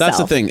on myself. That's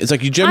the thing. It's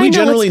like we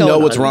generally know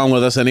what's wrong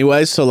with us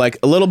anyway. So like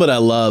a little bit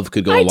of love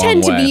could go a long way.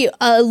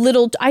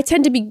 I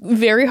tend to be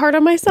very hard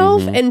on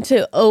myself and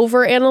to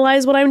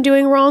overanalyze what I'm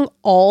doing wrong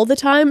all the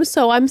time.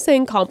 So I'm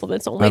saying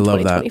compliments only in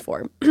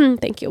 2024.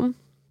 Thank you.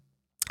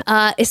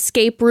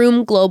 Escape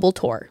Room Global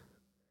Tour.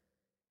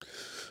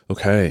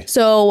 Okay.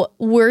 So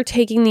we're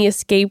taking the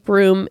Escape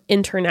Room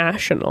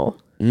international.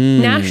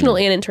 National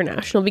and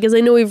international, because I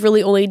know we've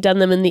really only done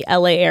them in the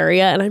LA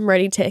area and I'm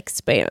ready to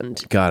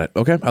expand. Got it.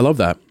 Okay. I love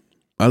that.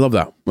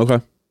 Okay.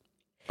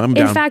 I'm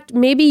down. In fact,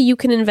 maybe you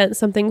can invent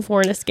something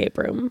for an escape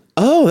room.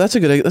 Oh, that's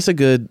a good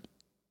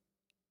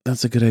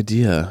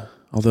idea.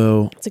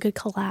 Although it's a good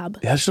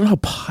collab. Yeah, I just don't know how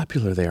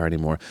popular they are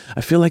anymore.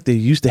 I feel like they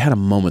had a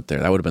moment there.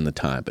 That would have been the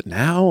time. But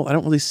now I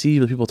don't really see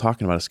the people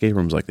talking about escape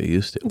rooms like they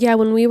used to. Yeah,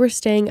 when we were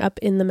staying up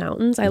in the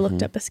mountains, I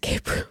looked up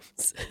escape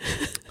rooms.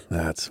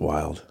 That's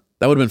wild.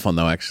 That would have been fun,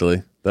 though,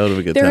 actually. That would have been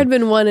a good There time. had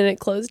been one and it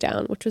closed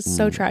down, which was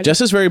so tragic.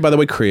 Jess is very, by the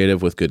way,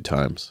 creative with good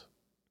times.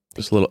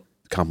 Just a little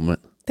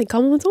compliment.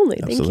 Compliments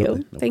only. Absolutely. Thank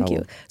you. No Thank problem.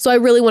 you. So I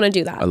really want to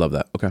do that. I love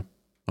that. Okay.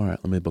 All right.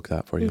 Let me book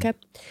that for you. Okay.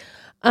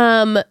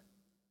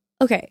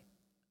 Okay.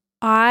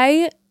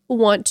 I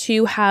want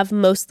to have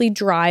mostly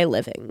dry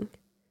living.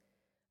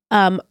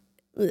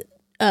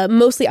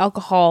 Mostly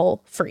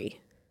alcohol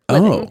free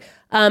living.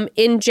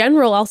 In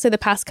general, I'll say the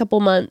past couple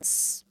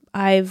months,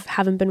 I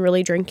haven't been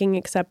really drinking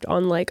except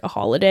on like a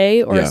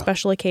holiday or a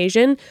special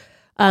occasion.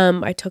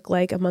 I took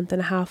like a month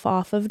and a half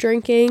off of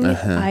drinking.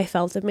 I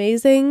felt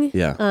amazing.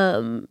 Yeah.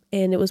 And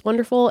it was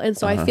wonderful. And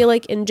so I feel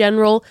like in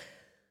general,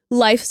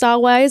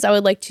 lifestyle wise, I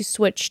would like to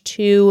switch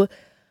to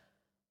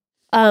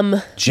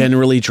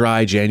Generally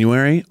dry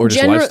January or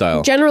just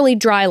lifestyle? Generally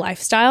dry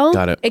lifestyle.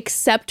 Got it.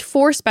 Except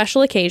for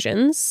special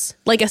occasions,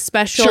 like a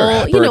special,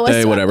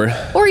 birthday, whatever.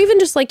 Or even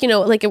just like,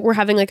 like we're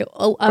having like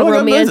a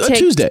romantic a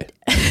Tuesday.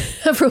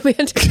 a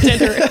romantic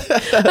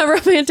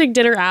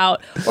dinner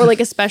out, or like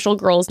a special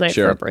girls' night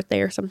for a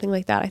birthday or something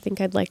like that. I think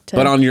I'd like to.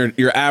 But on your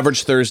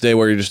average Thursday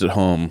where you're just at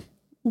home,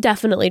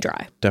 definitely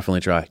dry.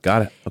 Definitely dry.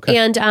 Got it. Okay.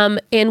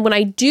 And when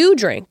I do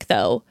drink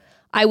though,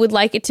 I would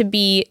like it to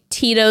be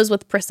Tito's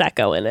with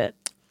Prosecco in it.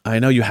 I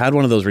know you had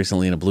one of those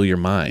recently and it blew your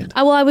mind.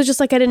 Well, I was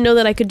just like, I didn't know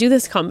that I could do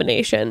this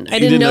combination. I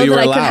didn't know that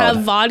I could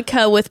have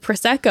vodka with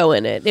Prosecco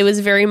in it. It was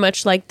very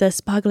much like the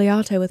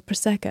Spagliato with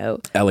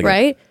Prosecco. Elegant.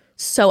 Right?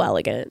 So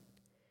elegant.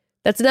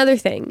 That's another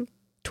thing.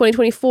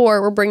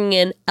 2024, we're bringing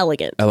in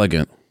elegant.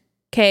 Elegant.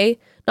 Okay?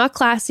 Not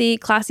classy.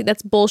 Classy,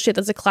 that's bullshit.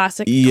 That's a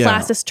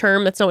classist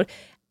term. That's not what...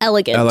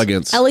 Elegant.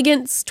 Elegance.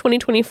 Elegance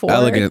 2024.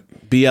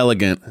 Elegant. Be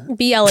elegant.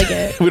 Be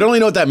elegant. We don't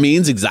really know what that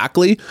means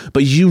exactly,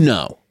 but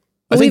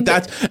I think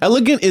that's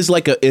elegant is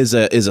like is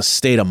a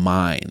state of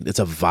mind. It's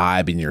a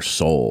vibe in your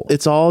soul.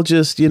 It's all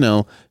just,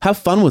 have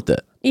fun with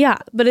it. Yeah,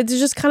 but it's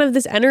just kind of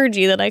this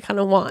energy that I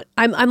kind of want.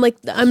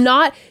 I'm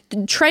not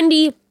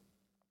trendy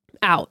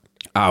out.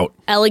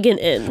 Elegant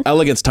in.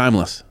 Elegant's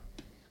timeless.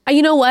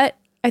 You know what?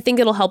 I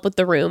think it'll help with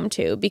the room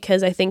too,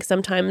 because I think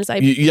sometimes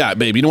yeah,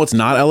 babe, you know what's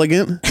not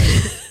elegant?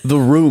 The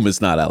room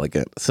is not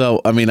elegant. So,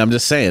 I mean, I'm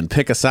just saying,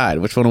 pick a side.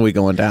 Which one are we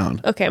going down?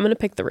 Okay, I'm going to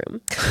pick the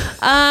room.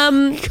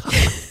 God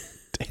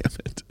damn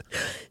it.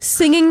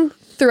 Singing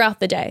throughout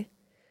the day.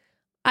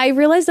 I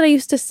realized that I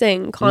used to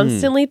sing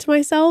constantly to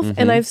myself,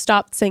 and I've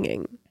stopped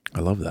singing. I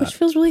love that. Which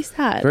feels really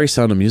sad. Very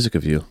Sound of Music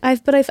of you. I've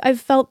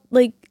felt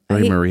like...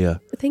 Very Maria.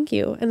 Thank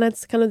you. And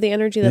that's kind of the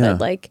energy that I'd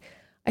like.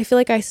 I feel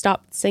like I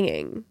stopped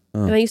singing.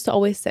 And I used to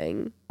always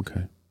sing.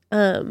 Okay.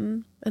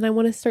 And I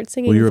want to start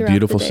singing. Well, you're a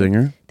beautiful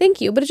singer.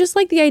 Thank you. But it's just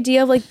like the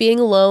idea of like being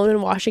alone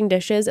and washing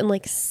dishes and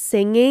like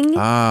singing.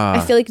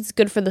 I feel like it's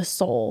good for the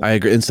soul. I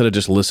agree. Instead of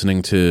just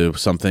listening to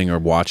something or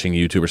watching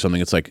YouTube or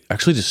something, it's like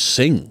actually just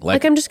sing.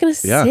 Like I'm just going to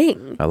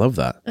sing. I love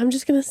that. I'm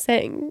just going to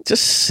sing.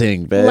 Just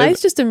sing, babe.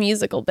 Life's just a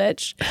musical,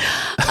 bitch.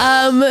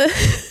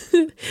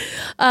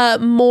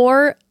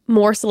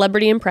 More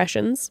celebrity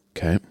impressions.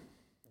 Okay.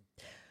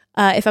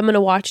 If I'm going to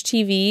watch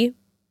TV,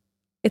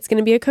 it's going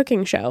to be a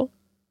cooking show.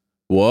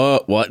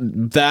 What?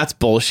 That's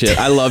bullshit.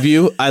 I love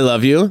you. I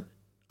love you.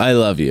 I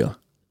love you.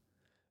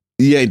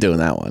 You ain't doing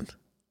that one.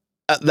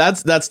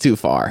 That's too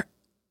far.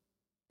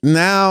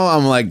 Now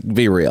I'm like,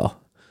 be real.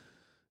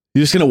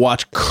 You're just going to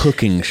watch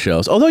cooking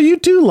shows. Although you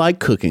do like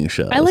cooking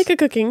shows. I like a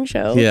cooking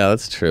show. Yeah,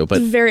 that's true. But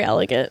it's very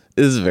elegant.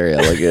 It is very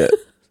elegant.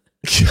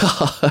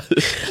 God.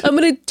 I'm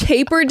going to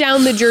taper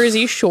down the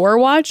Jersey Shore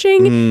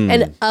watching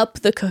and up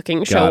the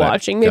cooking show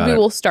watching. Maybe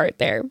we'll start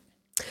there.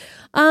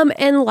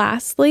 And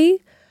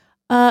lastly,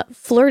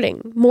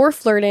 flirting. More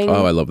flirting.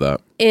 Oh, I love that.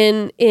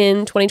 In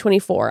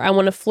 2024. I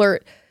want to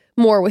flirt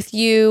more with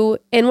you.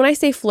 And when I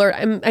say flirt,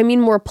 I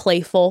mean more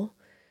playful.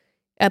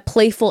 A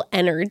playful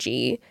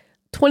energy.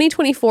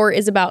 2024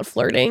 is about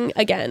flirting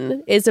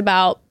again. Is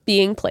about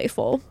being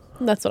playful.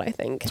 That's what I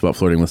think. It's about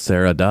flirting with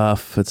Sarah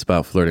Duff. It's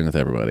about flirting with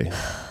everybody.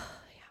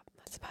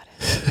 That's about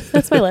it.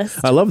 That's my list.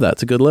 I love that.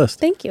 It's a good list.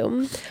 Thank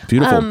you.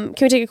 Beautiful. Can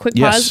we take a quick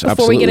pause before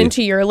absolutely. we get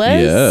into your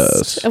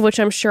list? Of which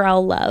I'm sure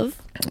I'll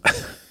love.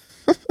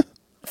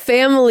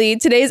 Family,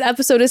 today's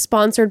episode is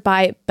sponsored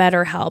by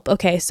BetterHelp.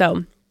 Okay,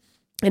 so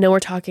I know we're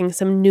talking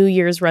some New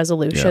Year's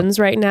resolutions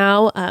right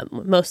now,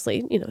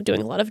 mostly,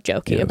 doing a lot of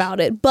joking about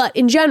it. But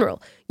in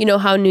general, you know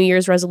how New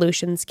Year's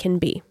resolutions can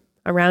be.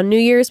 Around New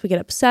Year's, we get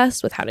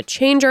obsessed with how to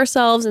change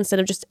ourselves instead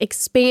of just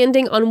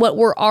expanding on what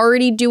we're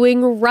already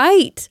doing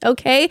right,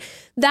 okay?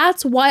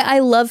 That's why I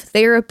love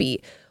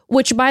therapy,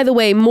 which, by the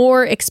way,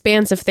 more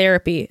expansive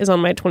therapy is on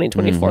my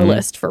 2024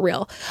 list, for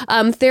real.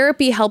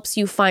 Therapy helps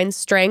you find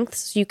strengths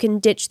so you can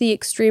ditch the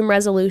extreme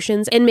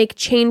resolutions and make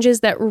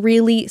changes that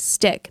really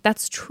stick.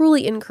 That's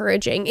truly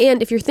encouraging.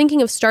 And if you're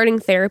thinking of starting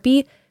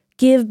therapy,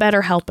 give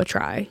BetterHelp a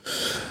try.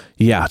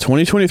 Yeah,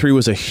 2023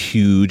 was a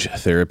huge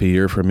therapy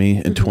year for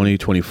me, and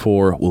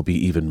 2024 will be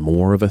even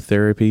more of a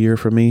therapy year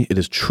for me. It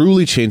has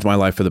truly changed my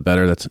life for the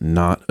better. That's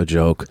not a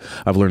joke.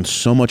 I've learned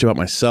so much about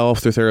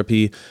myself through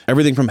therapy,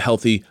 everything from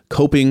healthy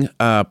coping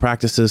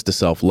practices to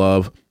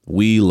self-love.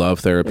 We love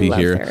therapy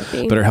here.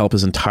 BetterHelp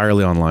is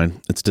entirely online.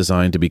 It's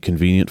designed to be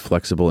convenient,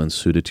 flexible, and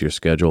suited to your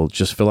schedule.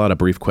 Just fill out a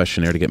brief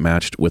questionnaire to get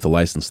matched with a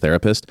licensed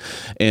therapist,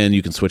 and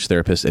you can switch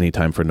therapists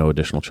anytime for no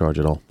additional charge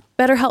at all.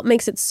 BetterHelp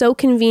makes it so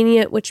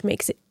convenient, which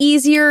makes it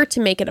easier to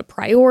make it a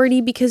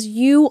priority because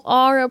you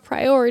are a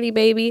priority,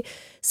 baby.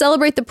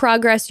 Celebrate the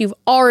progress you've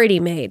already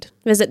made.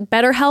 Visit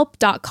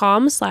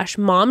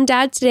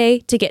BetterHelp.com/momdad today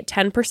to get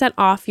 10%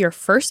 off your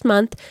first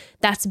month.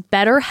 That's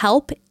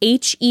BetterHelp,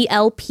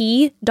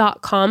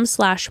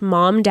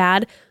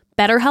 HELP.com/momdad.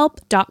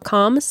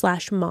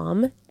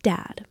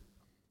 BetterHelp.com/momdad.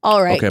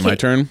 All right. Okay, my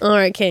turn. All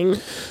right, King.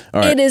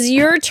 All right. It is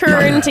your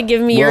turn to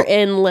give me your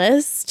in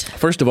list.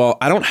 First of all,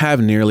 I don't have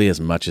nearly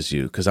as much as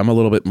you because I'm a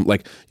little bit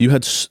like you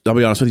had. I'll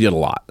be honest with you, you had a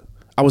lot.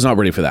 I was not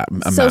ready for that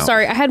amount. So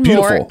sorry. I had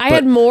Beautiful, more. I but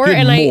had more, you had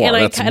and more.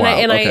 I That's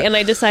wild. Okay. and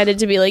I decided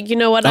to be like, you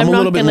know what? I'm a not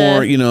little bit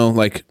gonna, more,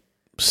 like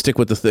stick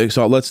with the thing.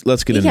 So let's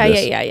get into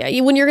this.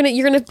 Yeah. When you're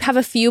gonna have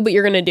a few, but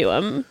you're gonna do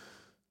them.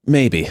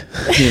 Maybe,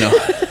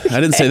 I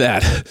didn't say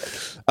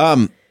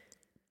that.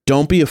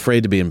 Don't be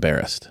afraid to be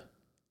embarrassed.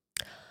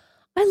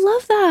 I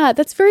love that.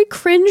 That's very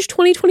cringe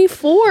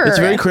 2024. It's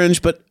very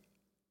cringe, but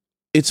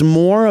it's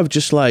more of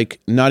just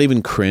like not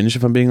even cringe,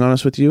 if I'm being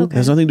honest with you. Okay. It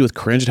has nothing to do with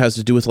cringe. It has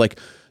to do with like,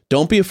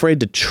 don't be afraid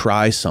to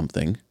try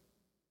something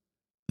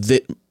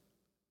that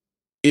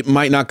it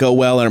might not go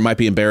well, and it might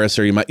be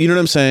embarrassing, or you know what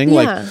I'm saying? Yeah.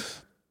 Like,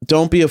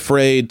 don't be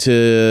afraid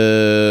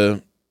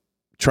to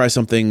try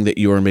something that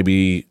you are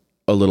maybe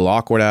a little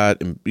awkward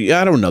at. And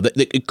I don't know, that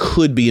it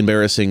could be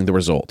embarrassing, the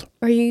result.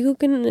 Are you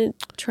gonna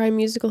try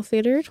musical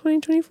theater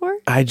 2024?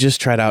 I just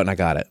tried out and I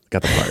got the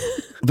part.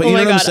 But Oh you know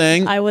my what I'm God,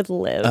 saying? I would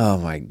live. Oh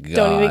my God.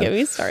 Don't even get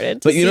me started.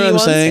 But you know what I'm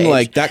saying? Like,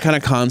 Like that kind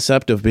of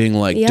concept of being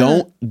like,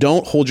 Yeah.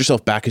 don't hold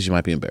yourself back because you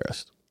might be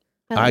embarrassed.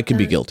 I can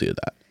be guilty of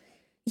that.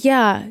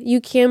 Yeah,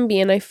 you can be.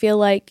 And I feel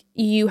like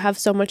you have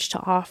so much to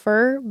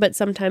offer, but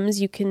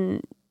sometimes you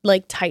can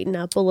like tighten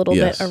up a little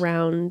Yes. bit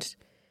around,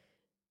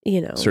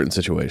 Certain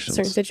situations.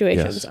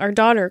 Yes. Our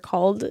daughter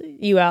called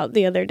you out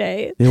the other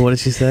day. Yeah, what did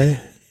she say?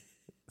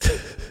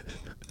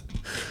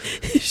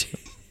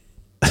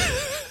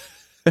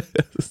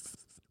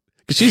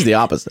 She's the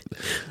opposite.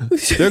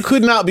 There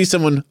could not be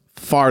someone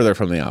farther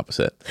from the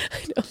opposite.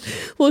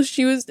 Well,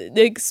 she was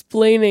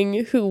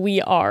explaining who we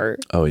are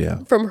Oh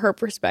yeah. from her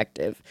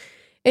perspective.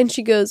 And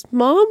she goes,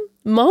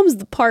 Mom's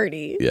the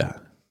party. Yeah.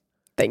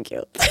 Thank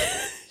you.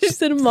 She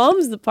said,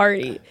 Mom's the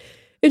party.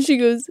 And she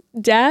goes,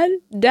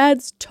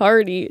 Dad's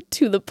tardy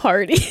to the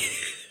party.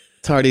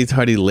 Tardy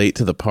late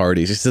to the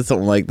party. She said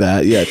something like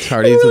that. Yeah,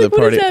 tardy And to we're the like,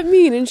 party. What does that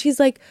mean? And she's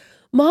like,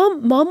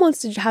 Mom wants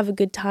to have a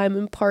good time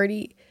and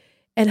party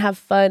and have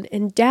fun.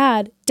 And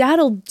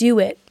Dad'll do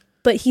it,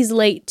 but he's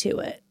late to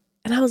it.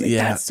 And I was like,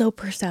 Yeah. That's so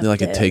perceptive.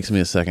 Like it takes me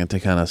a second to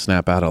kind of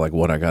snap out of like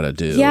what I gotta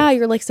do. Yeah,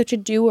 you're like such a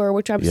doer,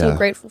 which I'm so Yeah.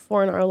 grateful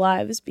for in our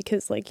lives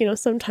because like,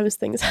 sometimes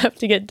things have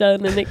to get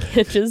done and it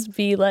can't just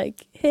be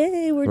like,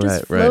 hey, we're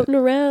just Right, right. floating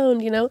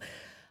around,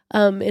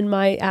 in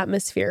my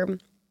atmosphere.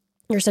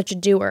 You're such a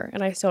doer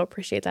and I so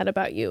appreciate that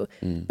about you.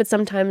 But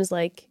sometimes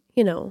like,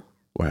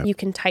 Wow. you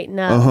can tighten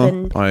up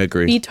and I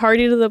agree. be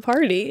tardy to the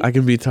party. I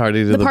can be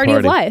tardy to the party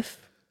of life.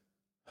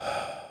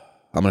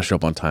 I'm gonna show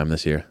up on time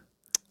this year.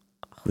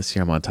 This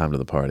year I'm on time to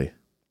the party.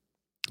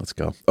 Let's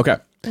go. Okay.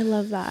 I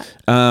love that.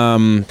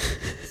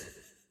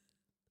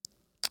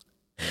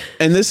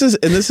 And this is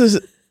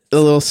a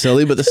little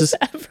silly, but this is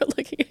Ever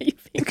looking at you.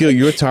 being good.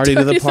 You were tardy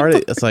to the Tardy to the party.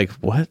 party. It's like,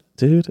 what,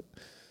 dude?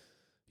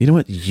 You know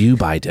what? You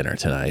buy dinner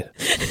tonight.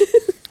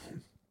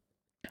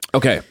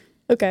 Okay.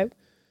 Okay.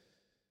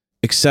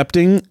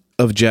 Accepting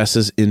of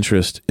Jess's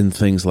interest in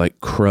things like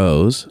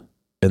crows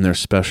and their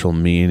special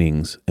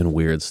meanings and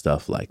weird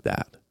stuff like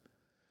that.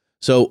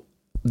 So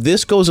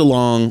this goes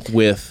along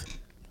with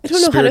I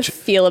don't know how to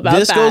feel about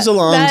this that. goes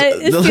along.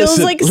 It feels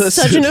Listen, like listen.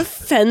 such an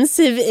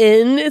offensive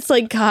in. It's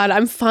like, God,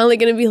 I'm finally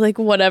going to be like,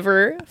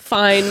 whatever,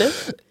 fine.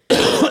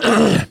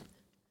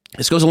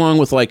 This goes along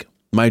with like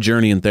my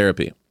journey in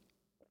therapy,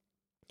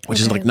 which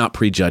is Okay. like not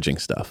prejudging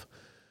stuff.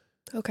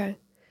 Okay.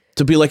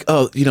 To be like,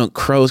 oh,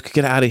 crows could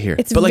get out of here.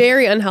 It's but like,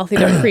 very unhealthy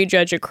to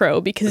prejudge a crow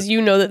because you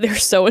know that they're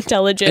so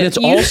intelligent. and it's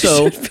You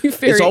also should be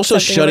very it's also accepting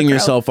of a shutting crow.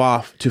 yourself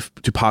off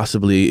to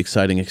possibly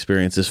exciting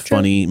experiences,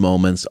 funny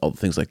moments, all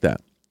things like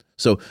that.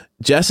 So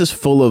Jess is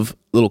full of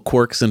little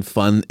quirks and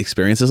fun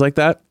experiences like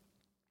that.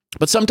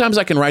 But sometimes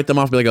I can write them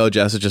off and be like, oh,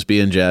 Jess is just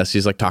being Jess.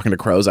 She's like talking to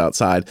crows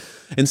outside.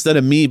 Instead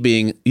of me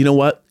being, you know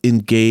what?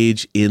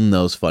 Engage in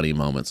those funny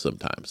moments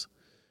sometimes.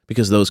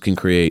 Because those can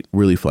create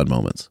really fun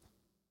moments.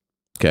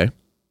 Okay?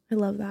 I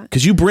love that.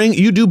 Because you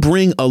do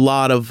bring a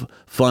lot of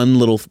fun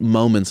little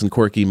moments and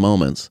quirky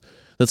moments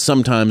that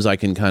sometimes I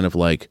can kind of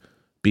like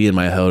be in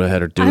my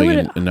head or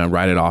doing and I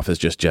write it off as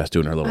just Jess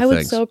doing her little I would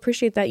things. so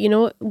appreciate that. You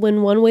know,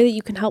 when one way that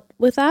you can help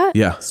with that,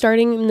 Yeah.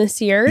 starting this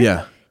year,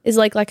 Yeah. is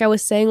like I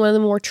was saying, one of the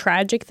more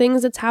tragic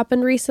things that's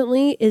happened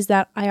recently is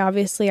that I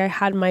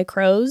had my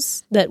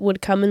crows that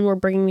would come and were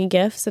bringing me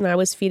gifts and I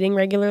was feeding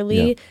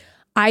regularly. Yeah.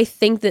 I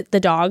think that the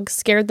dogs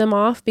scared them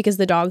off because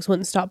the dogs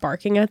wouldn't stop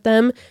barking at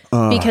them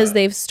because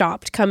they've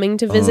stopped coming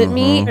to visit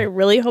me. I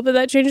really hope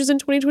that changes in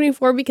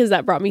 2024 because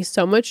that brought me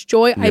so much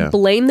joy. I Yeah.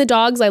 blame the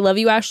dogs. I love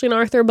you, Ashley and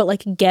Arthur, but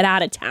like get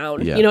out of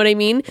town. Yeah. You know what I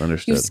mean?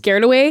 Understood. You've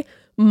scared away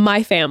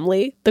my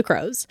family, the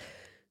crows.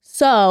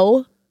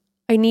 So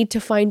I need to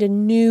find a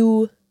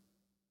new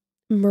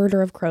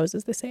murder of crows,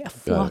 as they say, a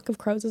flock of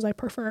crows, as I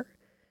prefer.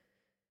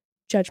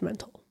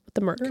 Judgmental with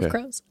the murder Okay. of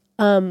crows.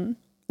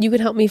 You can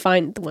help me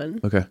find the one.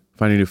 Okay.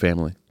 Find a new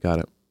family. Got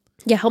it.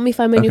 Yeah, help me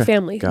find my new Okay,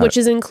 family, got which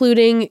is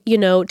including,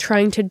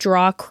 trying to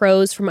draw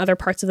crows from other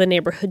parts of the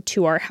neighborhood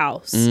to our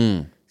house.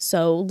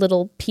 So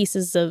little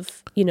pieces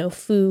of,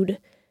 food,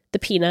 the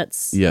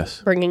peanuts,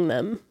 Yes. bringing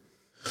them.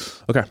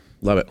 Okay.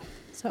 Love it.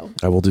 So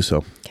I will do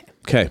so.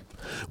 Okay.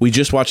 We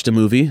just watched a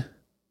movie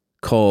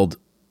called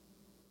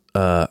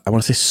I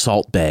want to say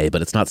Salt Bay,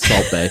 but it's not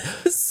Salt Bay.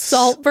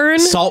 Saltburn.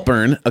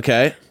 Saltburn.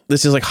 Okay.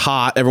 This is like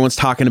hot. Everyone's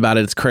talking about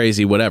it. It's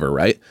crazy, whatever.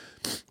 Right.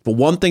 But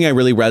one thing I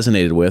really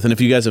resonated with, and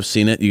if you guys have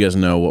seen it, you guys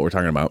know what we're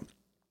talking about.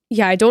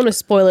 Yeah, I don't want to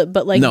spoil it,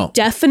 but like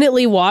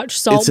definitely watch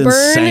Saltburn.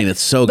 It's insane.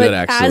 It's so good,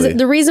 actually.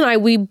 The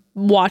reason we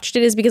watched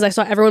it is because I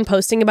saw everyone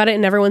posting about it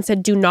and everyone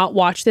said, do not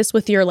watch this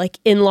with your like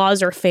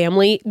in-laws or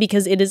family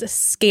because it is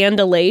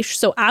scandalous.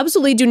 So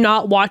absolutely do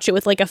not watch it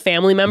with like a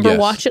family member. Yes.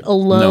 Watch it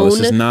alone. No, this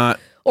is not.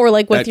 Or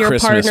like with your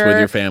Christmas partner. with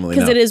your family.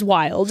 Because it is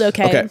wild.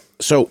 Okay. Okay.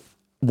 So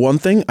one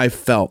thing I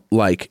felt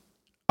like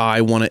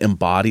I want to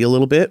embody a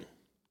little bit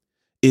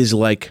is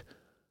like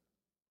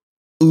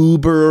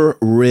uber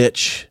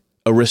rich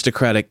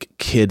aristocratic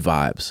kid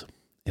vibes.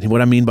 And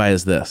what I mean by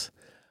is this.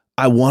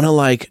 I want to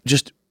like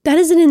just... That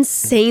is an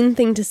insane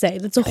thing to say.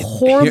 That's a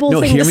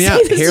horrible thing to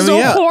say.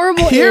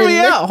 Hear me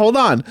out. Hold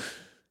on.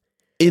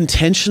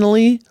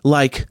 Intentionally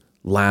like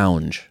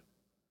lounge.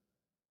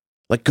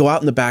 Like go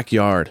out in the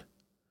backyard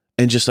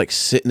and just like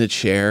sit in a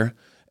chair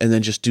and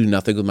then just do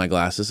nothing with my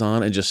glasses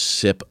on and just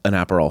sip an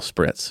Aperol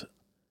Spritz.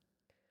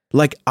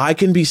 Like I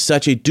can be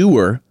such a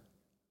doer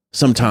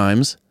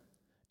sometimes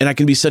and I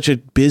can be such a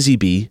busy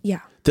bee.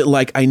 Yeah. That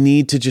like I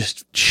need to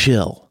just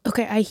chill.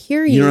 Okay, I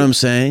hear you. You know what I'm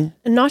saying?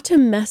 Not to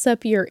mess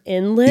up your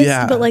in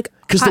list, but like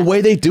because the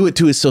way they do it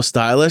too is so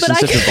stylish and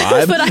such a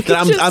vibe.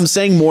 That I'm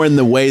saying more in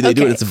the way they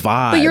do it. It's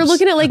vibes. But you're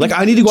looking at like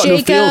I need to go out in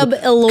the field.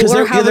 Jacob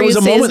Elor, there was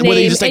a moment where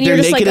they just like they're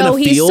naked in a field.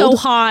 He's so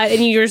hot,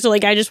 and you're just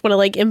like, I just want to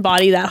like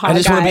embody that hot guy. I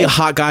just want to be a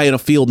hot guy in a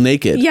field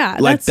naked. Yeah,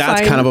 like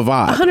that's kind of a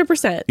vibe.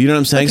 100%. You know what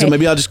I'm saying? Okay. So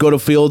maybe I'll just go to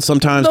field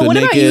sometimes. But go what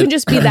naked. about you?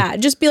 Just be that.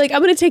 Just be like,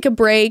 I'm going to take a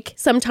break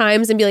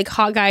sometimes and be like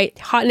hot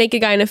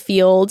naked guy in a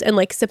field and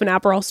like sip an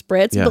Aperol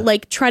Spritz. Yeah. But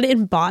like try to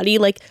embody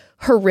like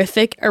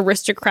horrific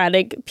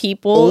aristocratic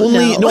people.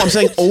 Only no, I'm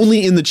saying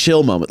only in the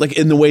chill moment, like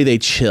in the way they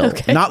chill,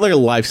 Okay. not like a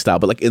lifestyle,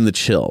 but like in the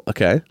chill.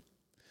 Okay,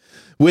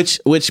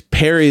 which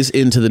parries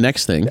into the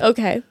next thing.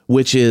 Okay,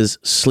 which is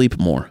sleep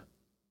more.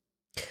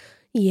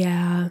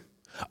 Yeah,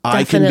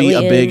 I can be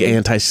a big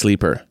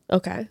anti-sleeper.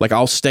 Okay, like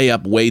I'll stay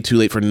up way too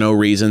late for no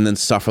reason, then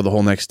suffer the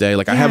whole next day.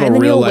 Like I have and a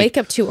then real you'll like wake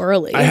up too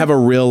early. I have a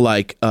real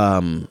like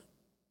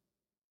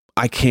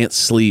I can't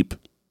sleep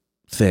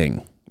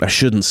thing. I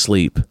shouldn't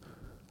sleep.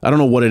 I don't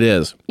know what it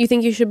is. You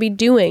think you should be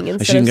doing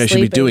instead of sleeping. I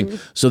should be doing.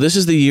 So this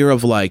is the year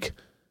of like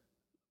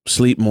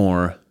sleep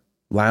more,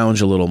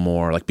 lounge a little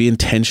more, like be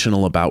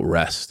intentional about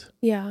rest.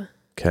 Yeah.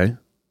 Okay.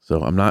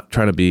 So I'm not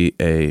trying to be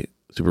a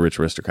super rich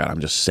aristocrat. I'm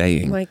just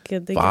saying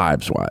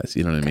vibes wise.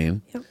 You know what I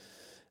mean? Yep.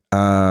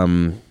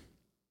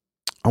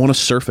 I want to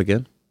surf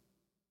again.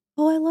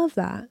 Oh, I love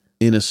that.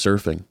 In a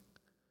surfing.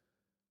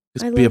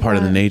 Just be a part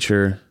of the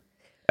nature.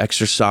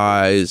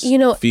 Exercise,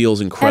 feels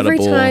incredible.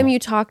 Every time you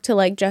talk to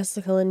like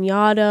Jessica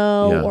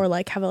Lanyadoo or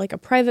like have a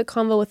private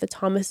convo with a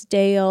Thomas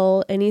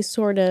Dale, any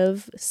sort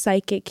of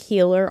psychic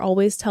healer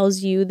always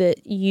tells you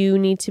that you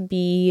need to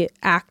be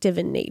active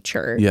in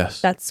nature.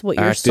 Yes. That's what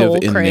your soul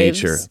craves. Active in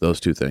nature, those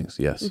two things,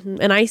 yes. Mm-hmm.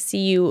 And I see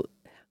you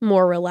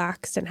more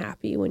relaxed and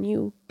happy when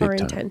you are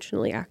time.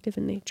 Intentionally active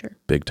in nature.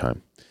 Big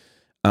time.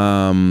 2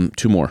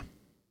 more.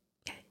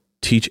 Okay.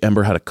 Teach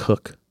Ember how to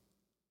cook.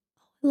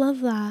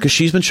 Love that. Because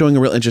she's been showing a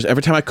real interest.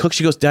 Every time I cook,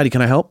 she goes, Daddy,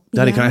 can I help?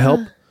 Daddy, can I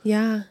help?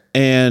 Yeah.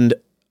 And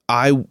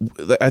I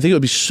think it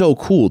would be so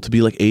cool to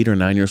be like 8 or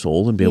 9 years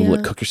old and be able to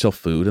like cook yourself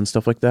food and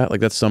stuff like that. Like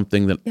that's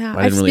something that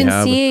I didn't really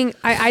have.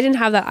 I didn't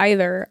have that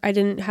either.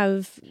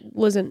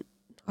 Wasn't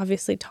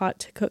obviously taught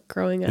to cook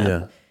growing up.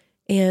 Yeah.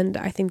 And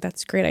I think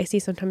that's great. I see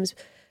sometimes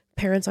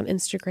parents on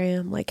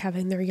Instagram like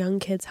having their young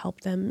kids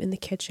help them in the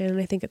kitchen.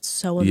 I think it's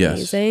so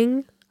amazing.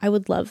 Yes. I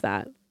would love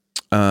that.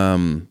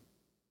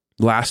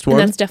 Last one.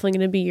 And that's definitely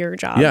going to be your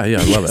job. Yeah,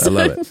 I love it. I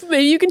love it.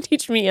 Maybe you can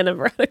teach me and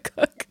Ember how to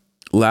cook.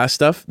 Last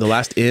stuff. The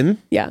last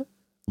in. Yeah.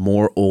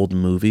 More old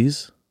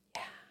movies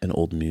and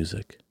old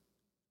music.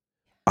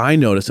 I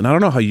notice, and I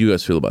don't know how you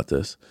guys feel about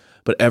this,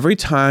 but every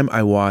time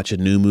I watch a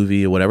new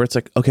movie or whatever, it's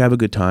like, okay, I have a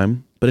good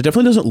time, but it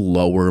definitely doesn't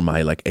lower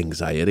my like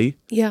anxiety.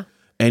 Yeah.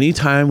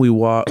 Anytime we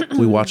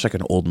watch like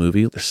an old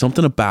movie, there's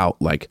something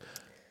about like,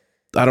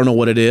 I don't know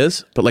what it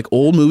is, but like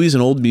old movies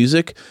and old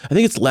music, I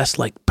think it's less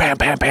like bam,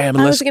 bam, bam,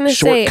 and less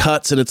short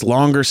cuts and it's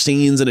longer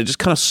scenes and it just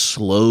kind of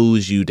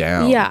slows you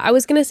down. Yeah, I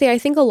was going to say, I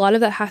think a lot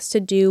of that has to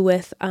do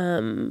with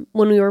when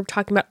we were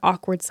talking about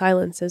awkward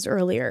silences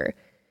earlier.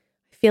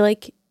 I feel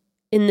like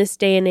in this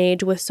day and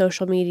age with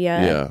social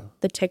media,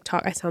 the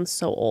TikTok, I sound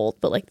so old,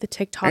 but like the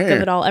TikTok of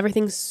it all,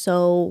 everything's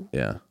so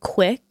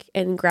quick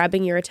and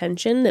grabbing your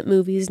attention that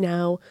movies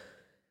now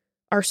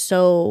are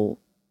so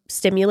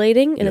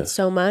stimulating and it's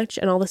so much,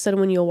 and all of a sudden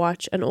when you'll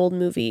watch an old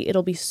movie,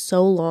 it'll be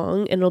so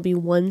long and it'll be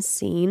one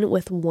scene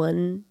with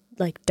one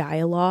like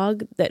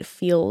dialogue that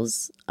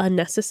feels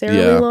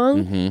unnecessarily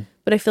long,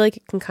 but I feel like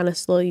it can kind of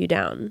slow you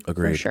down.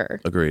 Agreed. For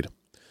sure. Agreed.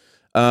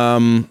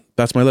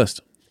 That's my list.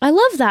 I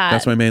love that.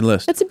 That's my main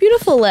list. That's a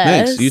beautiful list.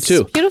 Thanks. You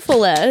too. Beautiful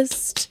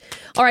list.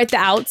 All right, the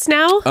outs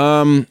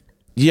now.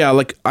 Yeah,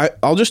 like I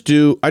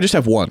just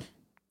have one.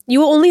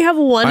 You only have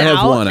one out? I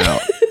have one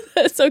out.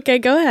 That's okay.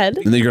 Go ahead.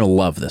 And then you're gonna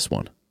love this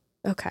one.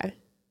 Okay.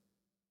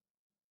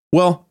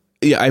 Well,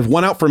 yeah, I have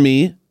one out for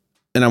me,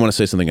 and I want to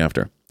say something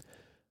after.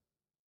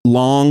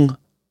 Long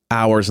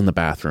hours in the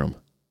bathroom.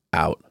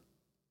 Out.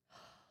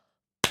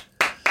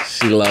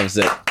 She loves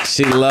it.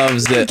 She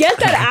loves it. Get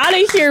that out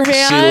of here,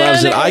 man. She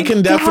loves it. I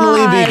can definitely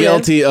God. be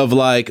guilty of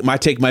like my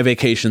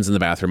vacations in the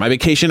bathroom. My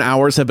vacation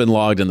hours have been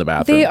logged in the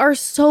bathroom. They are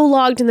so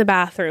logged in the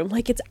bathroom.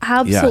 Like it's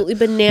absolutely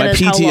bananas.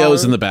 My how PTO long.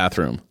 is in the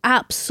bathroom.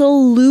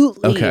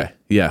 Absolutely. Okay.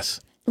 Yes.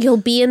 You'll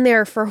be in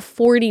there for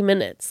 40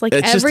 minutes. Like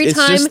It's every just,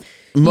 time it's just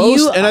most,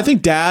 you, and I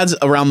think dads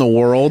around the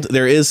world,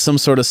 there is some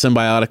sort of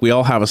symbiotic. We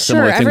all have a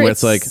similar thing where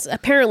it's like,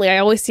 apparently I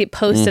always see it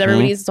posted.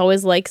 Everybody's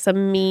always like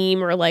some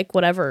meme or like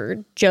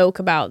whatever joke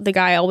about the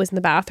guy always in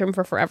the bathroom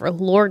for forever.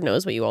 Lord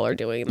knows what you all are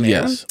doing there.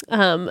 yes.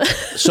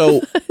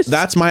 So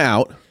that's my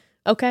out.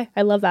 Okay.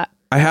 I love that.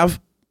 I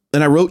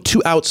wrote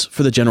 2 outs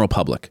for the general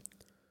public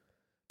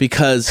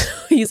because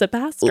He's a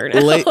pastor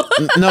now.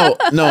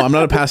 no, I'm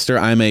not a pastor.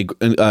 I'm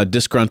a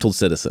disgruntled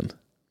citizen.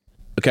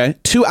 Okay.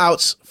 2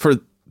 outs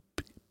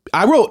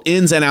I wrote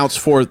ins and outs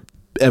for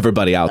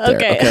everybody out there.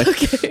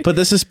 Okay. But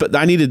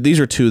these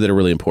are 2 that are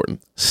really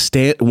important.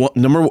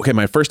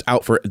 My first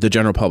out for the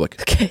general public.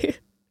 Okay.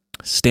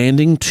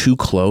 Standing too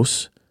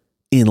close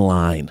in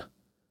line.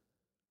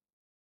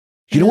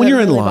 You know when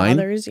you're in line?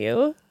 Bothers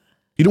you.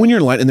 You know when you're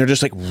in line and they're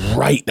just like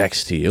right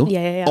next to you?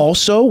 Yeah.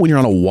 Also, when you're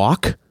on a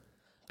walk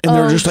and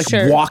they're just like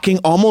sure. walking,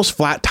 almost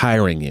flat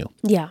tiring you.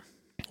 Yeah.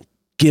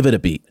 Give it a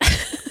beat.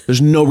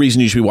 There's no reason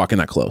you should be walking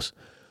that close.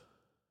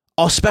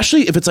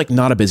 Especially if it's like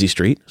not a busy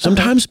street.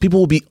 Sometimes people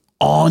will be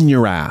on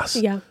your ass.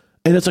 Yeah.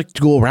 And it's like,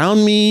 go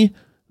around me,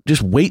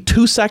 just wait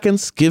 2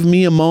 seconds, give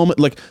me a moment.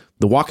 Like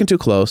the walking too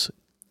close,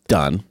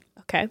 done.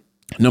 Okay.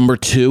 Number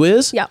 2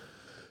 is Yeah.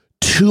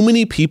 too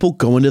many people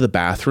go into the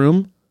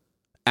bathroom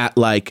at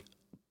like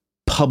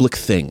public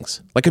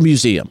things, like a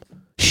museum.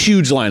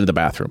 Huge line in the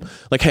bathroom.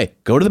 Like, hey,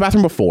 go to the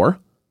bathroom before.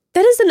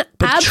 That is an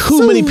But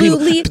absolutely... too many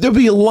people. There'd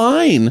be a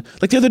line.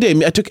 Like the other day,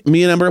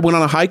 me and Ember went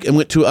on a hike and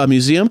went to a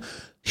museum.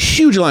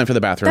 Huge line for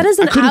the bathroom. That is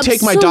I couldn't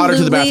take my daughter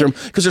to the bathroom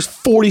absolutely- because there's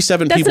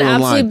 47 That's people an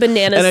in line. absolute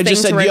bananas and I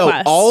just thing said, to yo,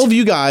 request. all of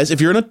you guys,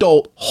 if you're an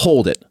adult,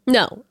 hold it.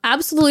 No,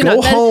 absolutely Go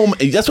not. home.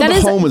 That's what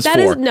the home is that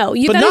for. Is, no,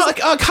 you, but that not is,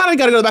 like, oh, kind of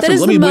got to go to the that bathroom.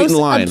 is Let the me wait most in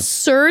line.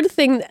 absurd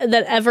thing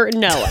that ever.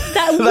 No,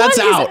 that That's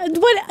out.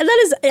 That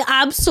is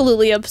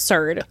absolutely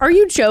absurd. Are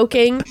you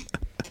joking?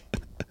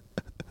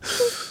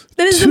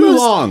 That is Too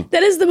long.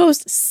 That is the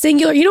most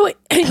singular. You know what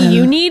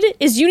you need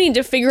is you need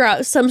to figure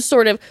out some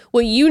sort of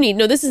what you need.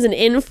 No, this is an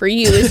in for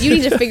you. Is you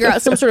need to figure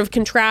out some sort of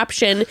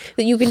contraption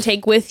that you can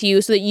take with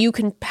you so that you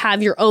can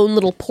have your own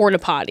little porta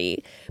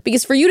potty.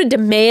 Because for you to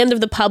demand of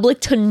the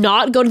public to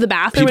not go to the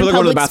bathroom, People in are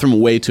going to the public bathroom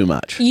way too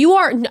much. you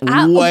are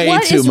Way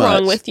what too is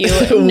wrong much. with you?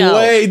 No,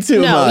 Way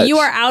too no, much. you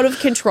are out of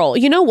control.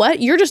 You know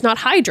what? You're just not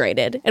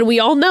hydrated, and we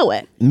all know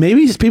it.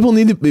 Maybe people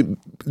need to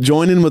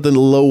join in with the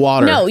low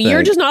water. No, thing.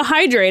 you're just not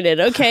hydrated.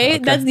 Okay,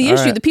 that's the All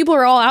issue. right. The people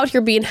are all out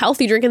here being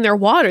healthy, drinking their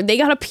water. They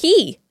gotta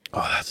pee.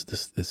 Oh,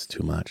 this is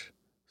too much.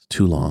 It's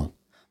too long.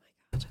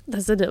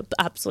 That's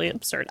absolutely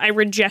absurd. I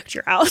reject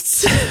your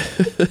outs.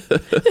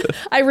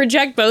 I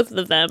reject both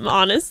of them,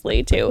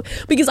 honestly, too,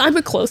 because I'm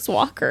a close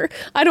walker.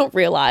 I don't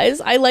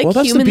realize I like Well,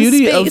 that's the human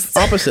beauty space. of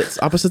opposites.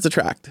 Opposites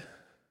attract.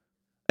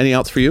 Any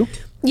outs for you?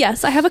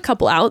 Yes, I have a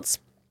couple outs.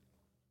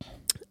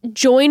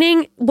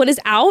 Joining what is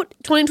out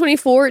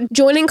 2024,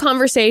 joining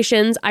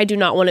conversations I do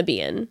not want to be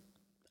in.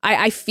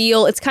 I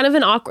feel it's kind of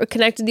an awkward,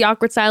 connected to the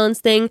awkward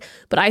silence thing,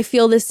 but I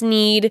feel this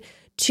need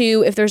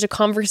to, if there's a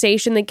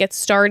conversation that gets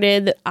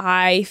started that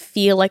I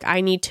feel like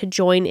I need to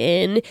join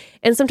in.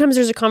 And sometimes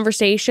there's a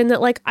conversation that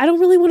like I don't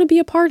really want to be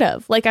a part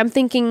of. Like I'm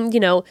thinking,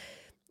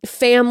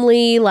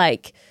 family,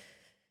 like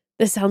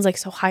this sounds like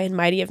so high and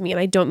mighty of me,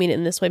 and I don't mean it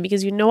in this way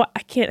because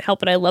I can't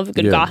help it. I love a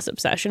good gossip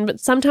session, but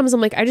sometimes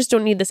I'm like, I just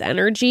don't need this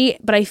energy,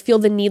 but I feel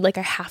the need like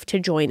I have to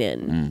join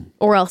in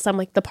or else I'm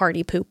like the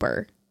party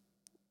pooper.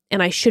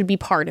 And I should be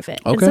part of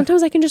it. Okay. And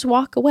sometimes I can just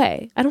walk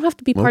away. I don't have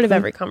to be part of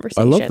every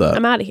conversation. I love that.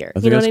 I'm out of here. I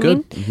You think know that's what I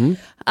good. mean?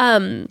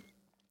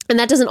 And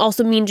that doesn't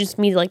also mean just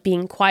me like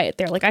being quiet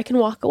there. Like I can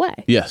walk away.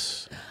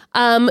 Yes.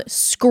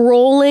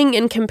 Scrolling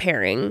and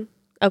comparing.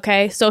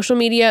 Okay. Social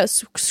media,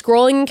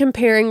 scrolling and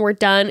comparing, we're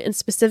done. And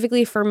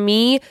specifically for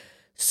me,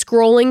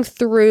 scrolling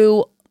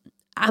through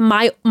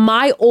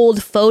my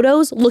old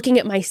photos, looking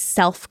at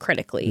myself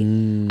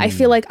critically. I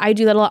feel like I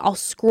do that a lot. I'll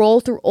scroll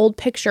through old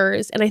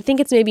pictures, and I think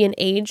it's maybe an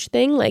age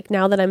thing. Like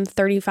now that I'm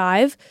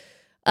 35,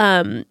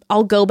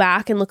 I'll go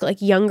back and look at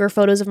like younger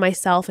photos of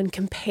myself and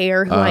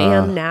compare who I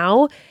am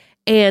now.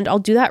 And I'll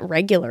do that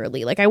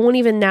regularly. Like I won't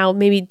even now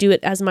maybe do it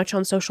as much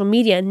on social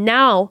media.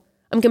 Now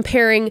I'm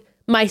comparing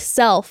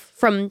myself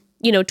from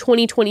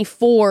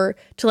 2024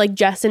 to like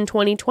Jess in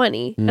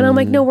 2020. And I'm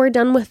like, no, we're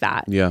done with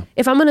that. Yeah.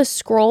 If I'm going to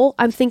scroll,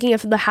 I'm thinking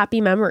of the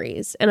happy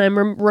memories and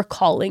I'm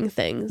recalling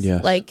things.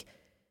 Yes. Like,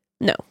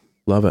 no.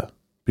 Love it.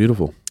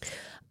 Beautiful.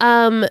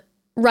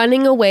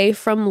 Running away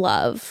from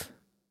love.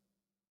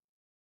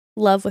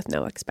 Love with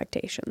no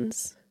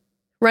expectations.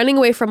 Running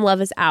away from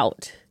love is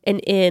out and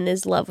in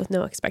is love with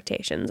no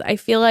expectations. I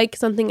feel like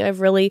something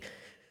I've really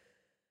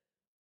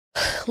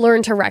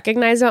learned to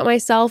recognize about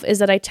myself is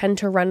that I tend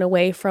to run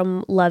away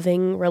from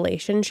loving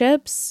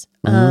relationships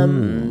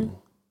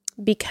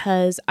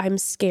because I'm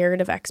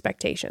scared of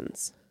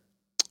expectations.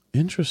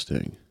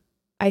 Interesting.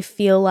 I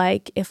feel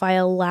like if I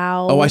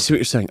allow... Oh, I see what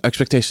you're saying.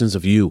 Expectations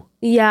of you.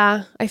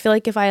 Yeah. I feel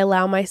like if I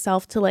allow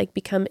myself to like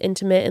become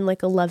intimate in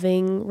like a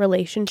loving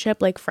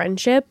relationship, like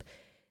friendship,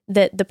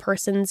 that the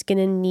person's going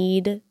to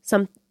need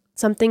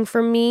something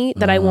from me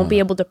that I won't be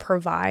able to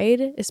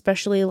provide,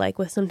 especially like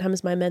with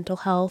sometimes my mental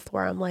health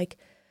where I'm like,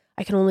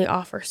 I can only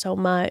offer so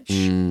much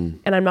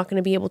and I'm not going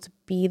to be able to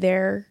be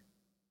there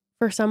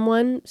for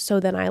someone.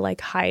 So then I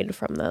like hide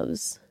from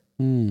those.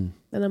 And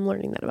I'm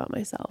learning that about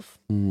myself.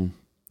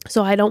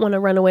 So I don't want to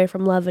run away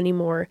from love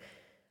anymore.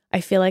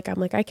 I feel like I'm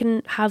like, I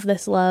can have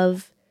this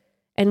love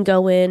and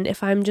go in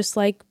if I'm just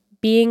like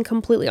being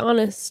completely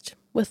honest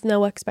with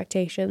no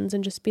expectations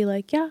and just be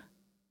like, yeah,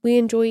 we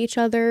enjoy each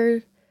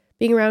other,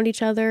 being around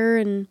each other.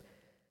 And,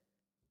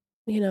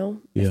 you know,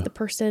 if the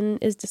person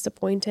is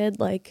disappointed,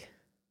 like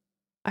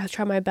I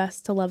try my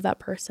best to love that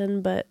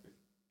person, but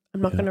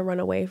I'm not going to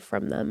run away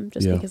from them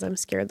just because I'm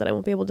scared that I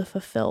won't be able to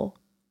fulfill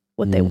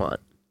what they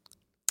want.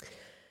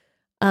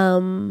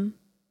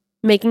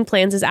 Making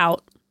plans is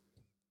out.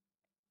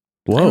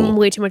 Whoa. I'm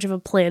way too much of a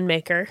plan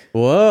maker.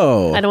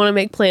 Whoa. I don't want to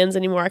make plans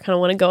anymore. I kind of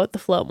want to go with the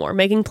flow more.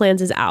 Making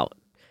plans is out.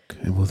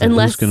 Okay, well, then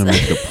who's going to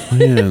make the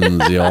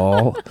plans,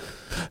 y'all?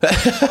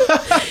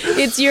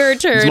 It's your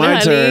turn, It's my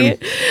honey.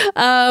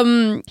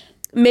 turn.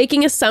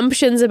 Making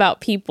assumptions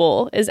about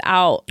people is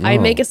out. I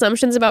make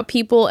assumptions about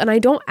people and I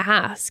don't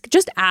ask.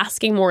 Just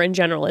asking more in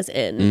general is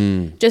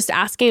in. Just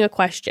asking a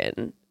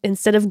question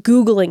instead of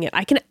Googling it.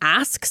 I can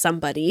ask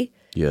somebody.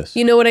 Yes.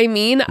 You know what I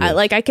mean?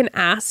 Yes. I can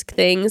ask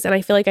things and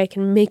I feel like I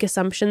can make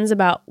assumptions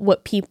about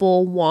what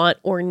people want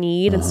or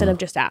need instead of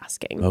just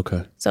asking.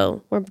 Okay.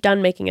 So we're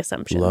done making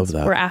assumptions. Love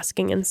that. We're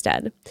asking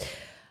instead.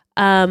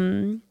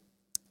 Giving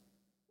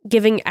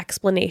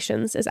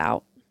explanations is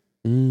out.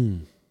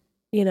 You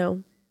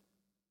know,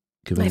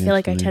 I feel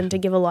like I tend to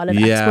give a lot of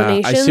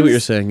explanations. I see what you're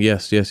saying.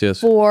 Yes.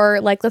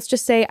 For like, let's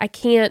just say I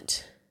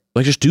can't.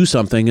 Like just do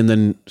something and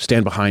then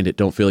stand behind it.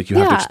 Don't feel like you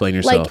have to explain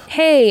yourself. Like,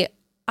 hey,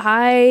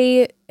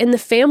 and the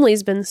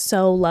family's been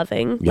so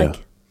loving,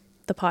 like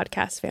the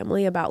podcast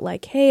family, about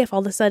like, hey, if all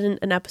of a sudden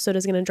an episode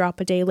is going to drop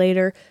a day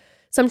later,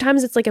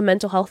 sometimes it's like a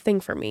mental health thing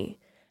for me.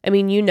 I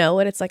mean, you know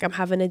it. It's like I'm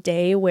having a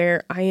day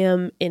where I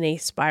am in a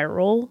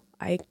spiral.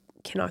 I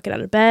cannot get out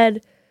of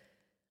bed.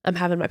 I'm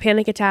having my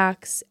panic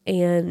attacks.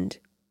 And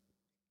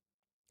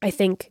I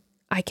think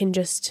I can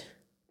just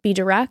be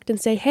direct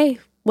and say, hey,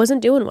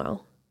 wasn't doing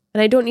well.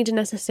 And I don't need to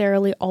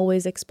necessarily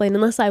always explain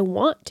unless I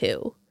want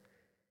to.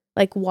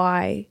 Like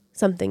why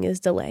something is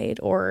delayed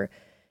or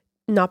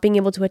not being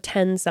able to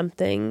attend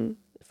something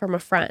from a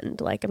friend.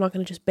 Like I'm not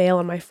going to just bail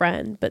on my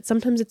friend, but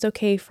sometimes it's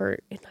okay for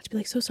it not to be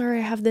like, so sorry,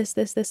 I have this,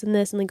 and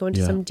this, and then go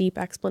into some deep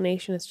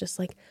explanation. It's just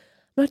like,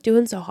 I'm not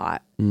doing so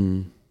hot.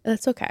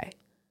 That's okay.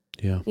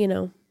 Yeah. You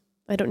know,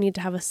 I don't need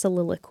to have a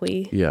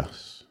soliloquy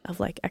of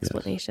like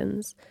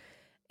explanations.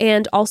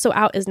 And also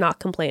out is not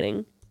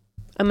complaining.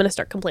 I'm going to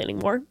start complaining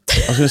more.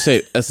 I was going to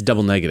say that's a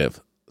double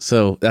negative.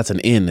 So that's an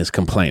in is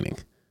complaining.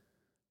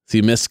 So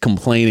you missed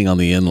complaining on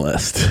the in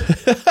list.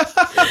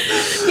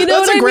 You know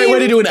that's what a great I mean? way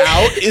to do an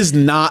out is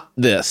not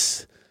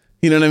this.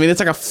 You know what I mean? It's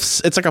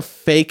like a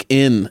fake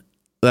in.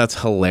 That's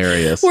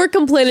hilarious. We're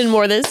complaining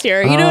more this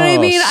year. You know what I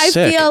mean? Sick.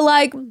 I feel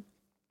like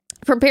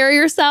prepare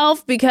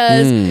yourself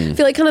because I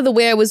feel like kind of the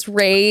way I was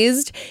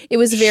raised, it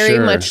was very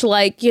much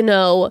like, you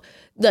know,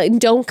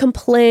 don't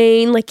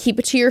complain, like keep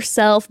it to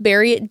yourself,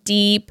 bury it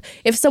deep.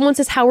 If someone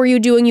says, how are you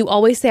doing? You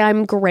always say,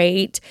 I'm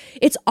great.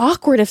 It's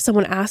awkward if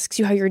someone asks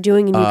you how you're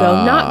doing and you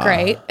go, not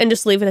great, and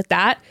just leave it at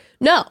that.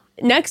 No,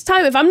 next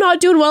time, if I'm not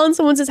doing well and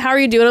someone says, how are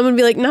you doing? I'm going to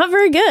be like, not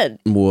very good.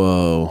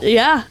 Whoa.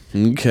 Yeah.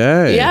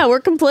 Okay. Yeah, we're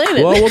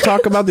complaining. Well, we'll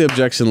talk about the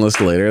objection list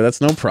later.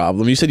 That's no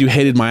problem. You said you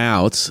hated my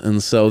outs.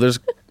 And so there's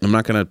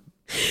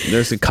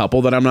a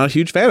couple that I'm not a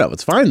huge fan of.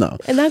 It's fine though.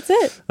 And that's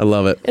it. I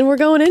love it. And we're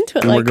going into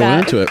it We're going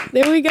into it.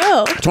 There we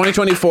go.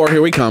 2024,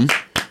 here we come.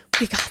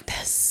 We got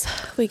this.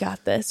 We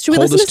got this. Should we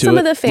Hold listen us to some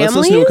it. of the families?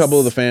 Let's listen to a couple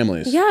of the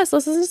families. Yes,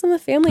 let's listen to some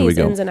of the Here we families'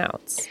 go. ins and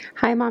outs.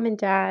 Hi, Mom and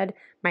Dad.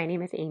 My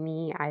name is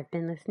Amy. I've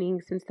been listening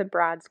since the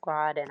Broad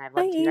Squad, and I've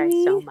loved Hi, you guys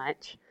so Amy.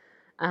 much.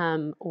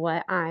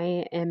 What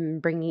I am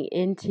bringing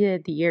into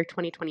the year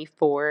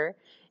 2024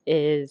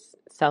 is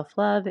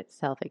self-love,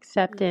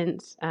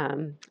 self-acceptance.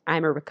 I'm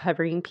a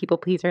recovering people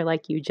pleaser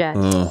like you, Jess,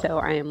 so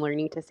I am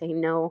learning to say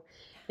no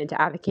and to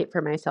advocate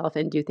for myself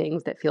and do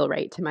things that feel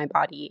right to my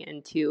body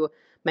and to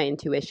my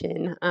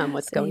intuition,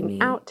 what's going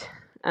Amy. out.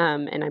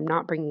 And I'm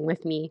not bringing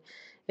with me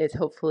is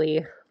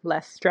hopefully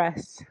less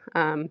stress,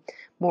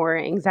 more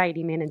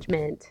anxiety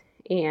management,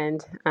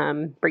 and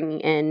bringing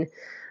in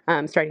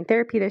starting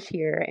therapy this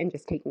year and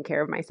just taking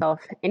care of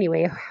myself.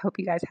 Anyway, I hope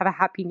you guys have a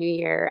happy new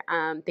year.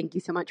 Thank you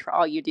so much for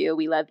all you do.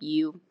 We love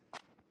you.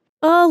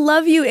 Oh,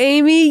 love you,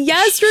 Amy.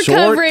 Yes,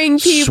 recovering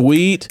Short, people.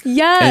 sweet,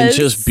 Yes. and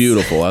just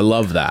beautiful. I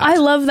love that. I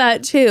love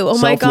that too. Oh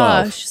my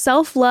Self-love. gosh.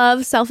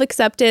 Self-love,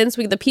 self-acceptance.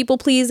 The people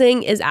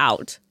pleasing is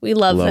out. We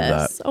love Love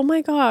this. that. Oh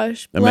my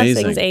gosh.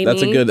 Amazing. Blessings, Amy.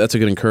 That's a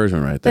good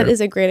encouragement right there. That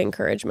is a great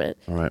encouragement.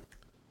 All right.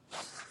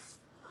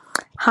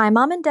 Hi,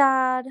 Mom and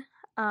Dad.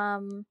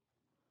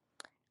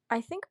 I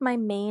think my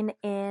main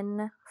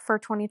in for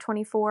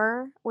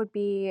 2024 would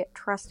be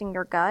trusting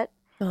your gut.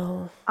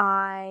 Oh.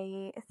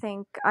 I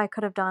think I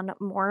could have done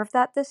more of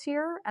that this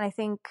year. And I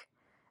think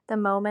the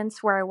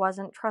moments where I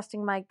wasn't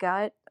trusting my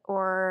gut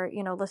or,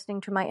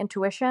 listening to my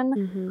intuition,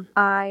 Mm-hmm.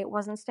 I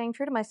wasn't staying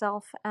true to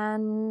myself.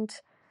 And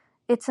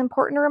it's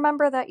important to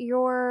remember that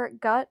your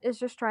gut is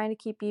just trying to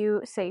keep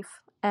you safe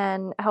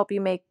and help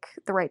you make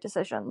the right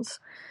decisions.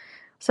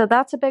 So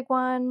that's a big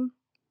one.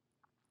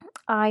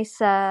 I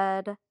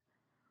said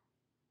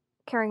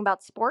caring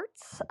about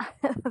sports.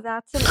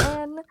 That's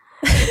an in.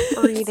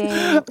 Reading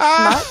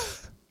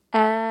smut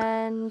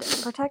and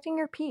protecting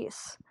your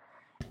peace.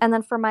 And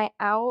then for my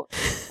out,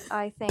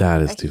 I think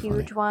That is a too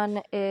huge funny.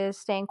 one is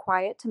staying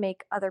quiet to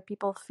make other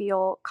people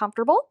feel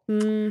comfortable.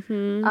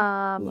 Mm-hmm.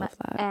 Love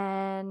that.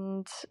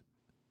 And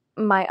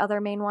my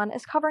other main one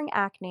is covering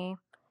acne.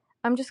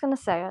 I'm just going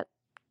to say it.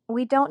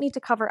 We don't need to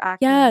cover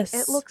acne. Yes.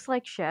 It looks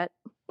like shit.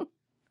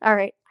 All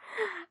right.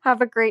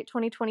 Have a great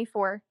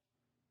 2024.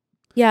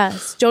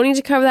 Yes. Don't need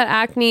to cover that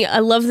acne. I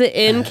love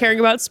the in caring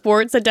about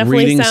sports. That definitely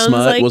Reading sounds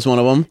smut like was one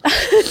of them.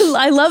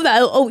 I love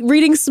that. Oh,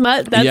 reading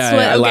smut. That's yeah,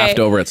 what I laughed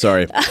over it.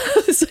 Sorry.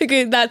 It's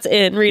like, that's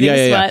in reading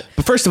Yeah. smut.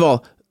 But first of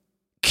all,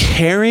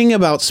 caring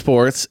about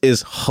sports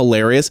is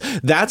hilarious.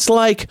 That's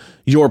like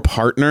your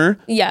partner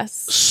Yes.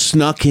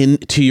 snuck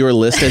into your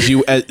list as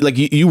you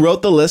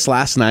wrote the list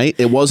last night.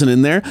 It wasn't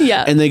in there.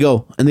 Yeah. And they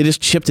just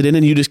chipped it in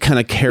and you just kind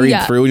of carried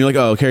Yeah. through and you're like,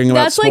 oh, caring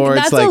about That's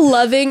sports. that's a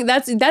loving.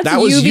 That's that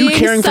was you being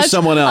caring for such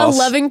someone else. A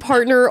loving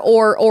partner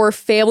or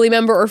family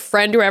member or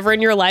friend, whoever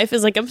in your life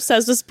is like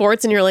obsessed with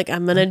sports, and you're like,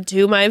 I'm gonna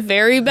do my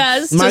very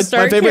best my to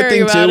start favorite caring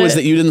thing too about was it.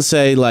 that you didn't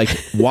say like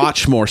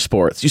watch more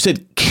sports. You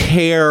said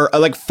care,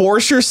 like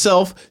force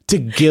yourself to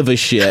give a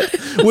shit,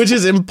 which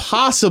is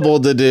impossible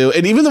to do.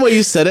 And even the way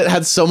you said it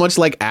had so much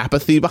like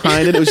apathy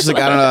behind it. It was just like,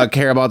 I don't know, I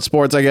care about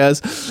sports, I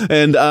guess.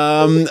 And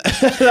that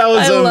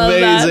was I love that.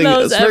 amazing. That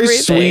was It's very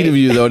everything. sweet of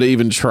you though to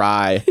even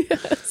try.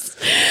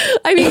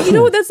 I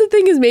mean, that's the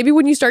thing is maybe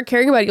when you start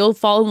caring about it, you'll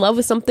fall in love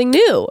with something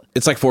new.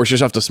 It's like force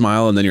yourself to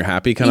smile and then you're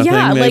happy kind of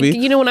Yeah, thing,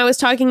 maybe. like when I was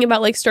talking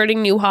about like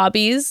starting new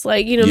hobbies,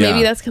 like Yeah.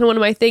 maybe that's kind of one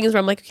of my things where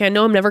I'm like, okay, I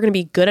know I'm never going to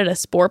be good at a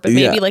sport, but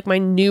maybe Yeah. like my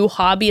new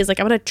hobby is like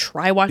I'm going to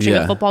try watching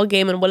Yeah. a football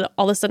game, and what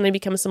all of a sudden I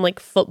become some like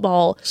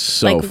football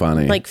So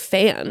funny. like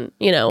fan.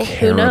 Care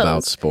Who knows?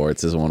 about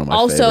sports is one of my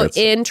Also, favorites.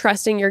 in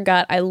trusting your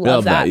gut, I love,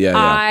 Love that. Yeah.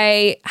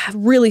 I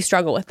really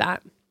struggle with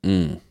that.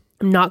 I'm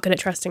not good at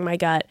trusting my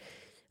gut.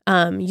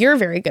 You're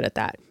very good at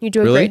that. You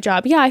do a Really? great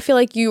job. Yeah, I feel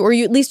like you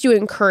at least you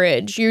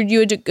encourage. You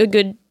do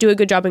a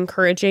good job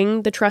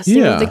encouraging the trusting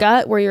Yeah. of the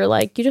gut, where you're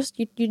like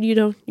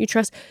you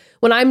trust.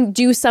 When I'm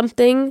do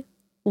something,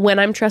 when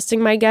I'm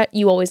trusting my gut,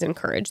 you always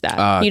encourage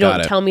that. You got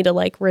don't it. tell me to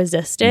like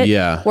resist it.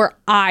 Yeah. Where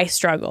I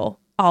struggle,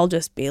 I'll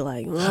just be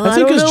like, well, I I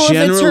think don't 'cause know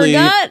if it's her generally-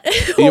 gut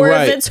You're or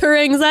right. if it's her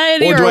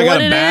anxiety or or do I what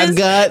got a it bad is.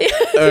 gut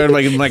or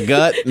my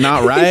gut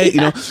not right?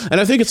 And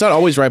I think it's not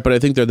always right, but I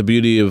think the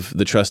beauty of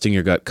the trusting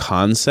your gut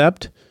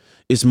concept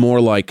is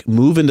more like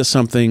move into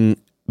something,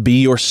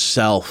 be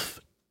yourself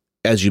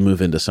as you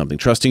move into something.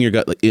 Trusting your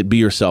gut, like it be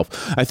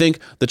yourself. I think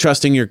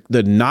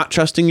the not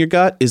trusting your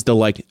gut is the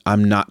like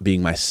I'm not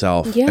being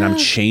myself and I'm Yeah.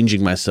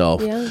 changing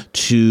myself Yeah.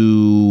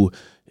 to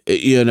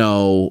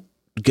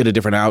get a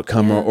different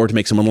outcome or to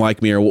make someone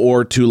like me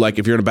or to like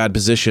if you're in a bad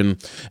position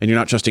and you're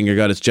not trusting your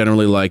gut, it's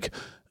generally like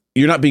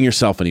you're not being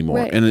yourself anymore.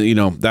 Right.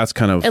 And that's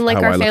kind of And like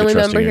how our I look family at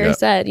trusting member your here gut.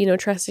 said,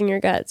 trusting your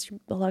guts.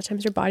 A lot of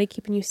times your body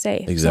keeping you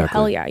safe. Exactly. So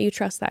hell yeah, you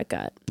trust that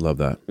gut. Love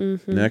that.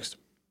 Mm-hmm. Next.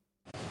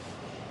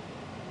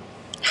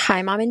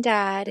 Hi, Mom and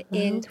Dad.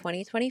 In Mm-hmm.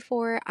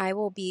 2024, I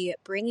will be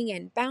bringing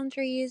in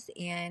boundaries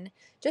and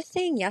just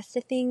saying yes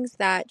to things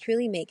that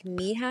truly make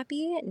me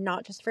happy,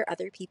 not just for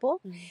other people.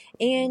 Mm-hmm.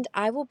 And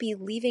I will be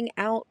leaving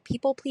out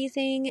people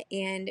pleasing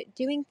and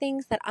doing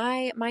things that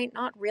I might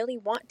not really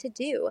want to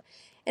do.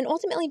 And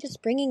ultimately,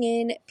 just bringing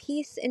in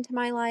peace into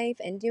my life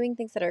and doing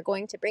things that are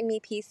going to bring me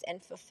peace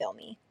and fulfill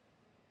me.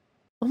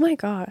 Oh my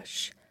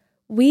gosh.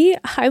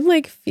 I'm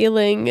like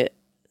feeling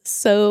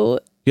so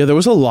Yeah, there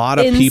was a lot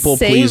of In people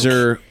sync.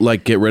 pleaser,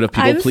 like get rid of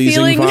people I'm pleasing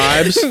feeling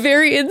vibes.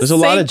 very in There's a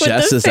lot sync of with the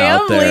Jesses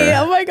out family.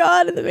 there. Oh my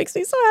God. And that makes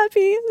me so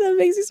happy.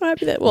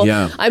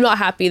 Yeah. I'm not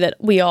happy that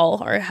we all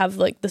have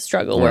like the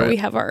struggle where Right. we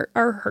have our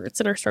hurts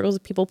and our struggles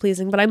with people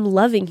pleasing, but I'm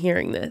loving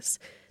hearing this.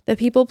 The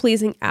people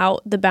pleasing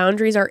out, the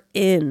boundaries are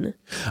in.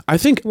 I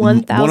think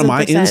one of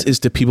my 1000%. ends is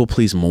to people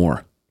please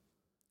more.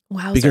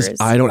 Wowzers. because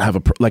I don't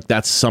have like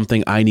that's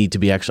something I need to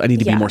be I need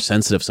to be more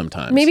sensitive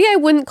sometimes. Maybe I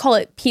wouldn't call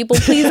it people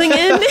pleasing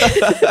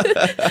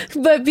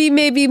but be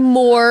maybe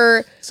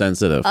more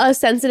sensitive,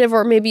 sensitive,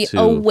 or maybe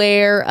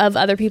aware of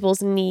other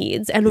people's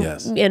needs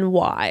and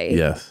why.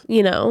 Yes,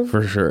 you know,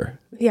 for sure.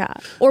 Yeah,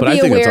 or But be I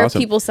think aware of awesome.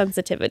 People's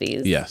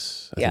sensitivities.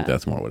 Yes, I think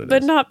that's more what it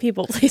but is. not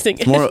people pleasing.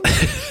 More.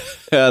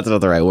 That's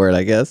not the right word,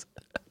 I guess.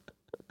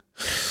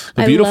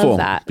 But I beautiful, love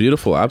that.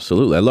 Beautiful,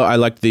 absolutely. I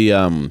like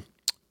the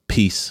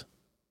peace.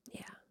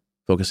 Yeah,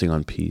 focusing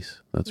on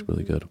peace. That's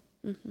really good.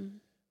 Mm-hmm.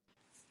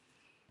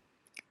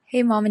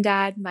 Hey, Mom and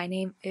Dad. My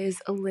name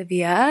is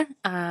Olivia.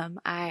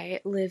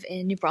 I live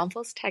in New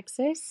Braunfels,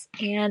 Texas,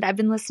 and I've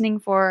been listening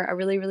for a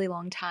really, really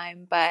long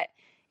time, but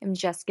I'm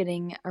just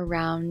getting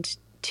around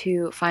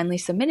to finally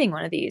submitting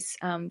one of these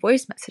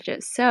voice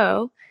messages.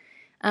 So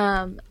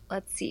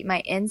let's see. My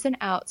ins and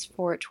outs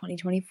for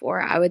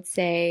 2024, I would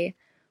say,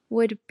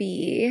 would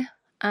be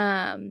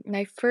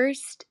my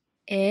first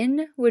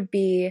in would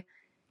be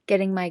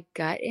getting my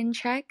gut in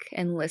check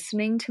and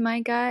listening to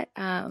my gut.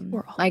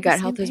 My gut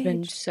health has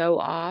been so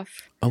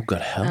off. Oh,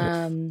 gut health.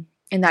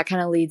 And that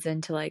kind of leads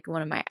into like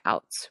one of my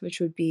outs, which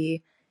would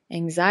be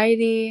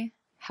anxiety,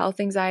 health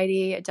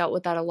anxiety. I dealt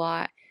with that a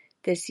lot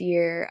this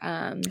year.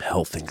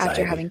 Health anxiety.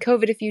 After having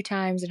COVID a few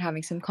times and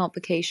having some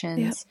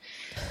complications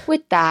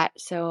with that.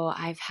 So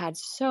I've had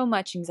so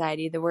much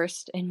anxiety, the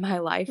worst in my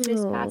life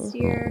this past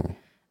year.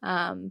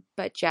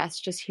 But Jess,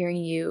 just hearing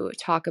you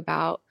talk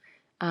about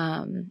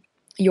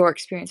your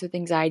experience with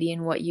anxiety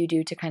and what you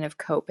do to kind of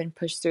cope and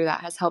push through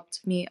that has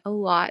helped me a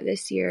lot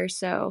this year.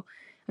 So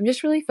I'm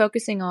just really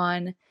focusing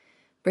on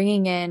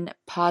bringing in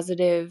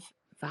positive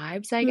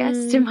vibes, I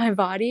guess, to my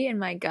body and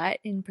my gut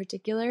in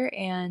particular,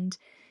 and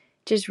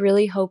just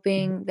really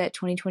hoping that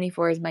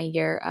 2024 is my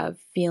year of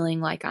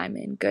feeling like I'm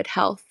in good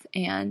health.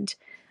 And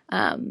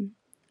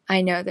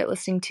I know that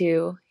listening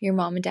to your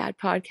Mom and Dad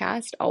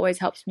podcast always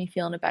helps me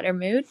feel in a better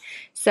mood.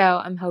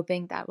 So I'm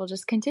hoping that will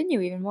just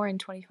continue even more in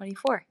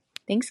 2024.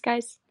 Thanks,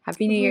 guys.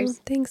 Happy New Year's.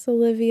 Thanks,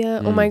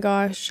 Olivia. Oh my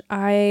gosh.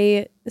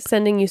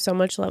 Sending you so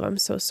much love. I'm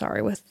so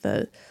sorry with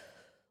the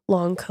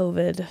long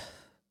COVID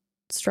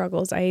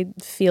struggles. I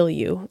feel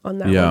you on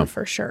that one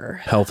for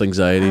sure. Health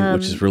anxiety,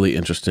 which is really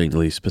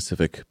interestingly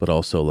specific, but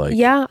also like...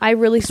 Yeah, I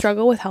really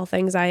struggle with health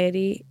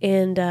anxiety,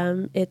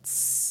 and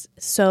it's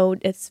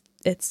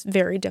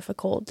very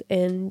difficult,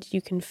 and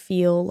you can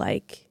feel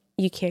like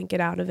you can't get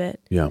out of it.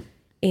 Yeah.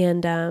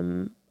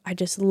 And I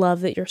just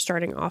love that you're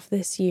starting off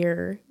this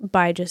year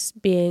by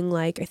just being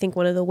like, I think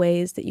one of the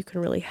ways that you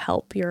can really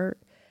help your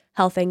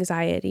health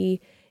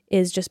anxiety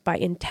is just by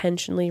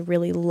intentionally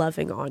really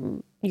loving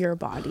on your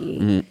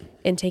body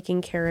and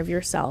taking care of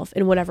yourself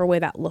in whatever way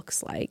that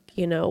looks like,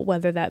 you know,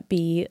 whether that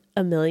be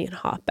a million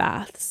hot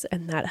baths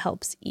and that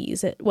helps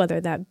ease it, whether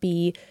that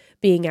be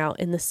being out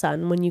in the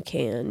sun when you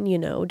can, you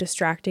know,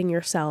 distracting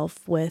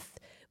yourself with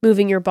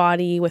moving your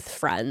body with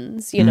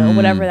friends, you know,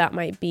 whatever that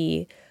might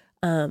be.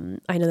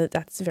 I know that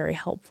that's very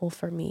helpful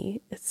for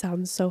me. It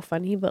sounds so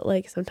funny, but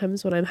like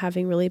sometimes when I'm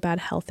having really bad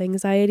health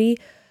anxiety,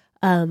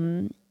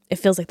 it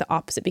feels like the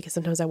opposite, because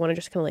sometimes I want to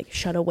just kind of like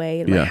shut away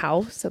in my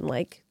house and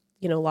like,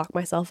 you know, lock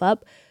myself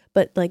up.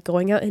 But like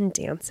going out and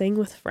dancing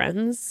with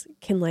friends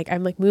can like,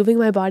 I'm like moving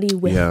my body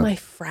with my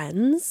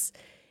friends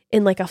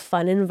in like a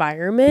fun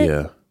environment.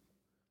 Yeah.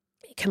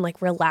 It can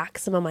like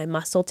relax some of my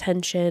muscle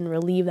tension,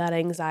 relieve that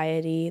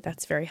anxiety.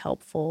 That's very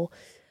helpful.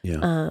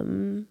 Yeah.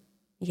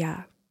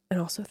 Yeah. And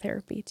also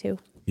therapy too.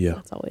 Yeah.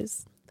 That's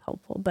always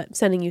helpful. But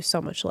sending you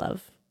so much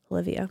love,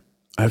 Olivia.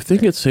 I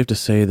think it's safe to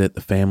say that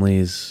the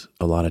family's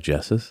a lot of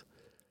Jesses.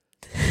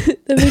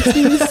 That makes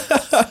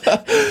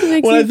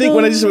me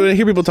when I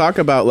hear people talk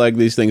about like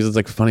these things, it's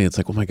like funny. It's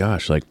like, oh my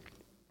gosh, like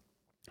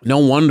no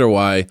wonder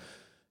why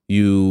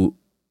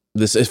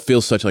it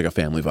feels such like a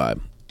family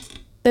vibe.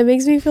 That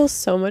makes me feel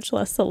so much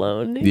less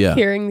alone. Yeah,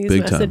 hearing these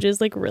big time. messages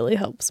like really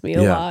helps me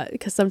a lot,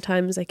 because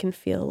sometimes I can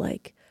feel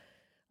like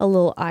a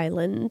little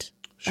island.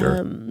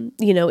 Sure.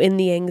 You know, in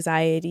the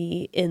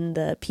anxiety, in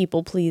the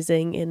people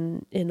pleasing,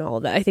 in all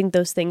of that. I think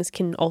those things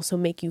can also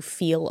make you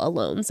feel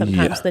alone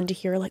sometimes, than to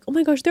hear like, oh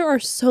my gosh, there are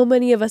so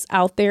many of us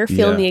out there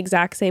feeling the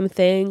exact same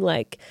thing.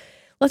 Like,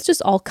 let's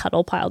just all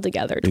cuddle pile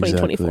together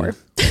 2024.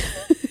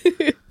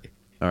 Exactly.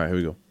 All right, here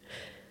we go.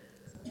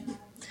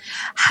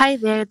 Hi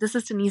there, this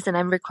is Denise, and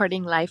I'm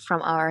recording live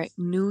from our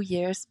New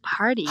Year's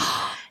party.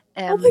 Oh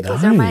my These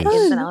are my God.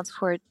 ins and outs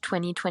for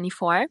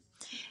 2024.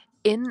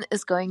 In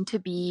is going to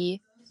be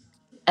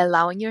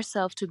allowing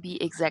yourself to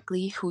be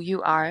exactly who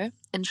you are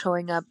and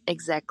showing up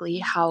exactly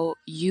how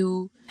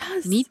you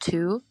need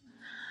to,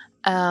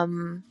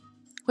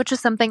 which is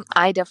something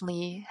I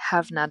definitely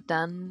have not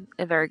done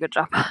a very good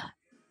job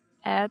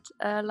at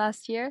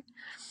last year.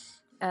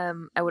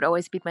 I would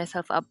always beat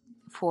myself up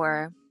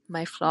for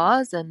my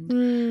flaws,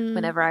 and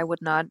whenever I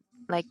would not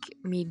like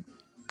meet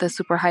the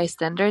super high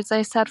standards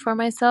I set for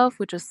myself,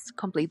 which is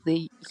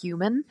completely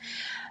human.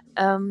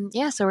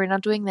 So we're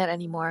not doing that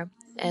anymore.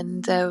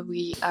 and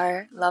we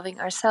are loving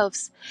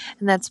ourselves.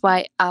 And that's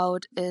why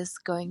out is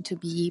going to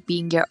be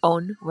being your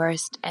own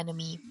worst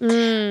enemy.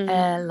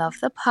 Love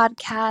the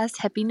podcast.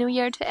 Happy New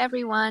Year to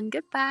everyone.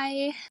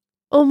 Goodbye.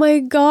 Oh my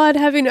God,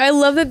 I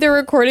love that they're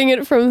recording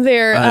it from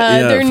their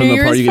from New the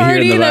Year's party you can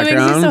hear in party. the That makes me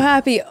background. so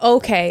happy.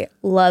 Okay,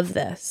 love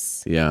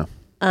this. Yeah.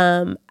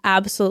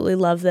 Absolutely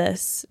love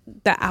this.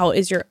 That out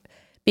is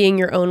being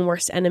your own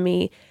worst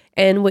enemy.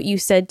 And what you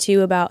said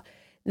too about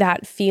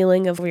that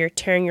feeling of where you're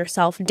tearing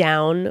yourself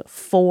down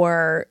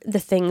for the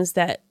things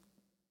that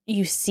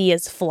you see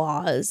as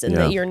flaws and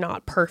that you're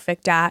not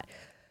perfect at.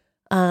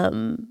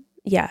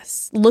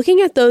 Yes. Looking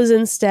at those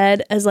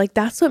instead as like,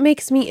 that's what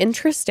makes me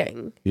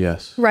interesting.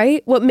 Yes.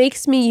 Right? What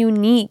makes me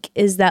unique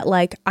is that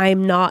like,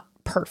 I'm not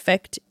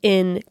perfect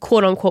in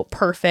quote unquote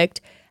perfect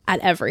at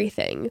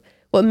everything.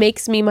 What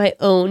makes me my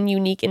own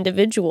unique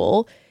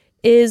individual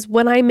is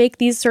when I make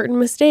these certain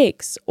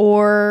mistakes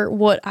or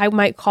what I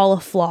might call a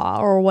flaw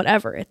or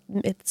whatever.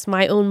 It's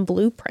my own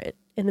blueprint.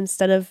 And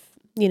instead of,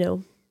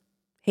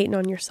 hating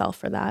on yourself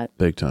for that.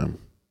 Big time.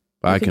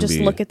 I I can just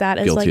be look at that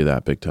as guilty like, of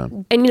that big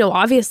time. and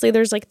obviously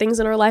there's like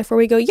things in our life where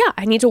we go, yeah,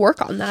 I need to work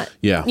on that.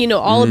 Yeah.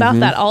 All about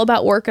that, all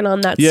about working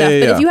on that stuff.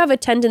 But if you have a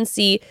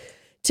tendency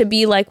to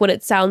be like what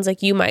it sounds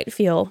like you might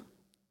feel,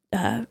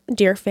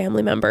 dear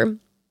family member,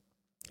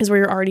 is where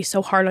you're already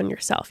so hard on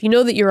yourself. You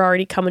know that you're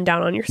already coming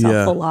down on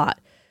yourself a lot.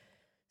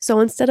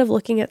 So instead of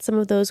looking at some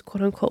of those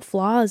quote unquote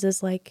flaws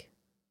as like,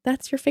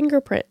 that's your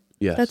fingerprint.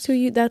 Yes. That's who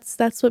you,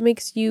 that's what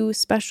makes you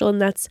special. And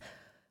that's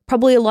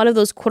probably a lot of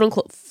those quote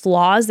unquote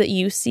flaws that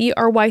you see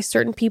are why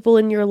certain people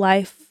in your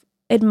life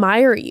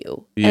admire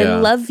you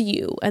and love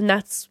you. And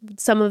that's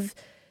some of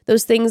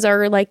those things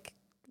are like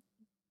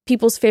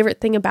people's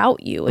favorite thing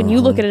about you. And you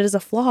look at it as a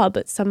flaw,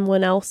 but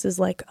someone else is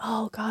like,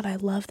 oh God, I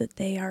love that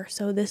they are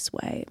so this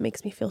way. It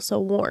makes me feel so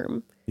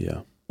warm.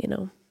 Yeah.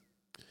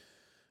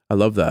 I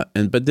love that.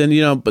 But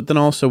then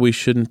also we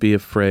shouldn't be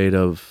afraid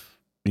of,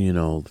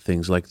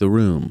 things like The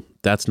Room.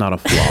 That's not a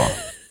flaw.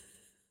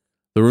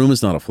 The Room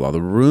is not a flaw.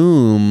 The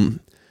Room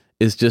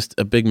is just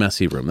a big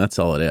messy room. That's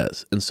all it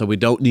is. And so we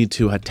don't need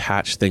to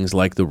attach things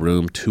like The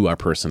Room to our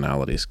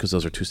personalities because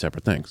those are two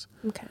separate things.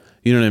 Okay.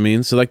 You know what I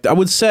mean? So like I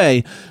would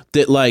say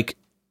that like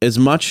as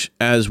much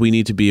as we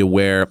need to be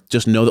aware,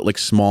 just know that like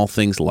small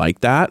things like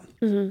that,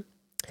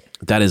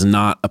 that is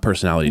not a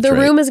personality The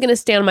trait. Room is going to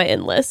stay on my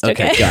in list.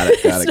 Okay. Got it.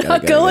 It's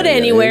not going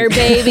anywhere,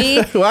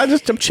 baby. Well,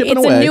 I'm chipping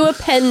It's away. a new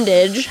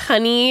appendage,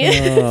 honey.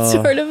 It's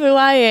sort of who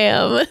I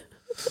am.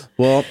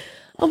 Well,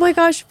 oh my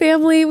gosh,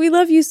 family, we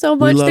love you so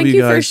much. we love Thank you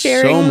you for guys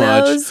sharing so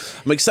much. those.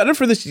 I'm excited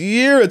for this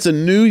year. It's a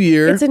new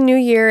year. It's a new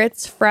year.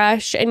 It's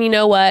fresh. And you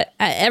know what?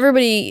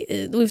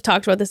 Everybody, we've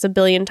talked about this a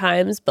billion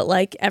times, but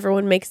like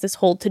everyone makes this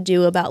whole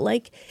to-do about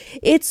like,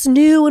 it's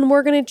new and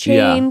we're going to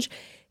change.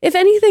 If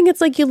anything,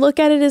 it's like you look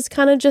at it as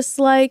kind of just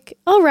like,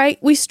 all right,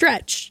 we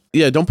stretch.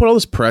 Yeah, don't put all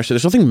this pressure.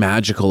 There's nothing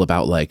magical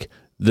about like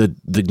the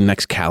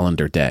next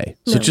calendar day.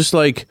 So just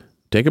like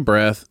take a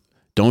breath.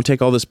 Don't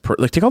take all this,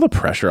 take all the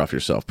pressure off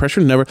yourself.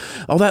 Pressure never,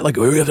 all that like,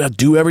 we have to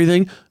do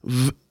everything.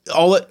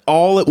 All it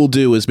will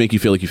do is make you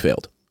feel like you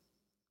failed.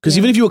 Because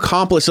even if you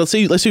accomplish, let's say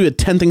you had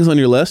 10 things on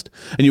your list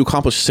and you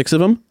accomplish 6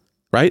 of them,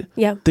 right?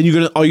 Yeah. Then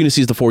all you're gonna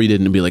see is the 4 you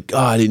didn't and be like, oh,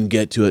 I didn't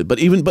get to it. But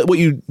what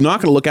you're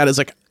not gonna look at is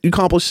like you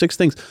accomplished 6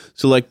 things.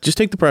 So like, just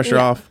take the pressure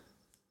off.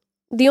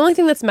 The only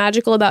thing that's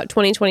magical about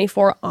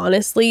 2024,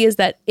 honestly, is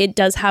that it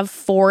does have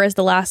 4 as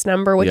the last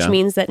number, which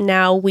means that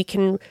now we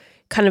can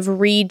kind of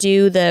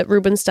redo the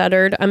Ruben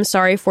Studdard I'm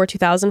sorry for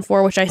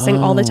 2004, which I sing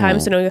all the time.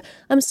 So no,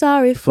 I'm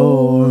sorry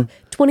for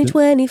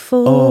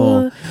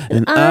 2024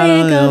 and I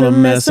ain't gonna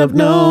mess up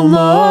no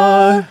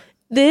more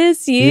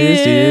this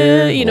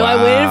year.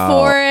 I waited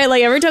for it.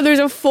 Like every time there's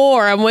a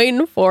 4, I'm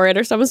waiting for it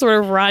or some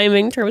sort of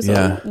rhyming term. So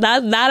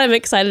that I'm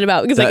excited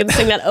about because I can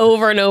sing that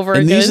over and over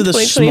and again. These are the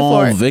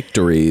small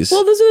victories.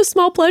 Well, those are the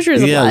small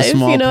pleasures of life.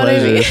 You know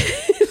pleasures. what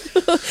I mean?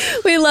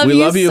 We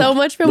love you so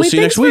much, family. We'll see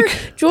you next week.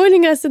 For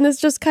joining us in this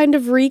just kind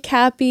of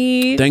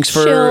recappy. Thanks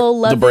for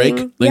chill, the break.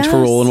 loving. Thanks for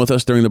rolling with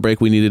us during the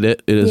break. We needed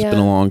it. It has Yeah. been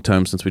a long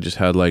time since we just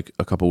had like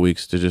a couple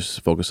weeks to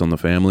just focus on the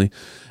family.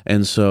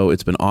 And so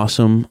it's been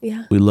awesome.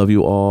 Yeah. We love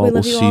you all. We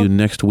love We'll you see all. you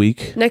next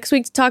week. Next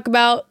week to talk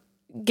about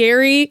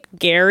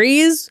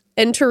Gary's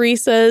and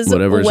Teresa's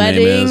Whatever his name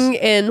wedding is.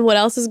 and what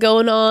else is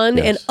going on.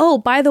 Yes. And oh,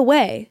 by the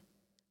way,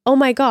 oh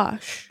my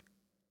gosh.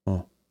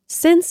 Oh.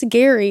 Since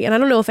Gary, and I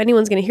don't know if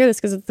anyone's going to hear this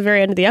because it's the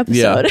very end of the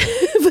episode,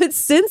 but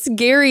since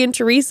Gary and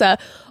Teresa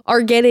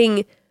are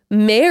getting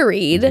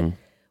married,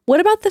 what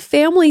about the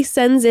family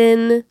sends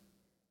in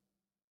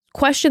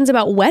questions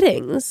about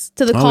weddings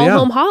to the Call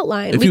Home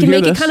Hotline? We can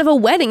make it kind of a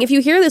wedding. If you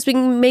hear this, we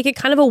can make it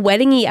kind of a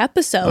wedding-y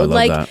episode.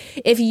 Like that.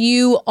 if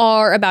you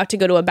are about to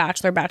go to a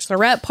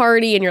bachelorette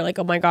party and you're like,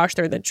 oh my gosh,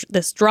 there's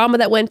this drama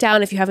that went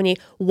down. If you have any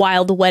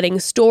wild wedding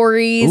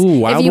stories. Ooh,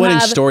 wild wedding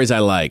stories I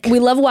like. We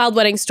love wild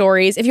wedding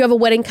stories. If you have a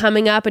wedding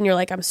coming up and you're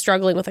like, I'm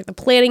struggling with like the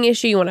planning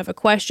issue, you want to have a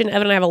question.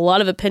 Evan and I have a lot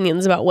of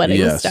opinions about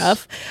wedding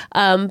stuff.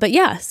 But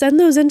yeah,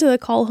 send those into the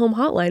Call Home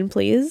Hotline,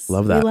 please.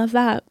 Love that. We love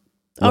that.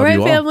 All right,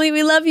 you all. family,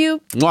 we love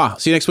you. Mwah.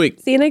 See you next week.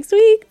 See you next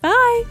week.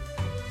 Bye.